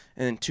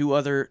and then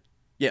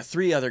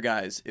 3 other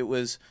guys. It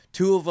was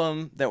 2 of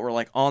them that were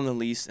like on the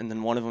lease, and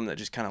then one of them that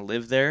just kind of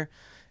lived there.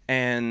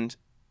 And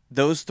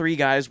those 3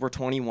 guys were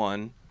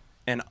 21,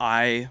 and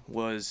I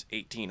was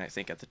 18, I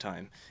think, at the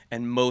time.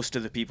 And most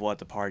of the people at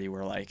the party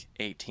were like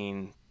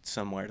 18,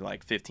 somewhere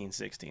like 15,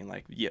 16,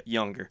 like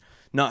younger,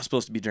 not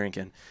supposed to be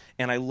drinking.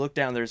 And I look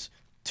down, there's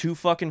 2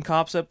 fucking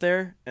cops up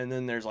there, and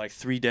then there's like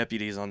 3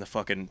 deputies on the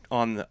fucking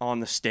on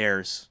the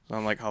stairs. So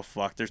I'm like, oh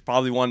fuck, there's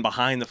probably one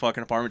behind the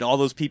fucking apartment. All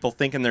those people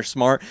thinking they're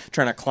smart,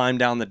 trying to climb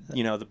down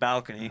the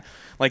balcony.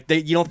 Like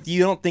you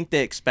don't think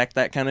they expect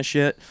that kind of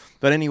shit.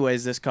 But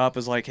anyways, this cop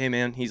is like, hey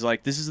man, he's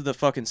like, this is the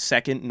fucking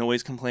second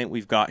noise complaint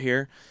we've got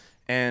here,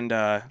 and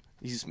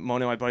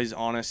one of my buddies,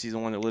 honest, he's the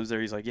one that lives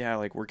there. He's like, yeah,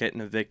 like we're getting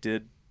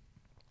evicted.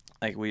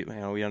 Like we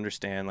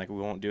understand, like we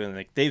won't do it.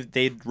 Like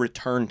they'd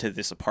returned to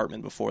this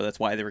apartment before. That's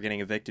why they were getting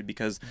evicted,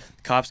 because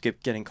the cops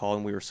kept getting called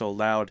and we were so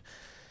loud.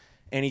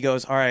 And he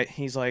goes, all right.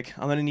 He's like,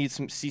 I'm gonna need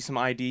see some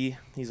ID.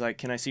 He's like,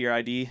 can I see your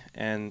ID?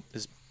 And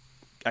this,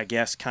 I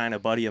guess, kind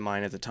of buddy of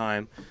mine at the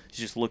time, he's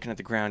just looking at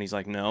the ground. He's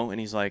like, no. And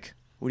he's like,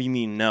 what do you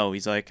mean no?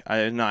 He's like,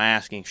 I'm not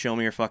asking. Show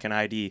me your fucking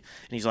ID.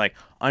 And he's like,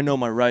 I know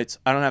my rights.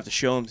 I don't have to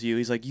show them to you.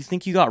 He's like, you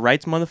think you got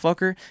rights,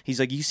 motherfucker? He's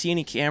like, you see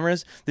any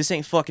cameras? This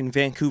ain't fucking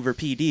Vancouver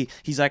PD.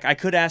 He's like, I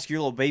could ask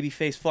your little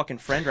baby-faced fucking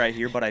friend right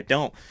here, but I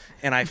don't.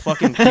 And I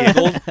fucking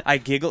giggled. I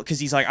giggled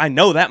because he's like, I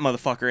know that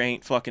motherfucker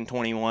ain't fucking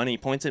 21. And he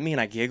points at me and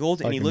I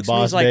giggled. And he looks at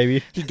me. He's like,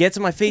 baby. He gets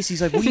in my face.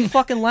 He's like, what are you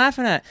fucking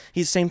laughing at?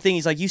 He's the same thing.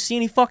 He's like, you see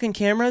any fucking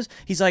cameras?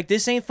 He's like,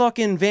 this ain't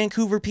fucking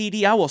Vancouver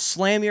PD. I will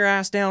slam your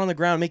ass down on the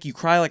ground, make you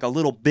cry like a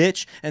little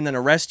bitch, and then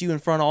arrest you in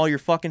front of all your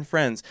fucking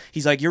friends.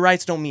 He's like, your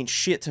rights don't mean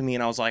shit to me.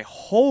 And I was like,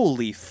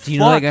 holy fuck, Do you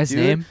know that guy's dude.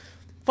 name?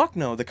 Fuck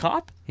no. The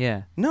cop?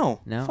 Yeah. No.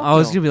 No? Fuck I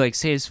was no. going to be like,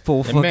 say his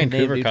full Them fucking name,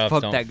 Vancouver dude. cops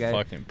Fuck don't that guy.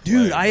 fucking play,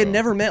 Dude, I had bro.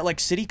 never met like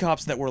city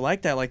cops that were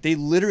like that. Like they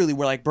literally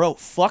were like, bro,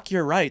 fuck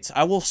your rights.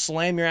 I will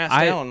slam your ass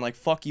down and like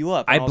fuck you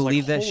up. And I was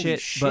believe like, that holy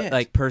shit, but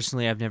like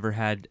personally, I've never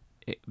had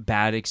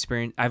bad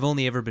experience. I've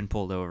only ever been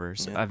pulled over,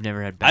 so I've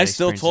never had bad I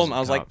still experiences told him, with I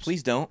was like, cops.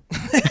 please don't.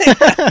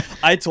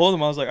 I told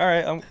him, I was like, all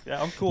right,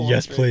 I'm cool.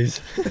 Yes, I'm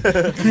straight.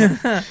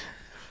 please.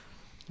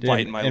 Dude,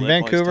 Biting my in lip while he's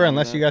Vancouver, telling me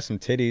unless that. you got some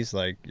titties,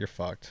 like you're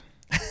fucked.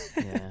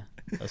 Yeah.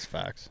 That's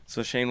facts.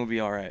 So Shane will be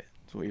all right.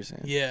 That's what you're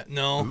saying. Yeah,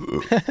 no.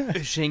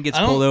 If Shane gets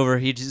I don't- pulled over,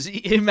 he just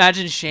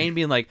imagine Shane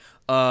being like,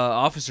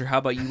 officer, how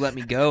about you let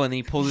me go? And then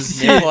he pulls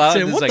his nipple out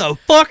Say, and what is like,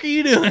 the fuck are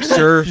you doing?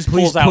 sir, Just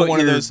please pulls out put one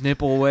of your those-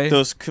 nipple away.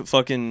 Those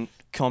fucking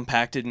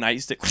compacted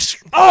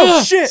nightsticks.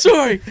 Oh shit!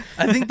 Sorry.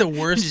 I think the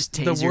worst, Just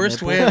the tase your worst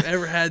nipple. way I've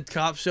ever had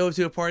cops show up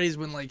to a party is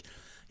when like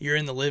you're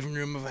in the living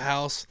room of a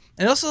house,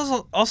 and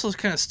also it's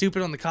kind of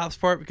stupid on the cops'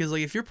 part because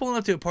like if you're pulling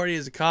up to a party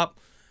as a cop,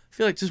 I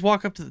feel like just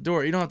walk up to the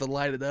door. You don't have to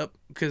light it up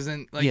because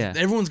then like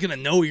everyone's gonna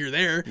know you're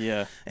there.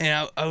 Yeah.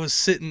 And I was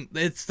sitting.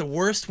 It's the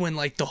worst when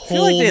like the I feel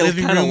whole like they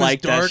living kind of room like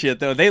is dark. that shit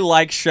though. They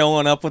like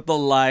showing up with the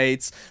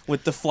lights,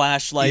 with the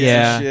flashlights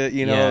Yeah. and shit.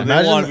 You know, Yeah. they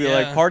Imagine- want to be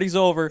like, Yeah. party's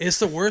over. It's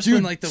the worst Dude,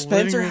 when like the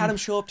Spencer living room. had him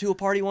show up to a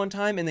party one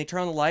time, and they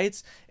turned on the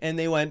lights, and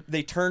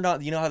they turned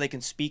on. You know how they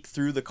can speak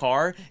through the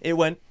car? It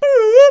went.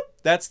 Boop.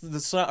 That's the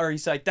song, or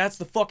he's like, that's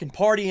the fucking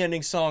party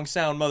ending song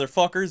sound,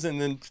 motherfuckers,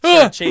 and then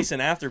start chasing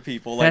after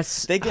people. Like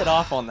they get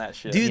off on that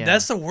shit. Dude, Yeah.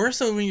 that's the worst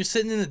though when you're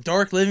sitting in the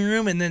dark living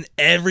room and then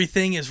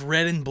everything is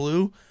red and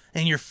blue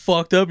and you're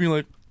fucked up and you're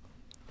like,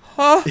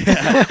 huh?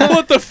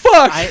 What the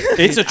fuck?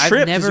 It's a I've trip.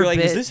 'Cause never you're like,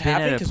 been- is this been at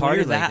happening? a Because when party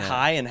you're like that that.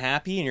 high and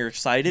happy and you're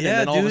excited, Yeah, and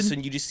then all of a dude.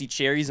 sudden you just see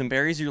cherries and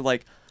berries, you're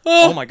like,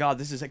 oh my god,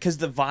 this is because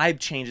the vibe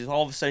changes.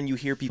 All of a sudden you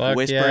hear people Fuck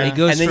whispering, yeah. It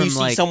goes and then you from, see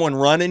like- someone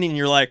running, and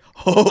you're like,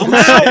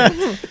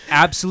 oh,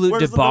 Absolute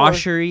Where's the door?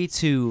 debauchery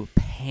to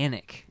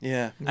panic.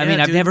 yeah. I mean,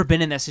 Yeah, I've dude. never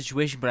been in that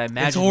situation, but I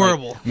imagine It's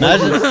horrible. Like,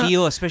 what it would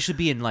feel, especially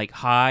being like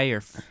high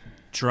or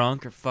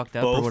drunk or fucked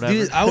up or Both. whatever.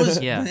 Dude, I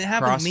was Yeah, when it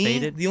happened to me.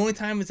 cross-faded. The only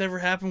time it's ever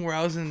happened where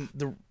I was in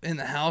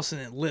the house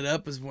and it lit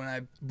up is when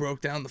I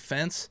broke down the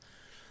fence.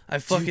 I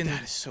fucking Dude,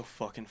 that is so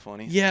fucking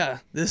funny. yeah.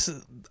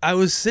 I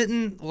was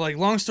sitting like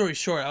long story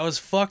short, I was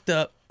fucked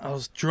up. I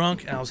was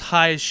drunk and I was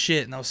high as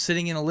shit, and I was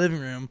sitting in a living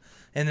room,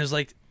 and there's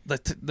like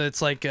there's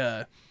like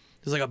a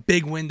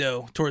big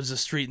window towards the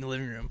street in the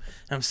living room,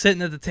 and I'm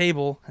sitting at the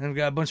table, and we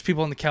got a bunch of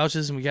people on the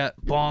couches, and we got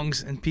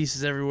bongs and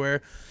pieces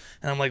everywhere,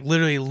 and I'm like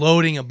literally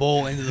loading a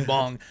bowl into the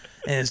bong,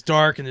 and it's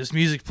dark, and there's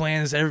music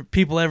playing, there's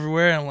people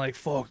everywhere, and I'm like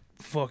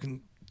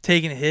fucking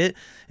taking a hit,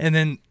 and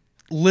then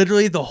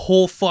literally the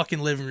whole fucking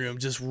living room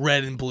just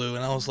red and blue,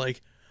 and I was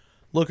like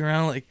looking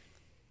around like,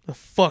 the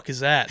fuck is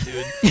that,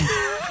 dude?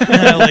 And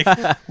I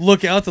like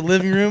look out the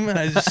living room and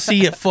I just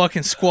see a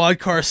fucking squad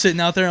car sitting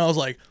out there, and I was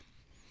like,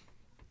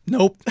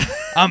 nope,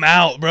 I'm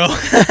out, bro.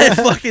 I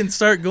fucking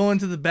start going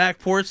to the back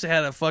porch. They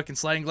had a fucking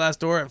sliding glass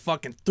door. I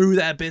fucking threw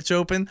that bitch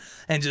open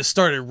and just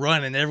started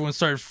running. Everyone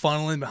started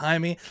funneling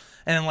behind me,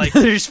 and like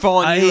They're just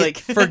following I you like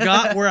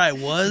forgot where I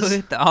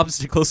was. the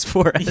obstacles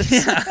for us.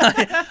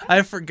 Yeah,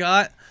 I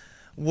forgot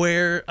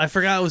where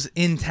I was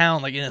in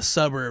town, like in a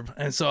suburb,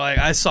 and so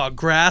I saw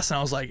grass and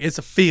I was like, it's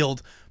a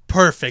field.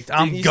 Perfect.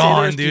 I'm Didn't you say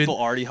gone, there's dude. People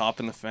already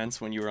hopping the fence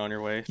when you were on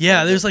your way.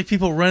 Yeah, there's like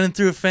people running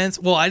through a fence.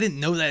 Well, I didn't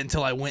know that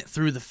until I went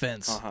through the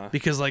fence,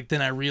 because like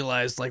then I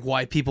realized like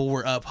why people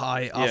were up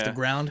high off Yeah. the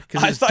ground,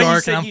 because I it's thought you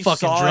dark said and I'm you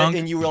fucking saw drunk. it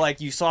and you were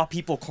like, you saw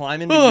people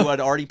climbing, but you had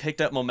already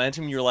picked up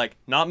momentum. You were like,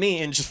 not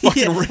me, and just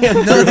fucking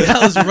ran. No, dude, I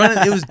was running.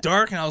 It was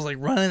dark and I was like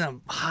running.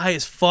 I'm high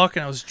as fuck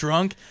and I was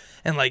drunk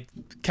and like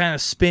kind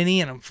of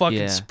spinny, and I'm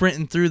fucking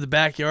sprinting through the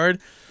backyard,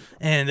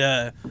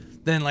 and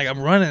then like I'm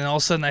running, and all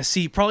of a sudden I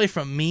see probably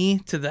from me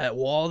to that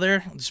wall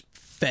there, just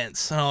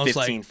fence, and I was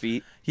 15 like,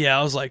 feet. yeah,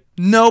 I was like,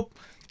 nope,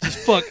 just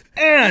fuck,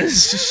 and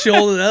just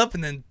shouldered up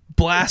and then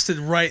blasted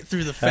right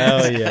through the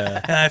fence. Hell yeah.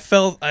 And I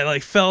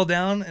fell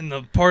down, and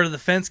the part of the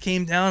fence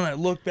came down, and I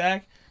looked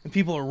back, and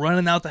people are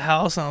running out the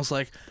house, and I was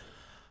like,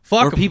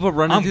 fuck, Were people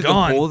running I'm through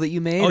gone. the hole that you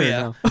made? Oh or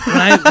yeah. no?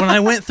 when I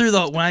went through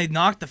when I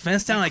knocked the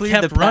fence down, I cleared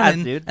kept the path,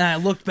 running, dude. and I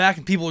looked back,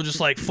 and people were just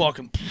like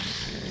fucking,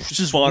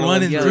 just funneling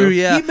running together. through.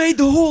 Yeah, He made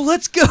the hole.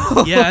 Let's go.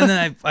 yeah. And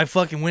then I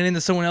fucking went into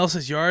someone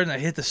else's yard, and I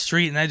hit the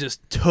street, and I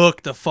just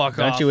took the fuck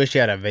Don't off. you wish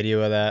you had a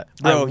video of that?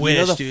 Bro, I you wish,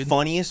 know the dude.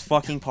 funniest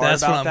fucking part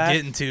That's about what I'm that?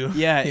 getting to.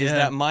 Yeah, is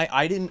that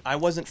I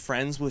wasn't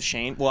friends with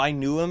Shane. Well, I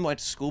knew him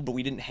at school, but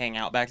we didn't hang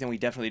out back then. We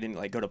definitely didn't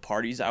like go to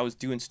parties. I was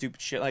doing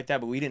stupid shit like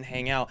that, but we didn't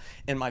hang out.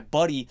 And my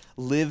buddy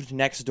lived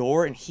next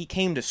door, and he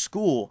came to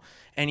school,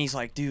 and he's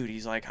like, dude,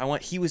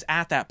 he was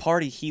at that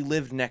party. He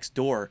lived next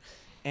door,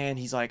 and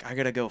he's like, I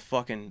gotta go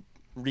fucking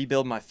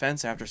rebuild my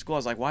fence after school. I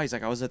was like, why? He's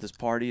like, I was at this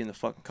party, and the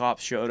fucking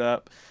cops showed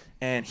up.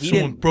 And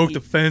Someone broke the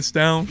fence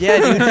down. Yeah,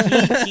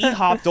 dude, he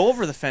hopped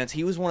over the fence.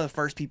 He was one of the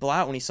first people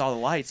out when he saw the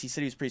lights. He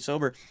said he was pretty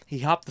sober. He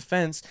hopped the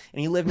fence,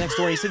 and he lived next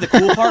door. And he said the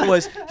cool part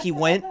was he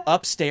went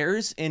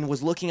upstairs and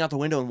was looking out the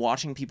window and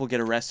watching people get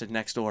arrested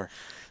next door.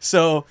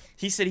 So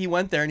he said he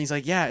went there, and he's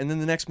like, yeah. And then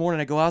the next morning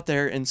I go out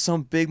there, and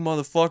some big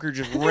motherfucker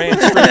just ran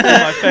straight through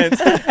my fence.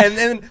 And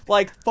then,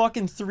 like,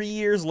 fucking 3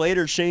 years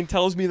later, Shane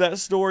tells me that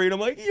story, and I'm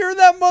like, you're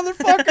that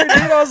motherfucker, dude.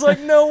 I was like,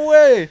 no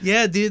way.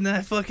 Yeah, dude, and then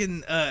I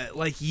fucking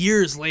like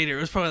years later, it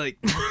was probably like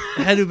it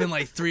had to have been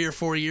like 3 or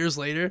 4 years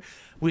later.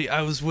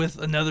 I was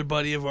with another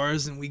buddy of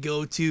ours, and we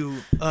go to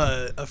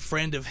a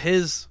friend of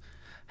his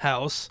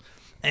house,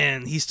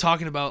 and he's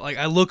talking about like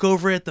I look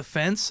over at the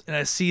fence and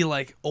I see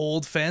like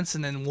old fence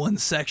and then one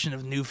section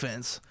of new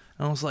fence,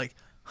 and I was like,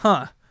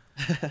 huh.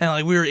 And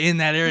like we were in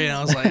that area, and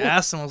I was like,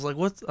 asked him, I was like,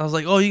 what? I was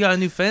like, oh, you got a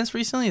new fence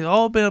recently? He's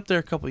all been up there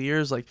a couple of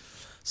years. Like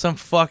some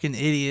fucking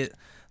idiot.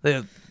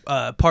 The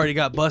party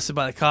got busted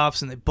by the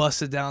cops, and they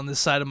busted down this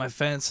side of my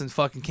fence and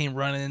fucking came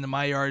running into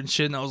my yard and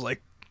shit. And I was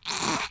like,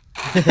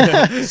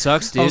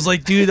 Sucks, dude. I was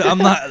like, dude, I'm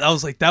not. I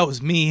was like, that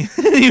was me.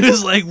 He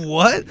was like,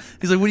 what?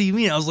 He's like, what do you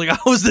mean? I was like, I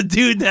was the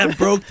dude that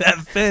broke that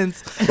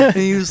fence. And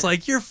he was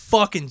like, you're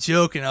fucking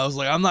joking. I was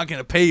like, I'm not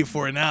gonna pay you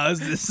for it now.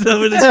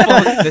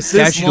 the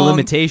statute of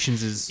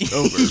limitations is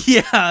over.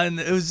 Yeah, and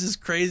it was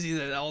just crazy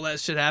that all that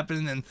shit happened.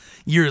 And then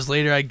years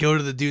later, I go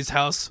to the dude's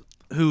house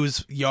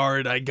whose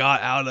yard I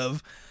got out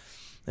of.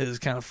 It was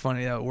kind of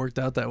funny how it worked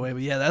out that way.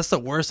 But yeah, that's the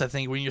worst, I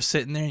think, when you're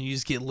sitting there and you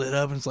just get lit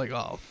up and it's like,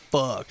 oh,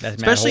 fuck.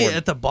 Especially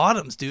at the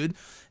bottoms, dude.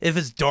 If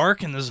it's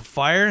dark and there's a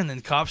fire and then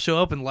cops show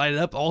up and light it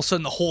up, all of a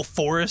sudden the whole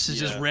forest is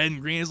just red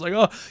and green. It's like,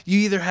 oh, you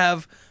either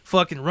have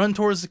fucking run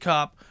towards the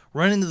cop,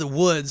 run into the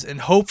woods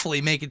and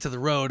hopefully make it to the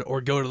road or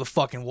go to the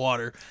fucking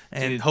water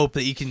and hope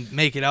that you can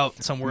make it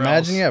out somewhere else.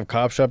 Imagine you have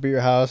cops show up at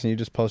your house and you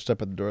just post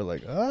up at the door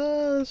like,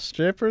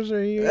 strippers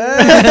are here.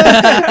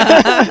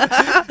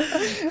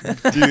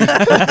 Dude,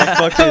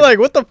 I'm like,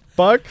 what the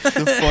fuck?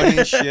 The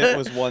funniest shit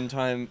was one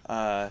time,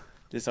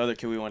 this other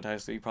kid we went to high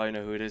school, you probably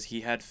know who it is.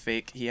 He had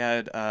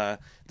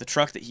the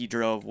truck that he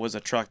drove was a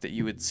truck that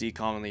you would see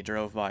commonly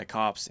drove by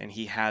cops, and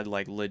he had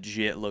like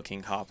legit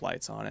looking cop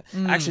lights on it.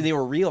 Actually, they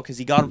were real because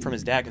he got them from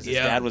his dad because his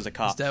dad was a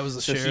cop. His dad was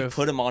the so sheriff. He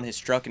put them on his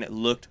truck and it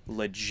looked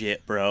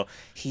legit, bro.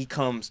 He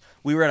comes,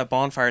 we were at a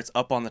bonfire, it's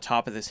up on the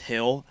top of this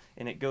hill,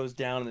 and it goes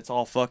down and it's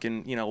all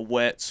fucking,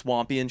 wet,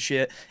 swampy and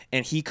shit,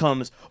 and he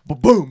comes,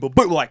 boom, boom,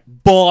 like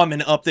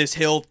bombing up this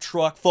hill,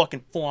 truck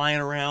fucking flying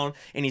around,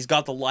 and he's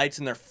got the lights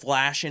and they're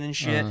flashing and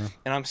shit,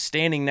 and I'm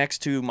standing next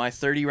to my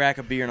 30 rack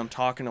of beer and I'm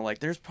talking to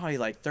there's probably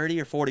like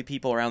 30 or 40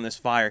 people around this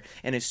fire,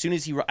 and as soon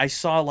as I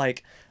saw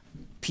like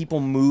people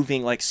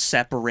moving, like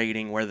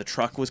separating where the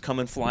truck was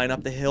coming flying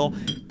up the hill,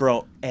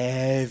 bro,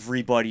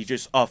 everybody,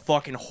 just a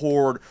fucking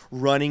horde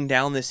running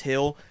down this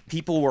hill.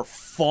 People were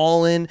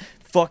falling,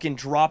 fucking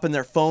dropping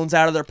their phones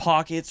out of their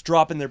pockets,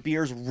 dropping their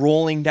beers,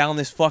 rolling down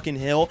this fucking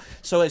hill.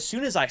 So as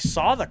soon as I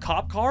saw the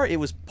cop car, it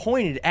was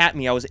pointed at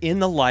me. I was in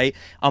the light.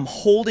 I'm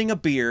holding a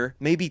beer,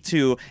 maybe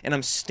two, and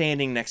I'm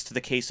standing next to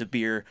the case of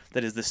beer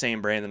that is the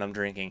same brand that I'm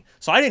drinking.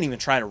 So I didn't even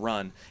try to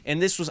run.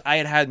 And I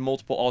had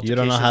multiple altercations you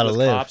don't know how with to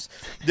live. cops.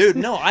 Dude,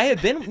 no, I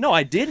did know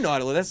how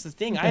to live. That's the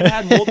thing. I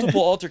had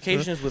multiple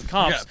altercations with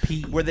cops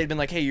where they'd been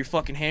like, hey, you're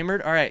fucking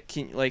hammered? All right,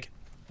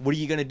 what are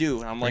you going to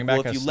do? And I'm like,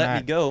 well, if you let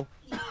me go...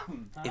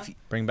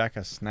 Bring back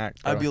a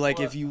snack, bro. I'd be like,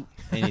 if you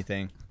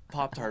anything,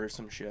 Pop-Tart or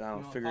some shit, I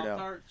don't figure it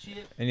out.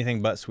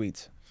 anything but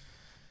sweets.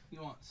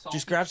 You want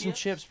Just grab some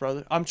chips,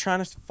 brother. I'm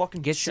trying to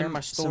fucking share my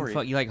story.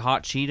 You like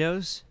hot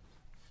Cheetos?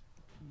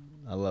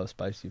 I love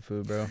spicy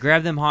food, bro.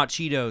 Grab them hot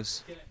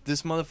Cheetos.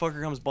 This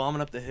motherfucker comes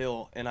bombing up the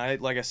hill, and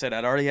like I said,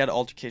 I'd already had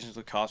altercations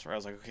with cops where I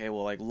was like, okay,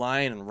 well, like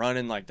lying and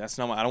running, like that's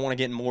not I don't want to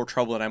get in more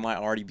trouble than I might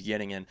already be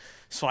getting in.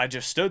 So I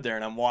just stood there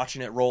and I'm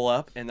watching it roll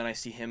up, and then I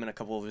see him and a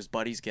couple of his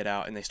buddies get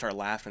out, and they start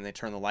laughing, and they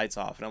turn the lights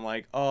off, and I'm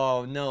like,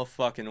 oh no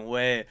fucking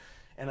way.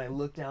 And I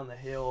look down the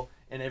hill,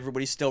 and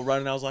everybody's still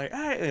running. I was like,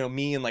 hey,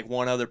 me and like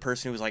one other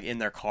person who was like in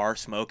their car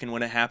smoking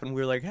when it happened.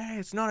 We were like, hey,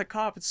 it's not a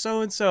cop, it's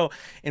so and so.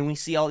 And we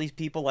see all these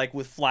people like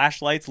with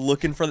flashlights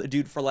looking for the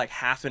dude for like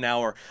half an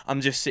hour.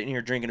 I'm just sitting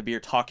here drinking a beer,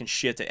 talking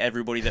shit to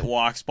everybody that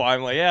walks by.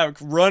 I'm like, yeah,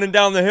 running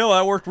down the hill,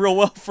 that worked real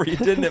well for you,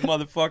 didn't it,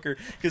 motherfucker?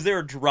 Because they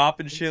were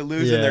dropping shit,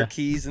 losing their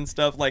keys and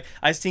stuff. Like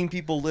I seen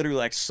people literally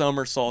like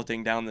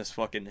somersaulting down this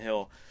fucking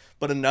hill.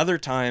 But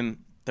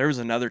there was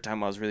another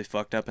time I was really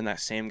fucked up, and that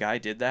same guy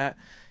did that.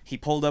 He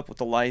pulled up with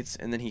the lights,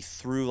 and then he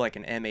threw like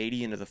an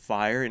M80 into the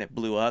fire, and it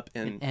blew up.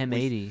 And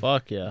M80.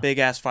 Fuck yeah. Big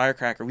ass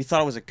firecracker. We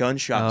thought it was a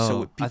gunshot,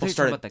 so people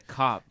started. About the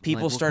cop.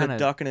 People started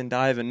ducking and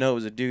diving. No, it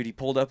was a dude. He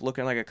pulled up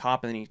looking like a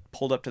cop, and then he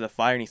pulled up to the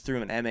fire, and he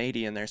threw an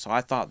M80 in there. So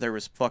I thought there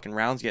was fucking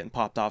rounds getting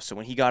popped off. So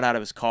when he got out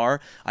of his car,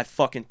 I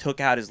fucking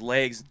took out his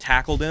legs and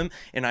tackled him,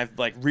 and I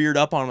like reared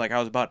up on him like I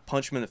was about to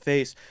punch him in the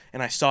face.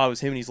 And I saw it was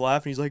him, and he's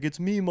laughing. He's like, "It's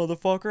me,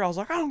 motherfucker." I was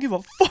like, "I don't give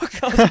a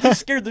fuck." I was like, "You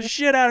scared the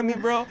shit out of me,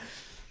 bro."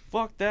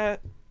 Fuck that.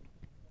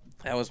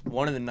 That was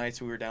one of the nights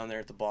we were down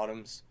there at the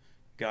Bottoms.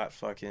 Got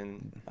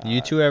fucking.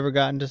 You two ever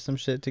got into some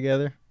shit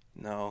together?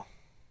 No.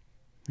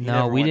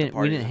 No, we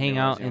didn't hang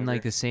out in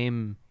like the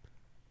same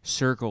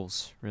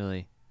circles,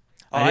 really.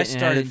 Oh, I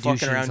started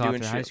fucking around doing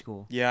shit. shit. High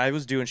school. Yeah, I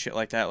was doing shit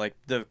like that. Like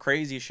the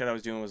craziest shit I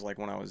was doing was like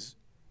when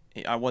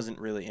I wasn't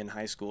really in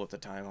high school at the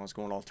time. I was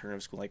going to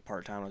alternative school like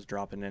part-time. I was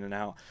dropping in and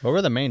out. What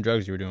were the main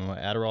drugs you were doing? What,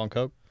 Adderall and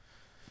Coke?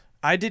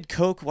 I did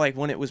coke like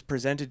when it was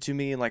presented to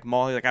me, and like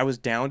Molly, like I was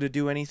down to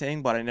do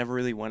anything, but I never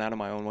really went out of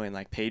my own way and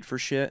like paid for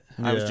shit.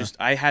 Yeah.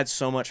 I had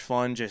so much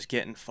fun just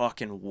getting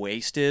fucking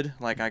wasted.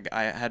 Like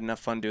I had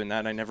enough fun doing that,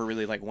 and I never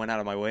really like went out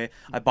of my way.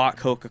 I bought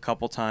coke a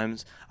couple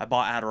times. I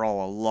bought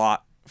Adderall a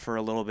lot for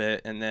a little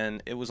bit, and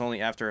then it was only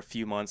after a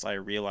few months I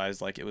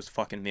realized like it was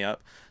fucking me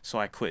up, so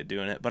I quit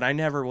doing it. But I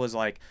never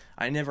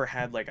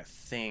had like a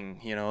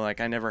thing,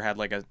 like I never had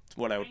like a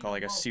what I would call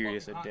like a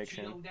serious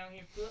addiction.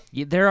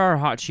 Yeah, there are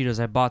hot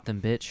Cheetos. I bought them,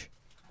 bitch.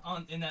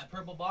 In that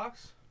purple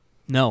box?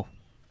 No,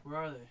 Where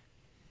are they?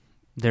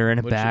 they're in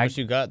a bag What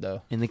you got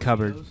though? in the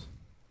cupboard.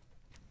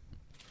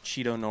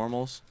 Cheeto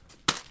normals.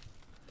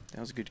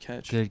 That was a good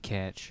catch. Good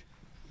catch.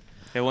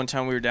 Yeah, one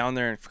time we were down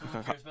there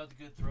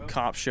and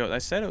cop showed. I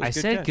said it was. I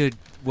good said catch. good.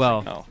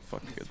 Well, Oh,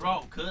 fucking good.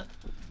 Throat cut.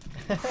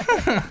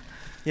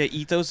 Yeah,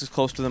 eat those as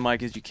close to the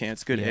mic as you can.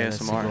 It's good yeah, that's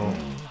the ASMR. goal.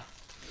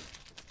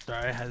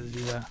 Sorry, I had to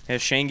do that. Yeah,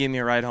 Shane gave me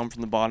a ride home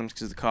from the Bottoms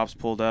because the cops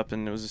pulled up,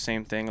 and it was the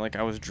same thing. Like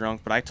I was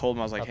drunk, but I told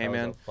him I was like, "Hey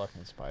man,"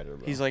 fucking spider,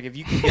 bro. he's like, "If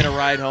you can get a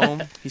ride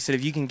home," he said,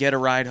 "if you can get a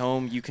ride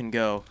home, you can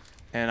go."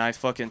 And I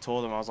fucking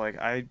told him, I was like,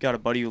 I got a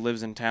buddy who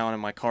lives in town,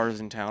 and my car is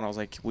in town. I was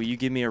like, will you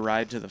give me a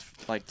ride to the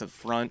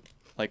front,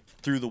 like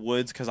through the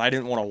woods? Because I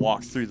didn't want to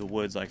walk through the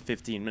woods like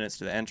 15 minutes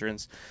to the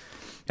entrance.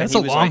 That's a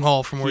long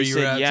haul from where you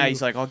were at. Yeah, too.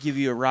 he's like, I'll give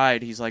you a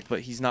ride. He's like, but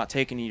he's not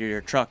taking you to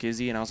your truck, is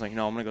he? And I was like,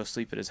 no, I'm gonna go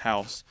sleep at his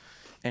house.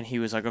 And he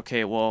was like,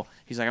 okay, well,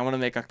 he's like, I want to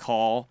make a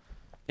call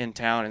in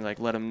town and like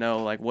let him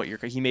know like what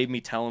he made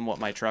me tell him what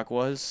my truck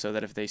was so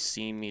that if they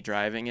see me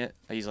driving it,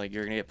 he's like,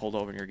 you're gonna get pulled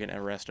over and you're getting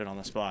arrested on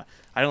the spot.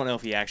 I don't know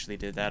if he actually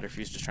did that or if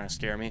he was just trying to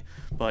scare me,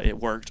 but it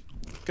worked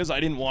because I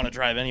didn't want to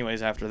drive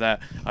anyways. After that,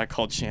 I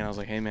called Shane. I was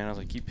like, hey man, I was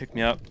like, you pick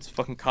me up. It's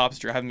fucking cops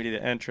driving me to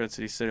the entrance,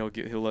 and he said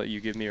he'll let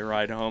you give me a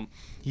ride home.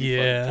 He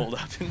pulled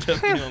up and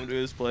took me home to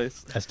his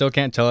place. I still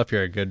can't tell if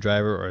you're a good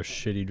driver or a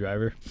shitty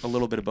driver. A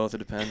little bit of both. It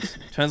depends.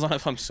 Depends on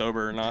if I'm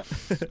sober or not.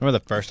 I remember the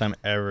first time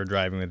ever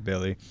driving with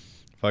Billy.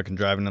 Fucking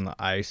driving on the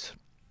ice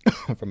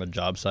from a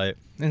job site.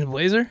 In the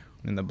Blazer?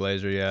 In the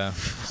Blazer, yeah.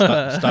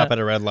 Stop at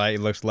a red light. He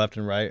looks left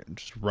and right and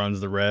just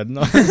runs the red. And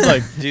I was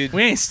like, dude,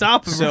 we ain't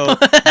stopping. So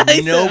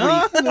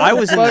nobody. I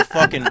was in the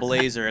fucking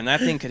Blazer, and that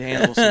thing could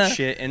handle some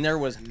shit. And there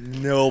was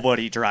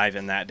nobody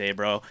driving that day,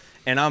 bro.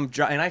 And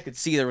and I could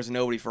see there was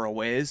nobody for a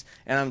ways.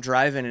 And I'm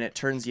driving, and it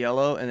turns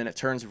yellow, and then it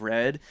turns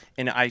red.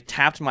 And I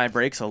tapped my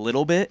brakes a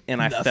little bit, and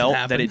I felt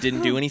that it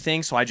didn't do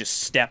anything. So I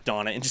just stepped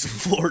on it and just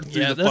floored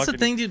through the that's the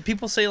thing, dude.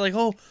 People say like,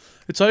 "Oh,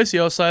 it's icy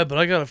outside, but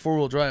I got a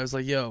 4-wheel drive." It's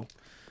like, yo,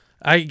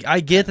 I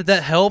get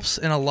that helps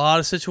in a lot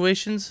of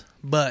situations,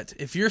 but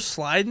if you're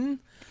sliding,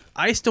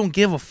 ice don't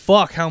give a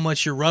fuck how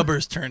much your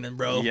rubber's turning,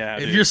 bro. Yeah,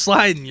 if dude. you're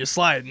sliding, you're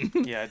sliding.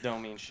 Yeah, it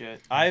don't mean shit.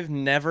 I've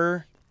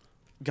never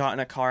gotten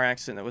a car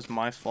accident that was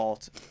my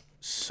fault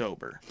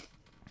sober.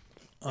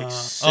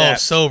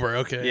 Sober.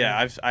 Okay.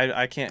 Yeah,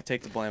 I can't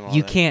take the blame on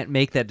You that. can't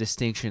make that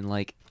distinction.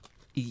 Like,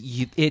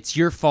 it's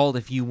your fault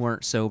if you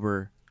weren't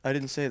sober. I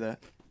didn't say that.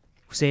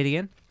 Say it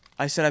again.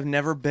 I said I've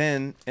never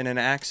been in an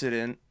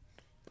accident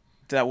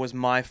that was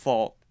my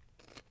fault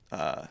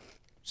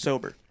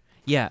sober.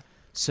 Yeah.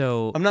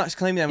 So I'm not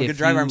claiming I'm a good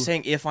driver. I'm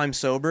saying if I'm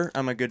sober,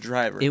 I'm a good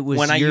driver. It was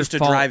when I your used to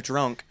fault. drive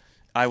drunk,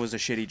 I was a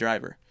shitty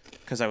driver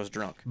because I was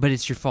drunk. But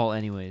it's your fault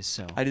anyways.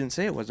 So I didn't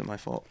say it wasn't my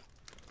fault.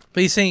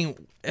 But he's saying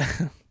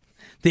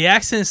the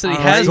accidents that he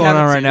What's has going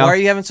on right now? Why are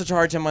you having such a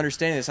hard time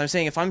understanding this? I'm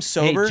saying if I'm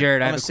sober, Hey,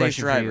 Jared, I I'm have a a safe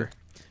question driver.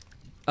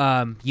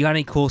 for you. You got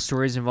any cool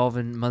stories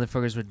involving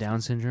motherfuckers with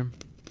Down syndrome?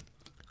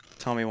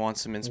 Tommy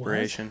wants some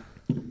inspiration.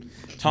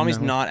 Tommy's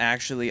not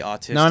actually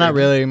autistic. no, not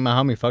really. My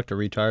homie fucked a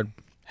retard.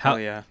 Hell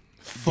yeah.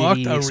 fucked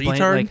Did he a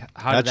explain, retard. Like,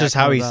 how That's did that just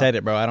how come he about? said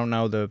it, bro. I don't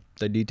know the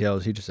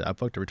details. He just said, I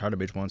fucked a retarded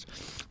bitch once.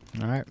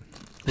 All right.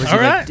 Was All he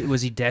right. like,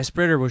 was he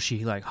desperate or was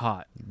she like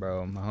hot?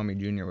 Bro, my homie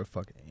Junior would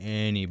fuck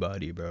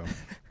anybody, bro.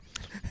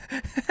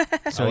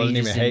 So I wasn't he even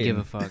just didn't hating. give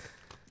a fuck.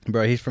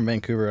 Bro, he's from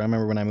Vancouver. I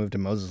remember when I moved to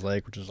Moses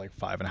Lake, which is like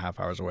 5.5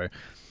 hours away.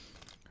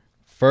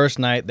 First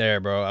night there,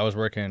 bro, I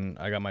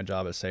got my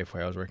job at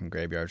Safeway. I was working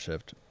graveyard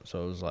shift.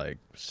 So it was like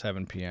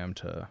 11 p.m.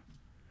 to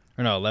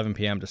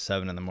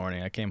 7 in the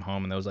morning. I came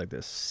home and there was like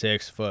this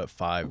 6'5"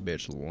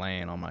 bitch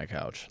laying on my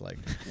couch. Like,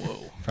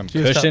 whoa. From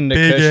Just cushion a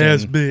to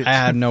big-ass cushion. bitch. I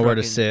had nowhere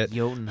to Fucking sit.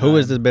 Jotun Who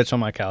is Heim. this bitch on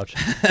my couch?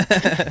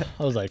 I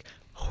was like,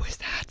 who is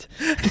that?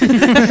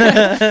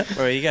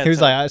 Bro, you got He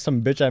was like,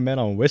 some bitch I met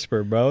on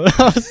Whisper, bro.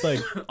 I was like,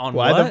 On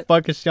why what? the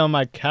fuck is she on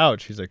my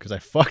couch? He's like, because I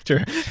fucked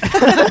her.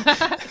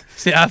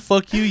 Say, I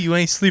fuck you. You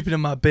ain't sleeping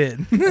in my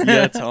bed.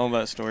 yeah, tell him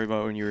that story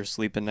about when you were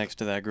sleeping next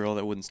to that girl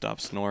that wouldn't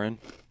stop snoring.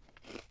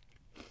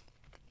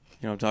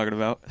 You know what I'm talking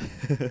about?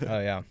 Oh,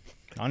 yeah.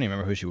 I don't even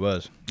remember who she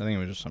was. I think it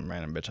was just some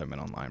random bitch I met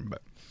online.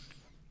 But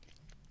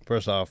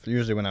first off,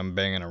 usually when I'm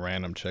banging a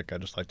random chick, I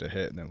just like to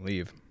hit and then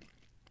leave.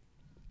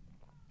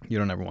 You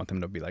don't ever want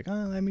them to be like,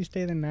 oh, let me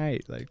stay the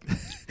night. Like,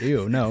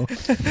 ew, no.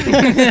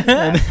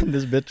 And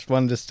this bitch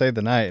wanted to stay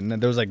the night, and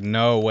there was like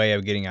no way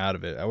of getting out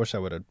of it. I wish I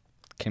would have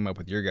came up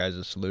with your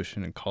guys'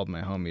 solution and called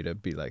my homie to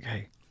be like,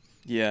 hey,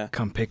 Yeah.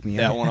 come pick me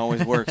That up. one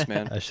always works,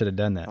 man. I should have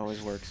done that.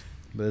 Always works.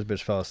 But this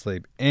bitch fell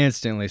asleep,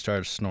 instantly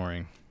started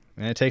snoring.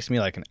 And it takes me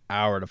like an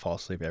hour to fall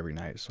asleep every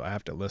night, so I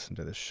have to listen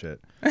to this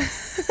shit. I'm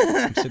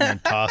sitting there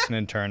tossing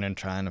and turning,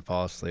 trying to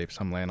fall asleep. So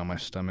I'm laying on my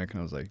stomach, and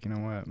I was like, you know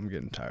what? I'm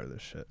getting tired of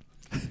this shit.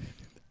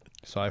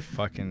 So I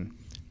fucking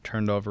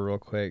turned over real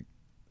quick,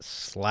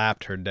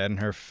 slapped her dead in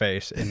her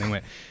face, and then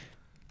went,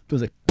 it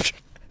was like,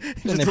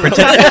 and then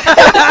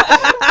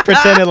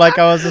pretended like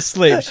I was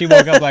asleep. She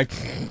woke up like,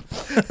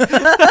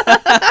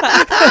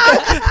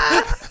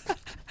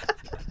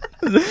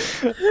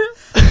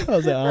 I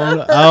was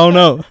like, I don't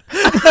know.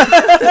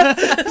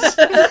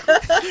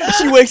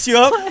 She wakes you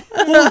up.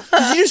 Well,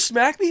 did you just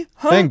smack me?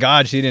 Huh? Thank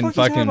God she didn't What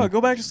the fuck you talking fucking. about?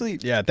 Go back to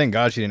sleep. Yeah, thank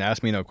God she didn't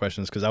ask me no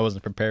questions because I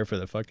wasn't prepared for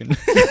the fucking. You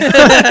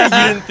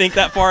didn't think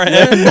that far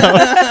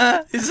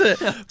ahead. He said,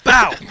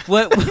 bow.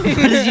 What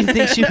did you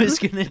think she was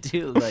gonna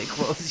do? Like,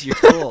 what was your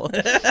goal?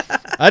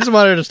 I just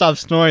wanted her to stop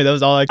snoring. That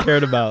was all I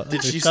cared about.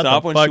 Did Like, she shut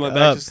stop the when she fuck went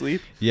up. back to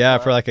sleep? Yeah,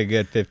 for like a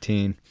good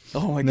 15.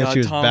 Oh my And then god, she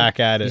was Tom. back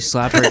at You it.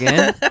 slap her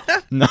again?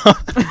 No.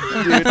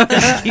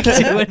 Keep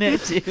doing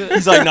it, dude.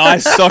 He's like, no, I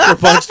sucker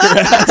punched her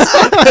ass.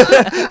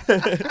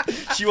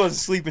 She wasn't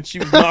sleeping. She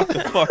was knocked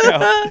the fuck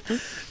out.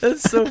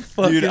 That's so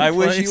fucking Dude, I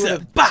wish funny. you He would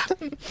said, have.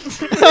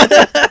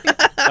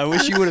 I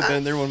wish you would have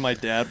been there when my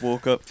dad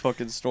woke up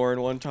fucking snoring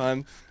one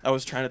time. I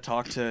was trying to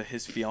talk to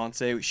his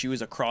fiance. She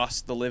was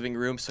across the living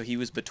room, so he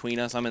was between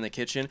us. I'm in the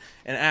kitchen,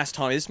 and asked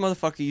Tommy, this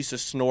motherfucker used to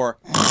snore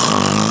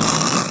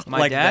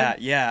like dad?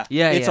 that. Yeah.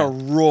 Yeah, It's yeah. a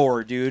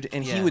roar, dude.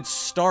 And he Yeah. would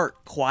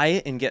start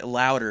quiet and get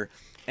louder.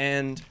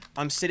 And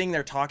I'm sitting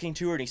there talking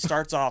to her, and he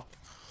starts off.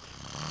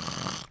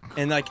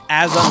 And like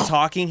as I'm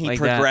talking, he Like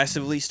that.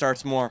 progressively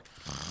starts more.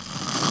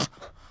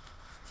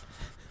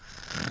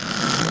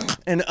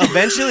 And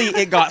eventually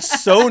it got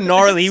so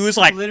gnarly. He was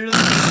like Literally.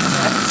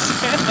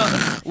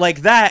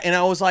 like that, and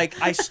I was like,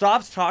 I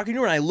stopped talking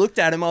to her and I looked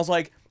at him. I was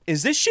like,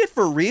 is this shit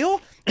for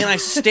real? And I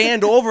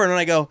stand over and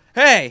I go,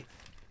 hey,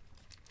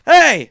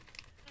 hey,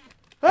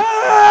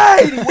 hey!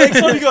 And he wakes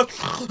up and he goes,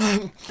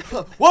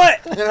 what?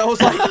 And I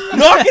was like,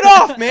 knock it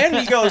off, man. And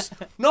he goes,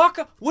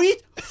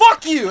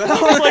 fuck you. And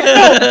I was like,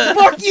 no,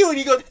 fuck you. And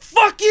he goes,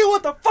 fuck you.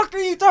 What the fuck are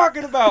you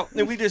talking about?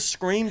 And we just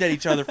screamed at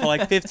each other for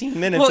like 15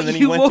 minutes. Well, and then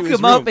he you went woke to his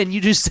him room. up and you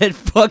just said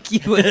 "fuck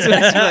you," and so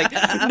you're like,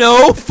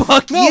 "No,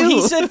 fuck No, you."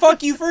 he said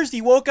fuck you first.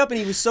 He woke up and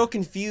he was so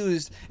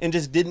confused and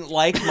just didn't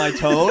like my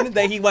tone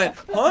that he went,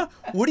 huh?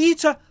 What are you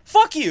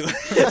fuck you.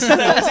 So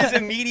that was his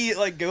immediate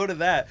like go to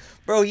that.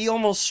 Bro, he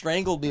almost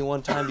strangled me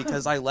one time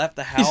because I left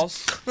the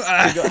house.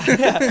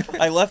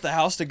 I left the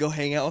house to go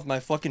hang out with my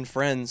fucking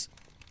friends.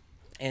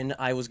 And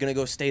I was going to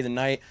go stay the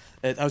night.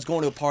 I was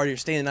going to a party or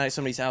stay the night at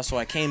somebody's house. So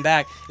I came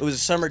back. It was a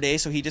summer day,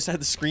 so he just had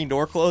the screen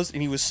door closed.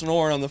 And he was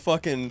snoring on the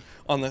fucking,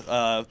 on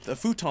the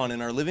futon in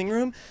our living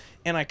room.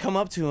 And I come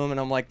up to him, and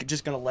I'm like,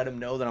 just going to let him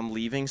know that I'm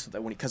leaving. So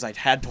that because I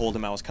had told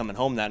him I was coming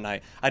home that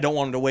night. I don't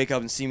want him to wake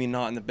up and see me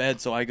not in the bed.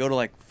 So I go to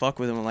like fuck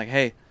with him. I'm like,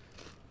 hey,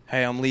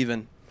 I'm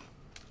leaving.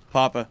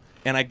 Papa.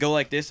 And I go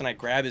like this, and I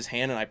grab his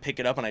hand, and I pick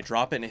it up, and I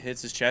drop it, and it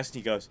hits his chest.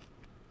 And he goes...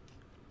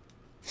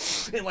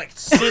 and like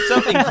sits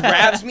up and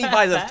grabs me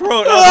by the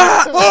throat. And,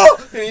 I was like,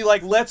 oh! And he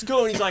like lets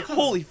go, and he's like,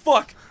 holy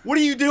fuck, what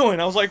are you doing?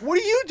 I was like, what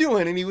are you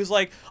doing? And he was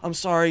like, I'm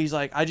sorry. He's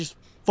like,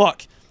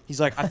 fuck. He's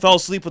like, I fell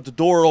asleep with the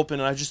door open,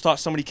 and I just thought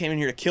somebody came in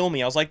here to kill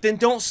me. I was like, then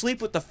don't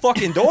sleep with the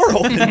fucking door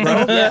open,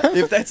 bro.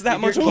 If that's that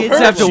much of a Kids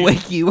have to hurt.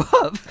 wake you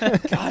up.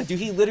 God, dude,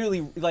 he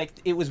literally, like,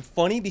 it was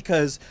funny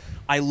because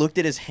I looked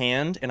at his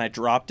hand, and I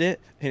dropped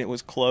it, and it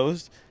was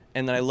closed.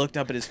 And then I looked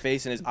up at his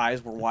face, and his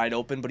eyes were wide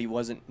open, but he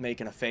wasn't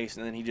making a face.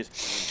 And then he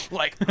just,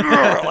 like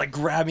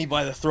grabbed me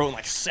by the throat and,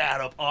 like, sat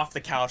up off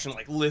the couch and,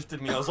 like,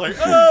 lifted me. I was like,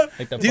 ah!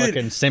 Like the Dude.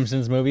 fucking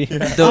Simpsons movie.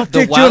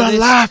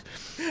 The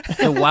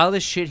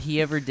wildest shit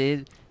he ever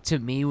did to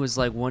me was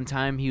like one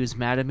time he was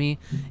mad at me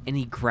and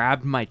he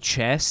grabbed my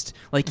chest,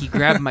 like he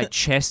grabbed my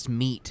chest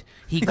meat.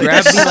 He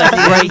grabbed me like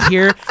right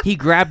here. He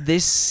grabbed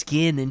this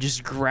skin and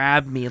just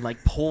grabbed me and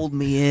like pulled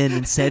me in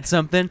and said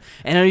something.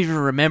 And I don't even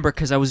remember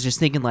because I was just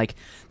thinking like,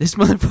 this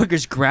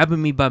motherfucker's grabbing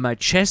me by my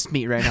chest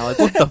meat right now. Like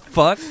what the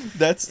fuck?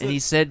 And he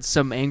said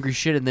some angry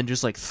shit and then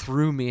just like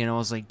threw me and I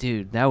was like,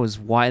 dude, that was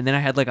why. And then I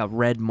had like a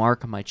red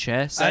mark on my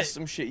chest. That's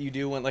some shit you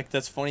do when, like,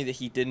 that's funny that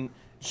he didn't.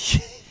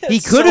 He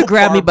could have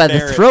grabbed me by the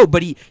throat,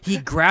 but he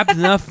grabbed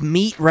enough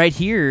meat right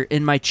here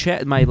in my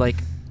chest, my like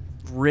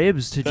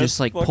ribs to just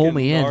like pull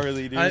me in.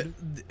 Gnarly, dude.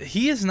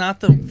 He is not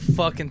the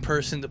fucking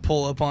person to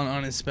pull up on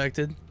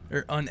unexpected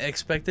or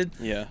unexpected.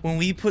 Yeah. When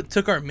we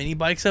took our mini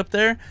bikes up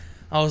there,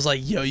 I was like,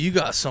 "Yo, you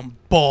got some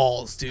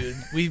balls, dude."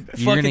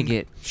 You're gonna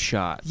get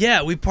shot.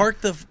 Yeah, we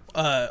parked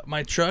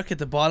my truck at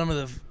the bottom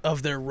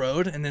of their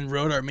road, and then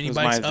rode our mini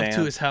bikes up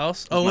to his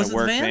house. Oh, was my it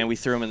work the van? We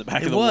threw him in the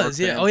back It of the work was,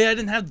 yeah. van. Oh yeah, I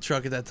didn't have the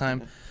truck at that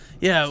time.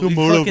 Yeah, It's a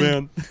moto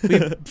van. we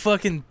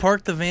fucking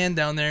parked the van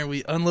down there, and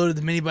we unloaded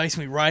the mini bikes,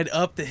 and we ride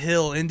up the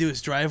hill into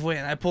his driveway,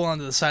 and I pull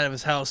onto the side of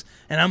his house,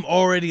 and I'm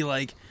already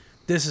like,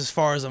 this is as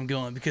far as I'm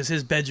going because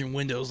his bedroom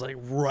window is like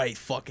right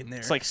fucking there.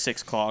 It's like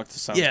 6 o'clock. The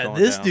sun's yeah,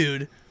 going this down.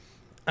 dude.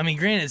 I mean,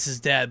 granted, it's his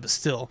dad, but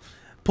still.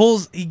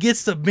 He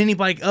gets the mini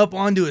bike up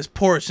onto his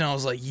porch, and I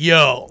was like,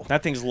 "Yo,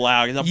 That thing's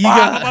loud. He's like, if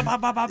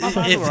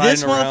riding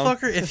this around.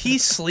 motherfucker, if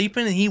he's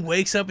sleeping and he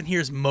wakes up and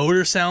hears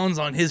motor sounds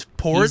on his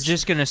porch, He's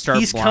just gonna start.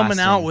 he's coming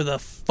out blasting. with a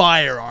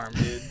firearm,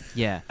 dude."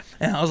 Yeah.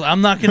 And I was like,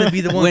 I'm not gonna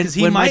be the one because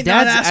he when my might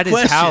not dad's ask at his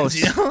questions. house,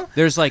 You know?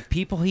 there's like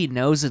people he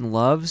knows and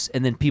loves,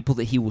 and then people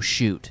that he will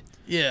shoot.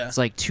 Yeah, It's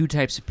like two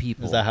types of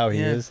people. Is that how he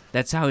Yeah. is?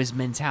 That's how his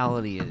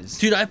mentality is.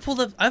 dude, I've pulled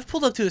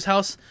up to his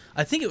house.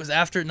 I think it was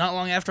not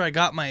long after I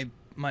got my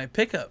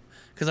pickup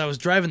because I was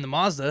driving the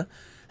Mazda,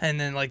 and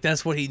then like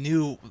that's what he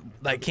knew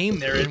I came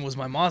there in was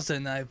my Mazda,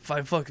 and I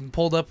fucking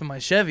pulled up in my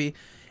Chevy,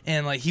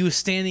 and like he was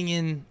standing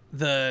in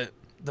the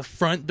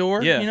front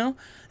door, Yeah. you know,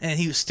 and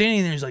he was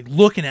standing there, he's like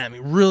looking at me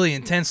really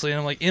intensely, and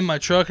I'm like in my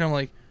truck, and I'm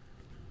like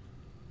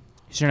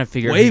He's trying to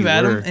figure out wave who you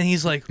at him, were. and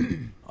he's like,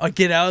 I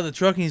get out of the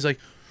truck, and he's like,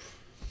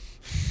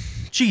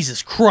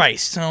 Jesus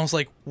Christ, and I was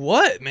like,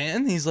 what,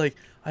 man? He's like,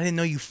 I didn't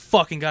know you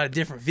fucking got a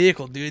different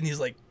vehicle, dude, and he's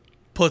like,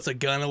 puts a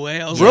gun away.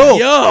 I was Bro, like,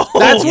 yo,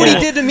 That's what he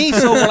did to me.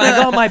 So when I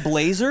got my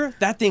Blazer,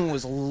 that thing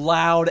was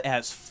loud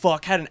as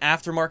fuck. Had an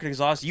aftermarket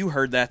exhaust. You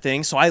heard that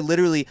thing. So I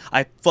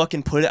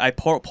fucking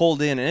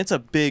pulled in, and it's a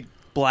big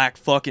black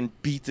fucking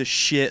beat the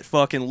shit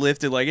fucking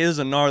lifted. Like, it was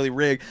a gnarly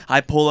rig.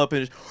 I pull up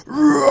and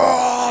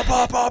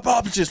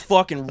just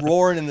fucking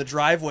roaring in the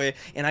driveway.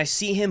 And I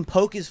see him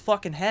poke his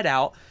fucking head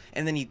out.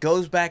 And then he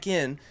goes back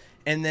in.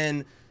 And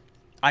then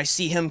I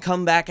see him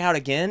come back out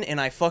again. And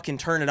I fucking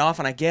turn it off.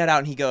 And I get out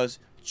and he goes,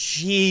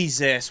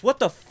 Jesus, what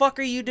the fuck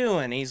are you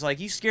doing? And he's like,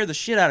 you scared the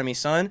shit out of me,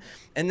 son.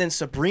 And then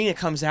Sabrina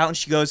comes out and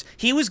she goes,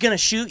 he was gonna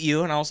shoot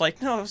you. And I was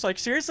like, no. I was like,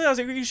 seriously? I was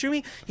like, are you gonna shoot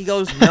me? He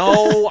goes,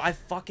 no, I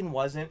fucking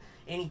wasn't.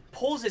 And he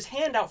pulls his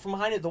hand out from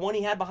behind it, the one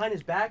he had behind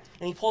his back,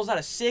 and he pulls out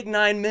a Sig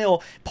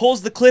 9mm,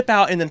 pulls the clip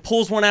out, and then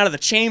pulls one out of the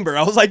chamber.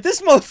 I was like, this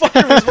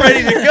motherfucker was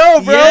ready to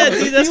go, bro. Yeah,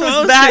 dude, that's he what I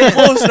was was that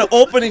close to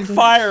opening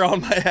fire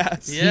on my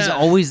ass. Yeah. He's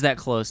always that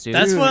close, dude.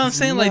 That's what I'm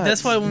saying. Like, nuts.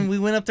 that's why when we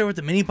went up there with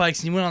the mini bikes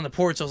and you went on the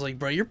porch, I was like,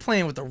 bro, you're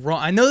playing with the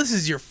wrong. I know this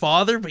is your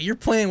father, but you're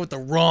playing with the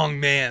wrong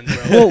man, bro.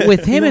 Well,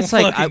 with him, You it's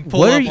don't like, fucking pull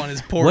what up are you, on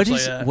his porch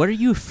like that. what are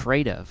you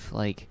afraid of?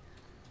 Like,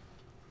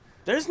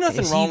 There's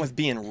nothing Is wrong he- with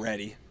being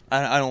ready.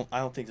 I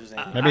don't think there's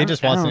anything. Maybe he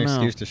just I wants an don't know.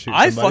 excuse to shoot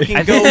I somebody.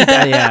 fucking go.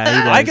 yeah, he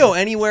does. I go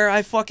anywhere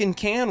I fucking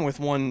can with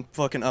one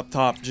fucking up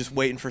top, just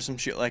waiting for some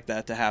shit like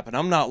that to happen.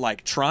 I'm not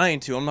like trying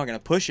to. I'm not gonna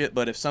push it,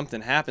 but if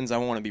something happens, I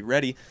want to be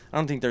ready. I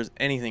don't think there's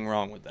anything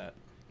wrong with that.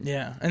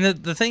 Yeah, and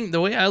the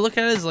way I look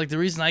at it is like the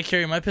reason I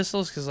carry my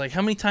pistols because like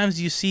how many times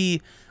do you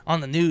see on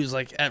the news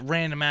like at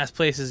random ass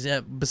places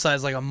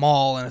besides like a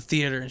mall and a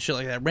theater and shit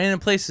like that, random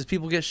places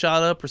people get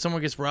shot up or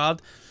someone gets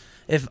robbed.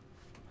 If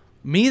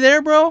me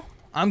there, bro,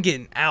 I'm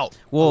getting out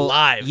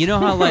alive. You know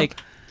how like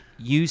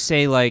you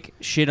say like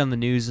shit on the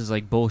news is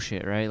like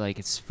bullshit, right? Like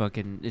it's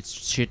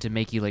shit to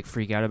make you like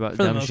freak out about for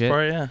the dumb most shit.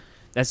 part, yeah.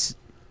 That's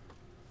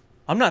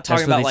I'm not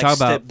That's talking what about they like talk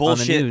about on the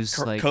bullshit news,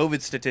 like-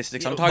 COVID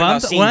statistics. I'm But talking I'm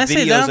about t- seeing when I say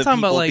that, videos I'm of talking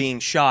people about, like- being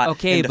shot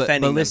okay, and but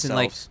defending listen,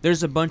 themselves. like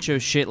there's a bunch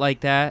of shit like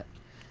that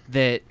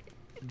the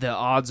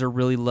odds are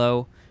really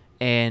low,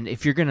 and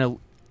if you're gonna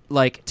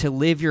like to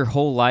live your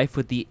whole life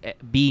with the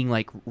being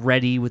like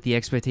ready with the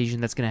expectation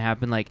that's gonna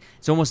happen, like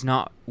it's almost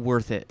not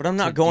worth it. But I'm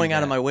to not do going out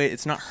that. of my way.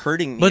 It's not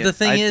hurting me. But the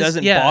thing it is,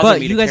 doesn't yeah. bother But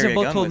me you to guys carry have a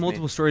both gun told with me.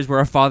 multiple stories where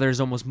our father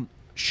has almost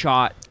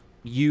shot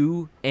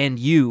you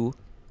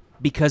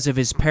because of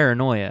his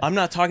paranoia. I'm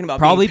not talking about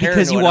Probably being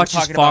because he paranoid. I'm watches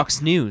talking Fox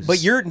about, News.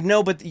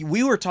 But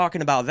we were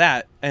talking about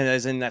that, and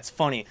as in that's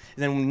funny.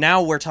 Then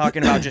now we're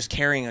talking about just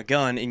carrying a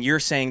gun, and you're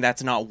saying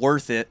that's not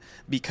worth it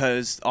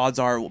because odds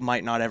are it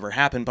might not ever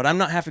happen. But I'm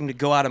not having to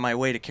go out of my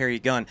way to carry a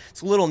gun.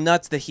 It's a little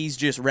nuts that he's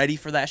just ready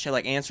for that shit,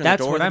 like answering That's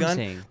the door what with a I'm gun.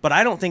 saying. But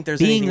I don't think there's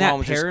being anything that wrong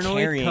with just paranoid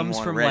carrying comes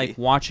one from ready. like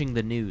watching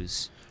the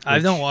news. I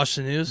don't watch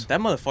the news. That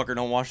motherfucker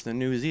don't watch the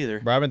news either.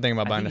 Bro, I've been thinking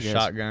about I buying a think he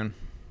does. shotgun.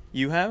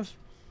 You have?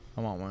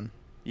 I want one.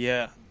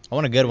 Yeah. I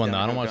want a good one You though.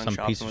 gotta I don't go want gun some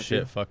shopping piece of with shit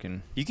you.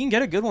 fucking. You can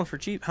get a good one for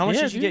cheap. How much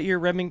Yeah, did you dude. get your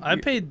Remington? I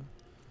paid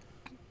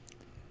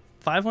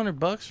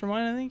 $500 for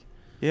mine, I think.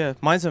 Yeah,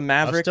 mine's a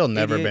Maverick. I've still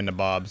never 88. been to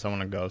Bob's. I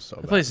want to go so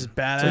The bad. place is It's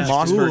in badass.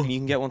 Mossburg, Cool. and you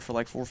can get one for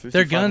like $450.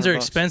 Their guns are $500.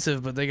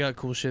 expensive, but they got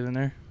cool shit in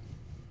there.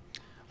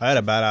 I had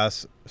a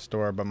badass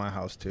store by my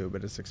house too,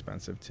 but it's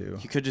expensive too.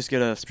 You could just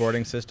get a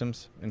Sporting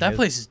Systems. That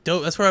place is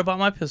dope. That's where I bought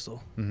my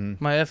pistol.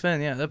 Mm-hmm. My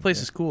FN, yeah, that place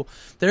is cool.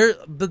 But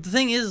the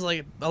thing is,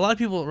 like, a lot of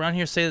people around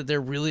here say that they're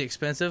really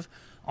expensive.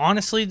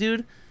 Honestly,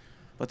 dude,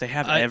 But they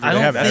have I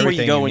everything. don't That's think- where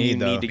you go when everything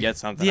you you need, need to though. get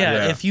something.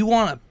 yeah, if you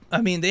want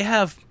they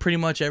have pretty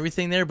much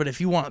everything there. But if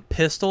you want a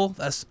pistol,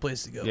 that's the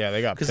place to go. Yeah,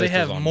 they got because they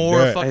pistols have on more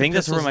deck. fucking I think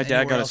that's where pistols my than dad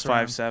anywhere got his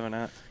else around.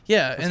 5.7 at.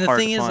 Yeah, It's and the hard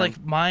thing to is, find.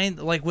 like mine,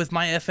 like with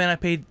my FN, I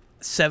paid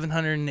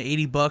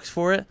 $780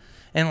 for it,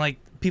 and like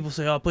people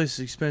say, "Oh, place is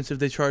expensive."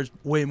 They charge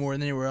way more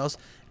than anywhere else.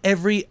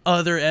 Every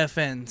other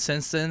FN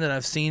since then that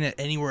I've seen at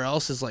anywhere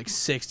else is like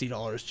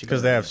 $60 cheaper.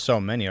 Because they have so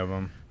many of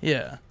them.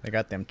 Yeah, They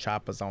got them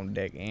choppers on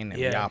deck and them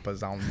Yeah.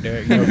 yappers on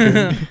deck. You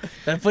know?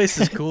 that place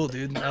is cool,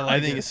 dude. I I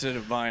like think it. instead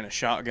of buying a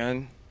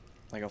shotgun,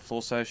 like a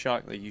full size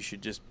shot, like you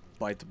should just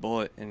bite the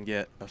bullet and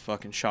get a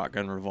fucking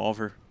shotgun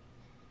revolver.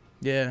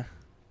 Yeah,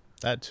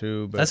 That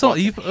too, but that's all.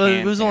 You, fucking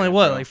it was only hand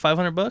what, cannon, like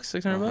 $500,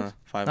 $600?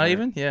 $500. Not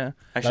even. Yeah.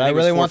 Actually, But I think it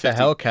was really want the $450.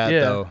 Hellcat Yeah.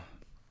 though.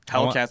 I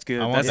want- Hellcat's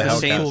good. I want That's the the Hellcat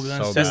same. Cool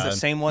gun. so That's bad. the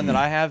same one that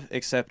I have,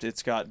 except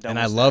it's got double. And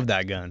I stack. love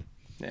that gun.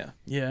 Yeah,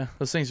 Yeah,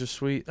 those things are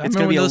sweet. I it's remember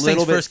gonna be when a those things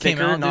little bit first came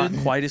thicker, out, not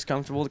dude. quite as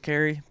comfortable to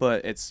carry,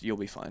 but you'll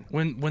be fine.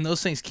 When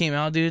those things came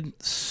out, dude,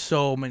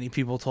 so many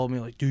people told me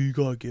like, "Dude, you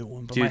gotta get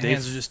one." But my they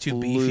hands are just too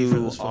beefy for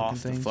those fucking off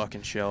things. the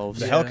fucking shelves.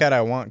 The Yeah. Hellcat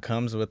I want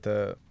comes with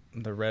the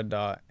red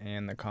dot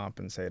and the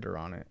compensator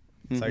on it.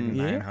 It's like Mhm.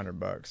 Yeah.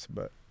 $900,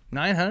 but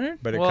 900?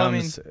 it well,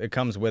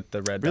 comes with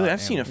the red dot. Really,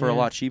 I've seen it for a Yeah.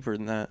 lot cheaper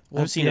than that.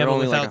 well, I've seen yeah, it but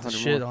only without like the 100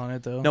 shit more. on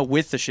it though. No,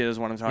 with the shit is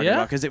what I'm talking Yeah?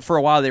 about. Because for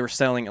a while they were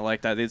selling it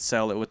like that. They'd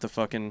sell it with the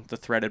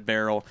threaded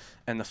barrel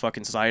and the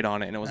fucking sight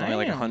on it, and it was only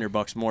like Damn.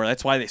 $100 more.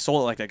 That's why they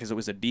sold it like that, because it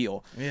was a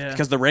deal. Yeah.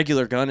 Because the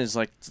regular gun is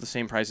like it's the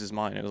same price as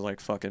mine. It was like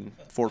fucking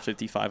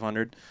 $450,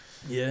 $500.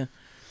 Yeah.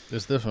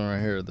 There's this one right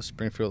here, the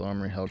Springfield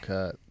Armory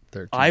Hellcat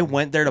 13. I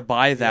went there to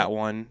buy that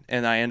one,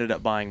 and I ended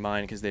up buying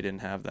mine because they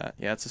didn't have that.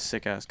 Yeah, it's a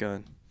sick ass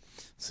gun.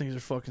 These things are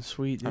fucking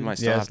sweet, dude. I might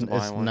still Yeah, have to buy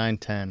it's one.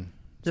 910.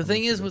 The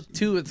thing is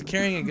with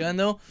carrying a gun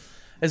though,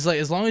 It's like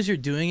as long as you're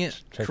doing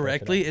it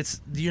correctly,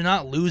 you're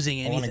not losing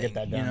anything. Get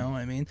that done. You know what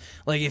I mean?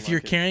 Like if you're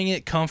carrying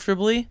it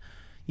comfortably,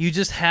 you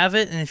just have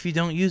it, and if you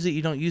don't use it,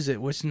 you don't use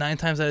it. Which 9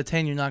 times out of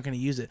 10, you're not going to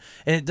use it,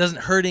 and it doesn't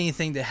hurt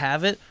anything to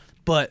have it.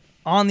 But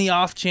on the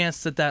off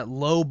chance that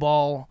low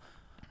ball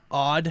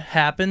odd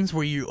happens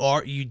where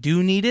you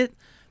do need it,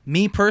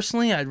 me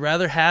personally, I'd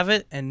rather have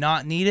it and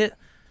not need it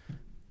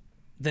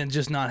than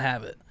just not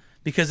have it.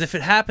 Because if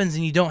it happens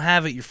and you don't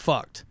have it, you're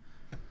fucked.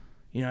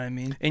 You know what I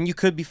mean? And you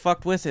could be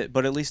fucked with it,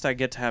 but at least I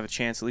get to have a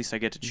chance. At least I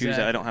get to choose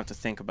it. I don't have to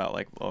think about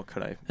like, well,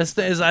 could I? That's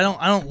the is I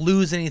don't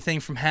lose anything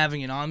from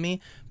having it on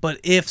me. But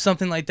if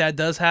something like that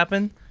does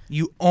happen,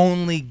 you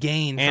only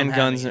gain. And from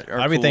guns having it. are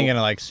I'd be cool. thinking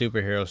of like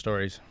superhero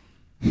stories.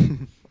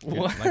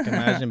 What? Like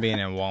imagine being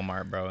in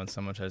Walmart, bro, and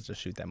someone tries to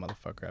shoot that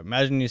motherfucker up.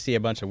 Imagine you see a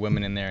bunch of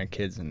women in there and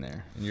kids in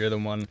there, and you're the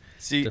one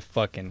to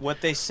fucking. What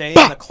they say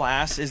in the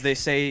class is they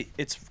say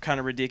it's kind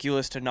of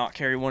ridiculous to not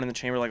carry one in the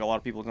chamber. Like a lot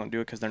of people don't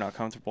do it because they're not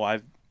comfortable.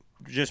 I've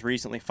just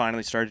recently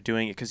finally started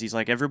doing it because he's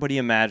like, everybody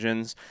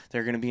imagines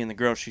they're going to be in the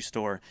grocery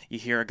store. You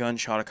hear a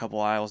gunshot a couple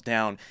aisles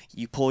down.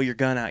 You pull your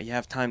gun out. You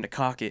have time to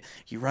cock it.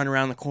 You run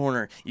around the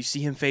corner. You see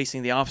him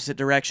facing the opposite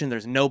direction.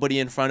 There's nobody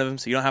in front of him,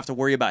 so you don't have to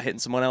worry about hitting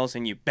someone else,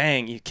 and you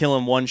bang, you kill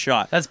him one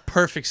shot. That's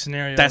perfect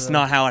scenario. That's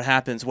not how it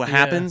happens. What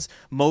happens,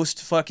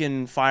 most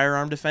fucking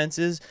firearm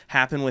defenses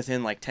happen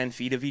within like 10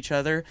 feet of each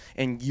other,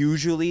 and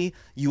usually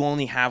you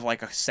only have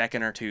like a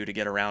second or two to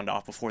get a round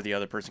off before the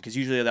other person, because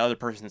usually the other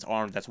person's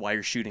armed. That's why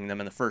you're shooting them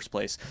in the first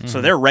place.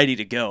 So they're ready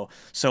to go.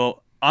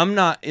 So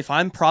if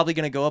I'm probably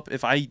going to go up,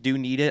 if I do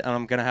need it, and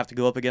I'm going to have to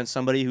go up against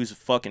somebody who's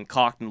fucking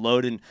cocked and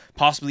loaded and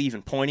possibly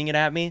even pointing it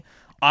at me,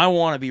 I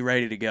want to be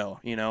ready to go,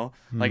 you know?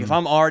 Like, if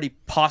I'm already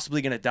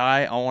possibly going to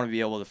die, I want to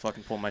be able to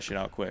fucking pull my shit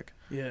out quick.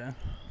 Yeah.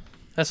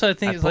 That's what I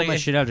think. I pulled my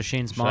shit out of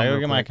Shane's mom. Should I go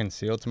get my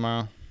concealed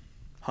tomorrow?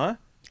 Huh?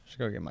 Should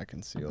go get my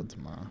concealed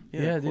tomorrow.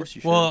 Yeah, of course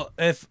you should.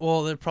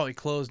 Well, they're probably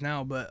closed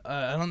now, but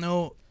I don't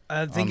know.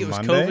 I think On it was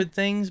Monday? COVID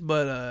things,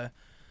 but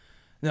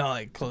no,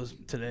 like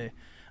closed today.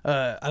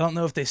 I don't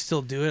know if they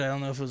still do it. I don't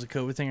know if it was a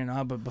COVID thing or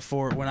not. But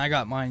when I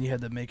got mine, you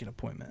had to make an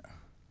appointment.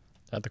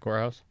 At the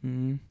courthouse?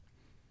 Mm-hmm.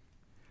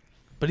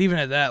 But even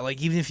at that,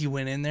 like even if you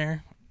went in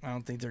there, I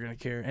don't think they're gonna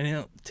care. And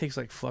it takes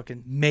like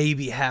fucking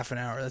maybe half an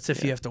hour. That's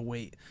if you have to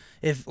wait.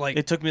 If like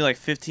it took me like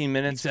 15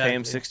 minutes, pay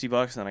him Exactly.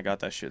 $60, and then I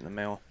got that shit in the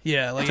mail.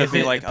 yeah, like It took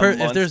me like a if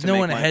month there's to no make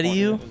one my ahead of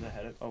you, appointment.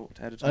 It was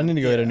ahead of I time. need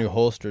to go get a new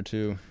holster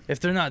too. if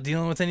they're not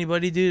dealing with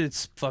anybody, dude,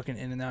 it's fucking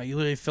in and out. You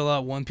literally fill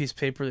out one piece of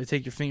paper. They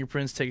take your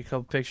fingerprints, take a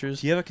couple pictures.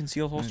 Do you have a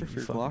concealed and holster then for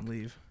you your fucking Glock?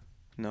 leave.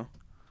 No.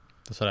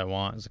 That's what I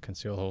want, is a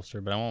concealed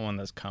holster, but I want one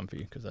that's comfy,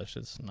 because that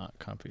shit's not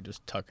comfy,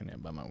 just tucking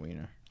it by my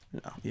wiener. No.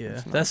 Yeah,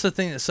 it's not. that's the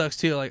thing that sucks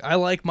too. Like I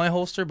like my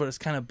holster, but it's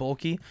kind of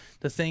bulky.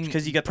 The thing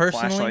Because you got the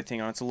personally, flashlight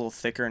thing on. It's a little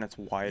thicker and it's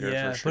wider.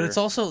 yeah, for sure. but it's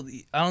also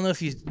I don't know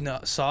if you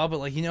saw, but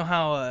like you know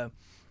how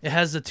it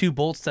has the 2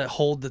 bolts that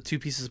hold the 2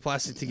 pieces of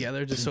plastic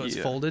together just so it's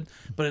Yeah. folded,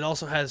 but it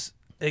also has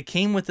it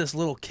came with this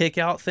little kick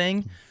out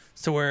thing,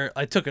 to where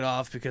I took it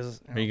off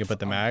because Or you can put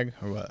the mag,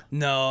 or what?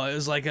 No, it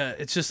was like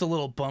it's just a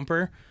little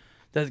bumper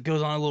that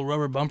goes on a little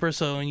rubber bumper.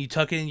 So when you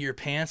tuck it into your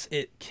pants,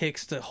 it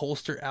kicks the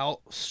holster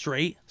out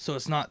straight, so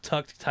it's not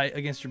tucked tight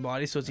against your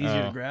body, so it's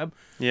easier to grab.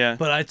 Yeah.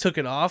 But I took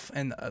it off,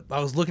 and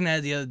I was looking at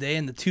it the other day,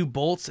 and the 2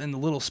 bolts and the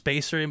little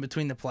spacer in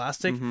between the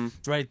plastic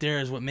right there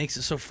is what makes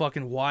it so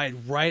fucking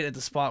wide, right at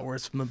the spot where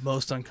it's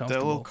most The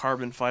uncomfortable. little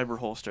carbon fiber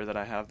holster that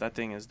I have, that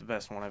thing is the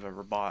best one I've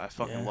ever bought. I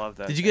fucking love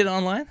that. Did you get it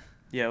online?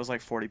 Yeah, it was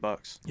like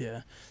 $40.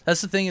 Yeah,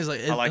 that's the thing is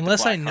like, I like the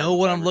unless I black know carbon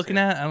what I'm fiber, looking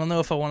too. at, I don't know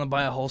if I want to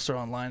buy a holster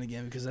online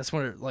again, because that's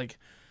where like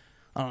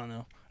I don't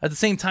know. At the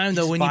same time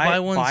though, Just when you buy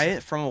one, buy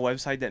it from a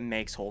website that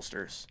makes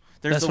holsters.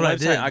 There's That's the what I website.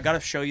 did. I gotta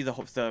show you the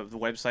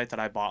website that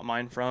I bought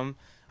mine from.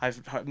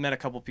 I've met a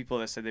couple people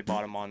that said they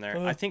bought them on there.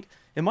 I think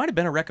it might have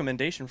been a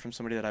recommendation from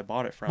somebody that I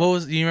bought it from.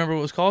 do you remember what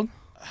it was called?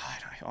 I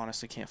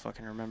honestly can't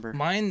fucking remember.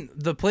 Mine,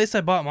 the place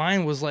I bought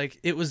mine was like,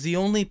 it was the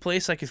only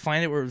place I could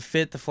find it where it would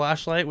fit the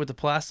flashlight with the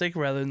plastic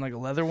rather than like a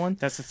leather one.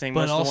 That's the thing.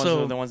 But Most of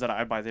also- the ones that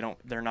I buy,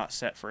 they're not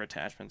set for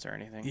attachments or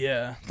anything.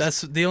 Yeah,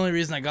 that's the only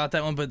reason I got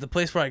that one. But the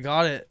place where I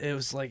got it, it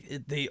was like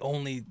they're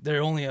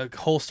only a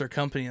holster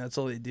company. That's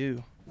all they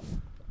do.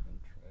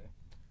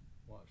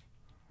 Watch.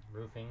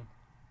 Roofing,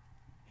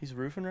 He's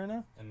roofing right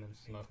now? and then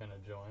smoking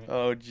a joint.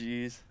 Oh,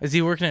 jeez. Is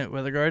he working at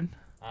Weather Guard?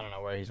 I don't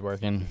know where he's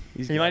working.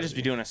 He might just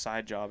be doing a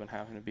side job and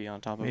having to be on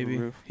top of Maybe a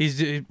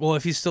roof. well,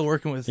 if he's still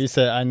working with. He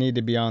said, I need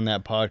to be on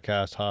that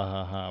podcast. Ha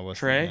ha ha. What's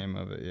Trey? the name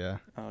of it? Yeah.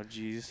 Oh,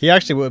 jeez. He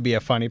actually would be a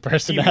funny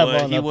person to have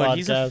on the podcast.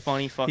 He's a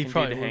funny fucking dude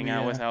probably to would hang be,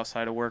 out yeah. with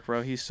outside of work,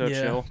 bro. He's so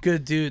yeah, chill.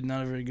 good dude,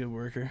 not a very good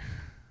worker.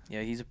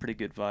 Yeah, he's a pretty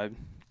good vibe.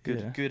 Yeah.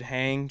 Good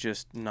hang,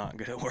 just not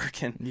good at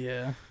working.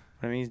 Yeah.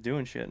 I mean, he's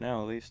doing shit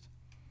now, at least.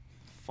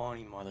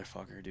 Funny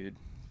motherfucker, dude.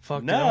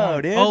 Fuck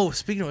No, dude. Oh,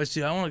 speaking of which,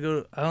 dude, I want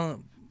to go.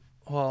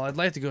 Well, I'd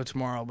like to go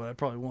tomorrow, but I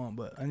probably won't.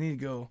 But I need to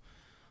go.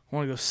 I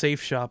want to go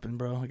safe shopping,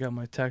 bro. I got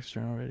my text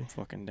return already.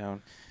 Fucking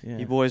down. Yeah.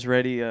 You boys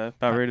ready?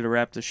 About ready to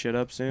wrap this shit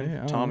up soon? Yeah, I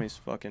don't Tommy's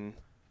fucking.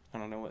 I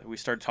don't know what. We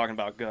started talking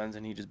about guns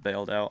and he just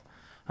bailed out.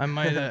 I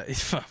might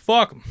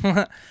fuck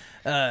them.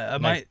 I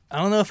might. I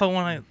don't know if I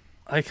want to.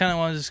 I kind of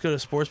want to just go to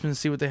Sportsman and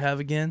see what they have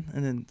again,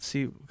 and then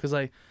see because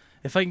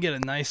if I can get a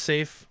nice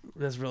safe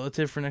that's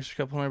relative for an extra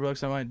couple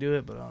 $100, I might do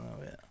it. But I don't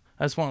know yet.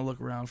 I just want to look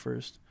around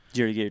first. Did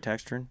you already get your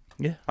tax return?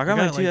 Yeah, I got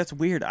mine too. That's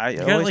weird. I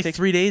got it like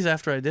 3 days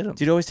after I did them.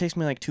 Dude, it always takes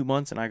me like 2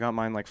 months, and I got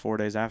mine like 4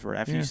 days after.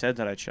 After Yeah. you said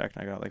that, I checked,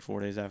 and I got like 4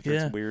 days after.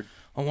 Yeah. It's weird.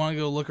 I want to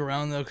go look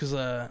around though, cause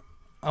I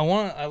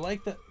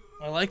like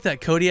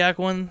that Kodiak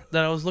one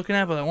that I was looking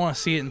at, but I want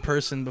to see it in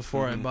person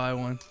before I buy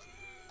one.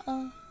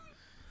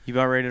 You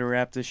about ready to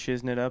wrap this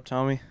shiznit up,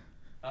 Tommy?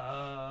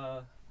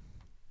 How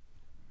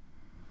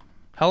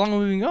long have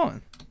we been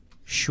going?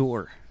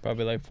 Sure.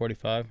 Probably like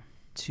 45.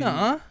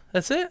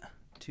 That's it?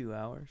 2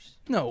 hours.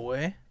 No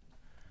way.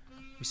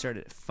 We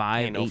started at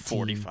 5. Ain't no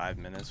 45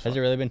 minutes. Has it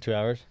really been 2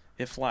 hours?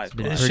 It flies,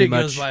 been bro. This pretty shit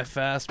goes much- by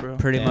fast, bro.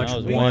 Pretty Damn, much I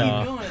was way one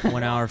off.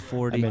 1 hour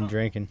 40. I've been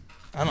drinking.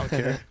 I don't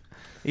care.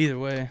 Either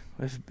way,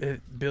 if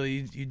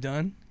Billy, you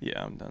done?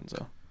 Yeah, I'm done,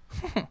 so.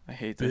 I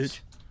hate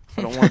this.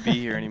 I don't want to be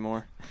here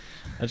anymore.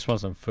 I just want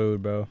some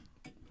food, bro.